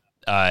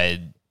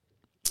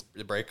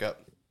The breakup.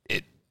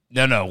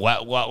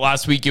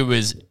 Last week it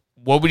was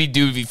what would he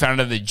do if he found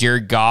out that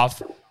Jared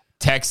Goff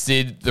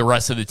texted the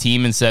rest of the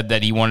team and said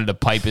that he wanted to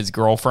pipe his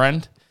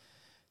girlfriend.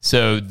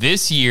 So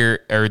this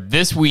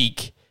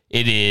week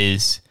it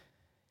is.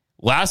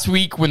 Last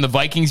week, when the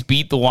Vikings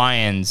beat the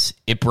Lions,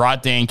 it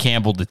brought Dan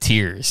Campbell to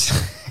tears.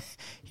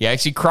 He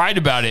actually cried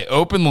about it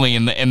openly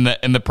in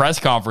the press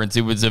conference.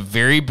 It was a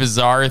very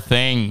bizarre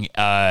thing.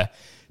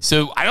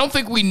 So I don't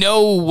think we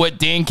know what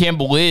Dan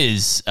Campbell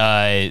is.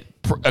 A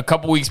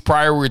couple weeks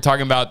prior, we were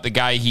talking about the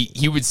guy.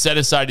 He would set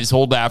aside his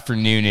whole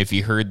afternoon if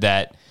he heard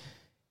that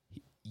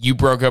you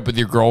broke up with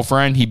your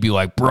girlfriend. He'd be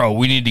like, "Bro,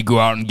 we need to go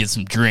out and get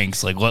some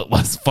drinks. Like,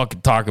 let's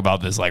fucking talk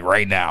about this like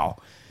right now."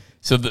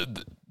 So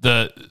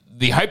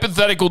the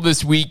hypothetical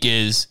this week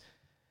is,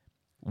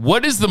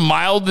 what is the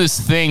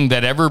mildest thing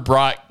that ever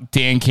brought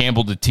Dan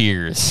Campbell to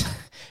tears?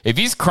 If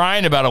he's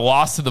crying about a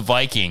loss to the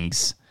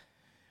Vikings,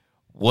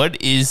 what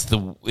is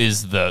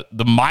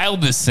the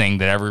mildest thing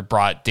that ever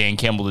brought Dan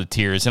Campbell to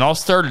tears? And I'll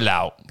start it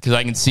out because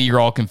I can see you're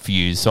all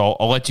confused, so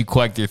I'll let you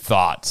collect your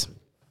thoughts.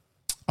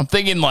 I'm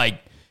thinking like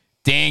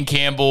Dan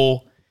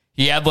Campbell,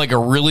 he had like a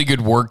really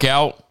good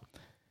workout,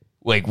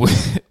 had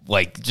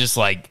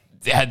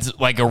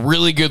like a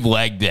really good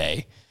leg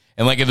day.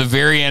 And like at the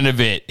very end of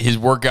it, his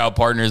workout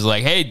partner is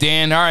like, "Hey,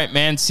 Dan, all right,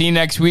 man, see you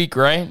next week,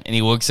 right?" And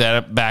he looks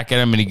back at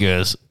him and he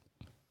goes,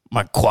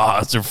 "My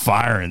quads are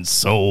firing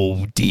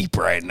so deep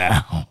right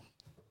now.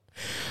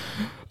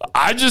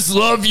 I just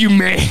love you,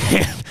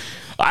 man."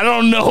 I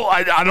don't know.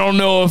 I don't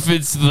know if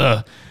it's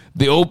the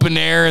open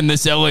air in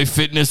this LA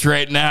Fitness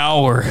right now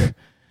or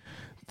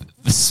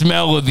the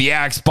smell of the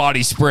Axe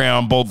body spray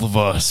on both of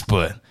us,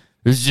 but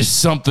there's just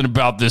something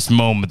about this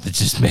moment that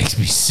just makes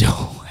me so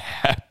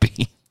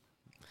happy.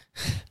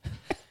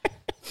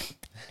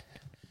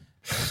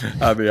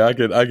 I mean, I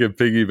could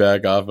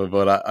piggyback off of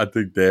what I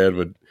think Dan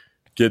would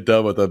get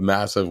done with a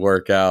massive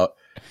workout,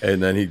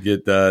 and then he'd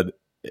get done,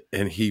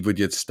 and he would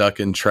get stuck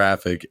in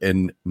traffic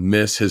and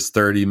miss his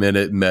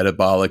 30-minute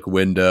metabolic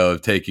window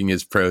of taking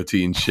his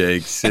protein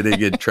shake,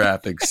 sitting in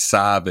traffic,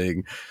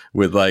 sobbing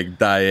with like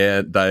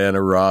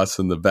Diana Ross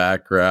in the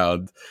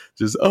background.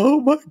 Just, oh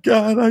my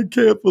God, I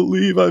can't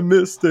believe I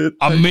missed it.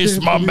 I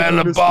missed my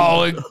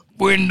metabolic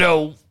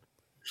window.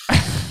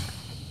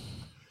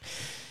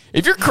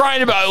 If you're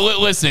crying about it,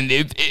 listen,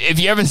 if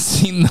you haven't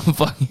seen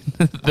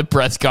the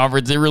press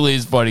conference, it really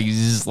is funny.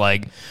 He's just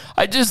like,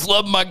 "I just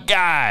love my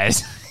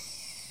guys."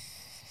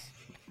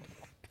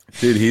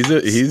 Dude,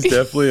 he's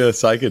definitely a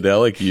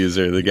psychedelic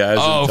user. The guy's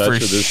in touch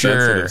with his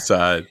sensitive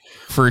side.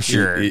 For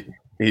sure.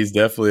 He's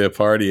definitely a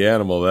party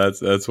animal. That's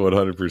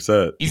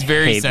 100%. He's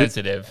very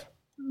sensitive.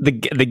 The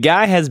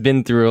guy has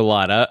been through a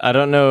lot. I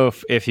don't know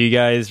if you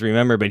guys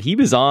remember, but he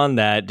was on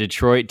that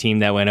Detroit team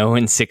that went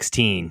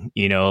 0-16,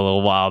 a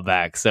little while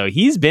back. So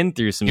he's been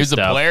through some stuff.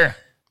 He was a player.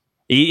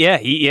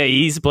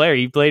 He's a player.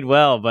 He played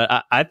well.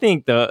 But I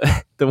think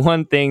the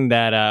one thing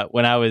that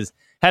when I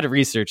had to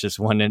research this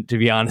one, to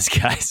be honest,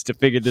 guys, to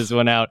figure this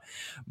one out.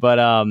 But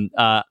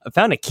I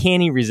found a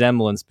canny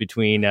resemblance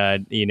between,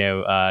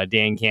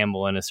 Dan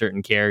Campbell and a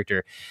certain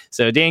character.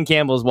 So Dan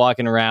Campbell's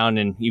walking around,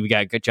 and you've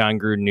got Jon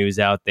Gruden news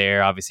out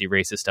there, obviously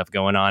racist stuff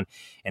going on.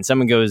 And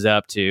someone goes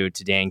up to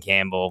Dan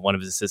Campbell, one of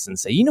his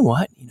assistants, say, "You know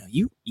what?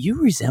 You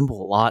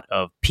resemble a lot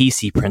of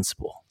PC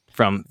Principal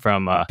from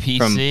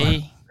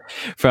PC."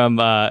 From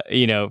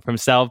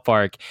South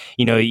Park.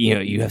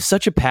 You have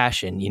such a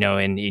passion,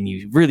 and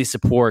you really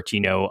support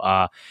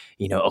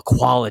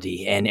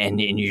equality, and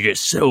you're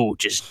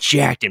just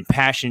jacked and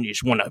passionate. You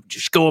just want to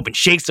just go up and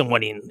shake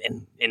somebody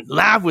and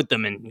laugh with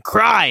them and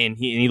cry." And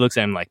he looks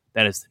at him like,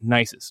 "That is the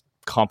nicest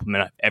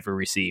compliment I've ever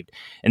received."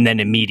 And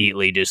then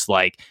immediately just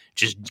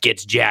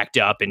gets jacked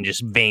up and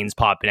just veins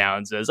popping out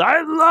and says,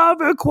 "I love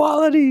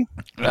equality."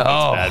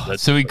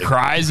 So he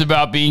cries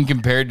about being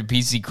compared to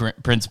PC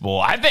Principal.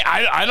 I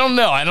don't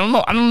know. I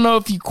don't know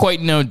if you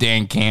quite know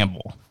Dan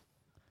Campbell.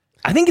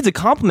 I think it's a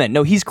compliment.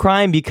 No, he's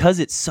crying because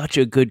it's such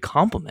a good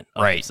compliment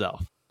of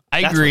himself.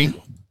 I agree.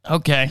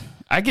 Okay.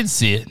 I can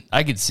see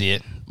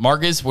it.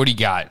 Marcus, what do you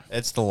got?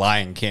 It's the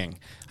Lion King.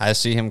 I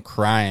see him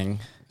crying.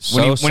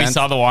 When he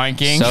saw the Lion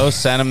King? So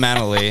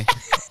sentimentally.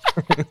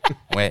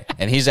 Wait,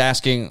 and he's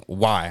asking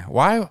why?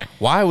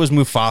 Why was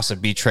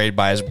Mufasa betrayed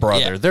by his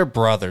brother? Yeah. They're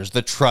brothers.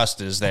 The trust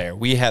is there.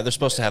 They're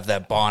supposed to have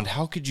that bond.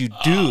 How could you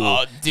do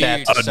that to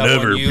I'd someone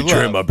never you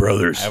betray love? my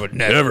brothers. I would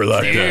never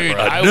like that.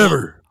 I'd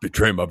never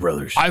betray my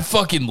brothers. I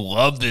fucking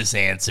love this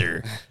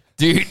answer.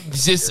 Dude,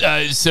 just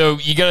so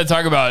you got to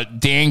talk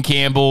about Dan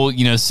Campbell,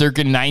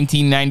 circa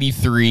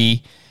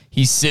 1993.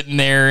 He's sitting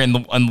there and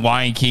the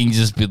Lion King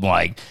just been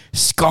like,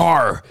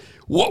 "Scar,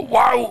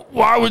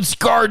 why would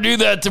Scar do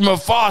that to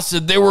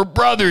Mufasa? They were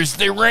brothers.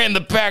 They ran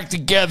the pack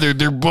together.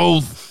 They're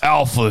both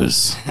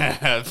alphas."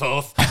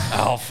 Both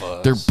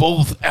alphas. They're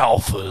both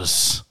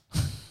alphas.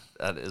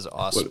 That is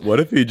awesome. What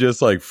if he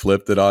just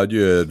flipped it on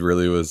you and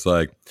really was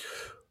like,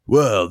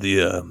 "Well,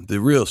 the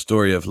real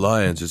story of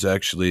lions is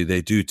actually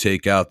they do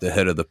take out the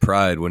head of the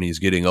pride when he's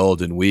getting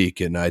old and weak,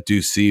 and I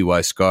do see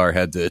why Scar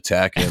had to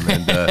attack him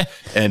and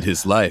end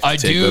his life to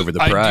take over the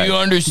pride." I do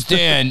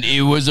understand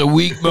it was a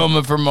weak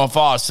moment for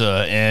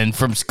Mufasa, and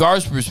from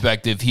Scar's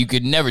perspective, he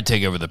could never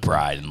take over the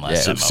pride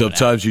unless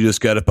sometimes you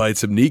just got to bite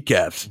some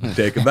kneecaps and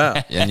take him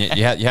out. And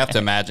you have to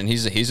imagine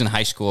he's in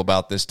high school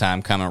about this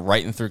time,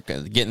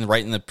 getting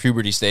right in the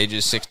puberty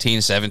stages,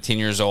 16, 17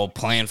 years old,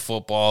 playing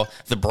football.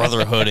 The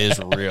brotherhood is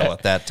real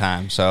at that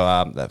time.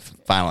 So that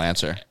final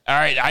answer. All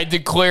right, I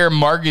declare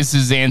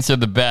Marcus's answer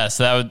the best.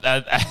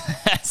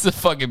 That's the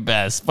fucking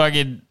best.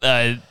 Fucking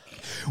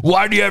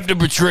why do you have to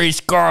betray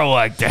Scar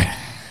like that?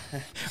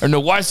 Or no,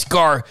 why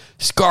Scar?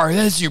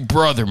 That's your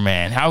brother,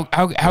 man. How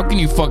can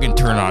you fucking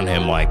turn on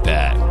him like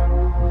that?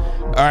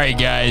 All right,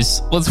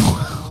 guys, let's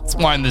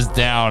wind this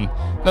down.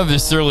 Another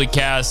Surly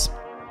Cast.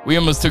 We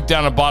almost took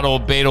down a bottle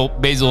of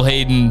Basil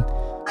Hayden.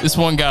 This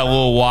one got a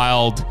little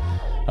wild.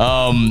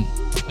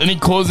 Any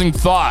closing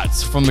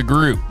thoughts from the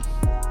group?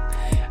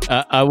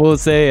 I will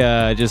say,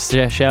 just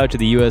shout out to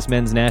the U.S.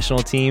 men's national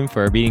team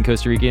for beating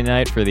Costa Rica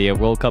tonight for the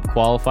World Cup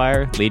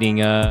qualifier, leading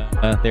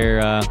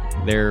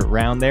their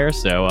round there.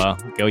 So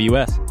go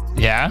U.S.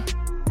 Yeah.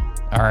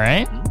 All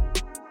right.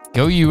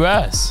 Go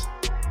U.S.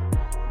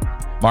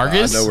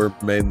 Marcus? I know we're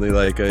mainly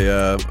like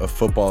a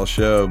football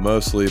show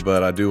mostly,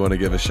 but I do want to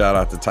give a shout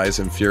out to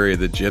Tyson Fury,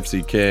 the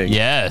Gypsy King.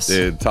 Yes.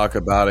 Dude, talk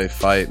about a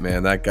fight,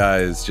 man. That guy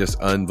is just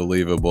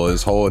unbelievable.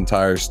 His whole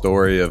entire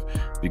story of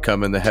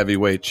becoming the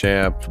heavyweight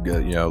champ,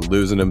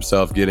 losing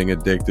himself, getting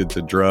addicted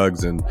to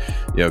drugs, and,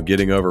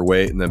 getting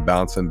overweight and then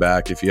bouncing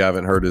back. If you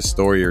haven't heard his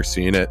story or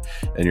seen it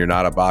and you're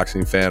not a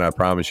boxing fan, I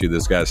promise you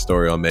this guy's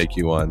story will make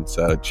you one.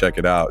 So check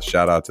it out.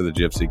 Shout out to the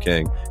Gypsy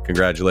King.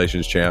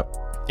 Congratulations, champ.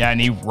 Yeah,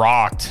 and he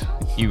rocked.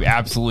 He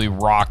absolutely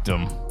rocked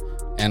him.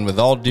 And with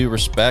all due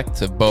respect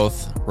to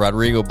both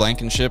Rodrigo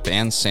Blankenship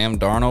and Sam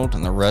Darnold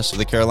and the rest of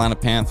the Carolina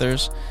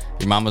Panthers,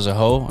 your mama's a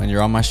hoe and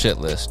you're on my shit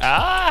list.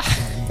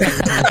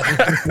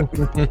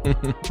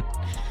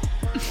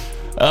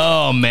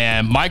 Oh,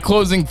 man. My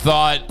closing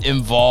thought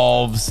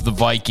involves the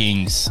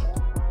Vikings.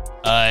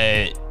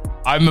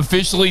 I'm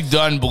officially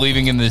done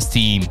believing in this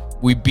team.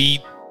 We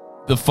beat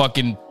the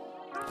fucking...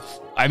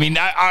 I mean,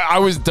 I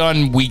was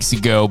done weeks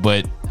ago,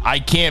 but I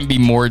can't be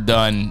more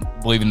done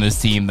believing this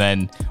team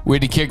than we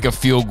had to kick a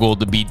field goal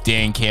to beat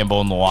Dan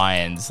Campbell and the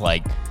Lions.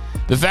 Like,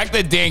 the fact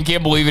that Dan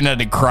Campbell even had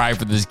to cry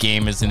for this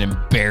game is an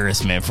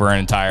embarrassment for our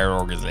entire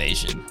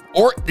organization.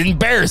 Or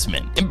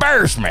embarrassment.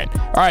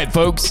 All right,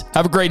 folks,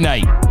 have a great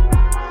night.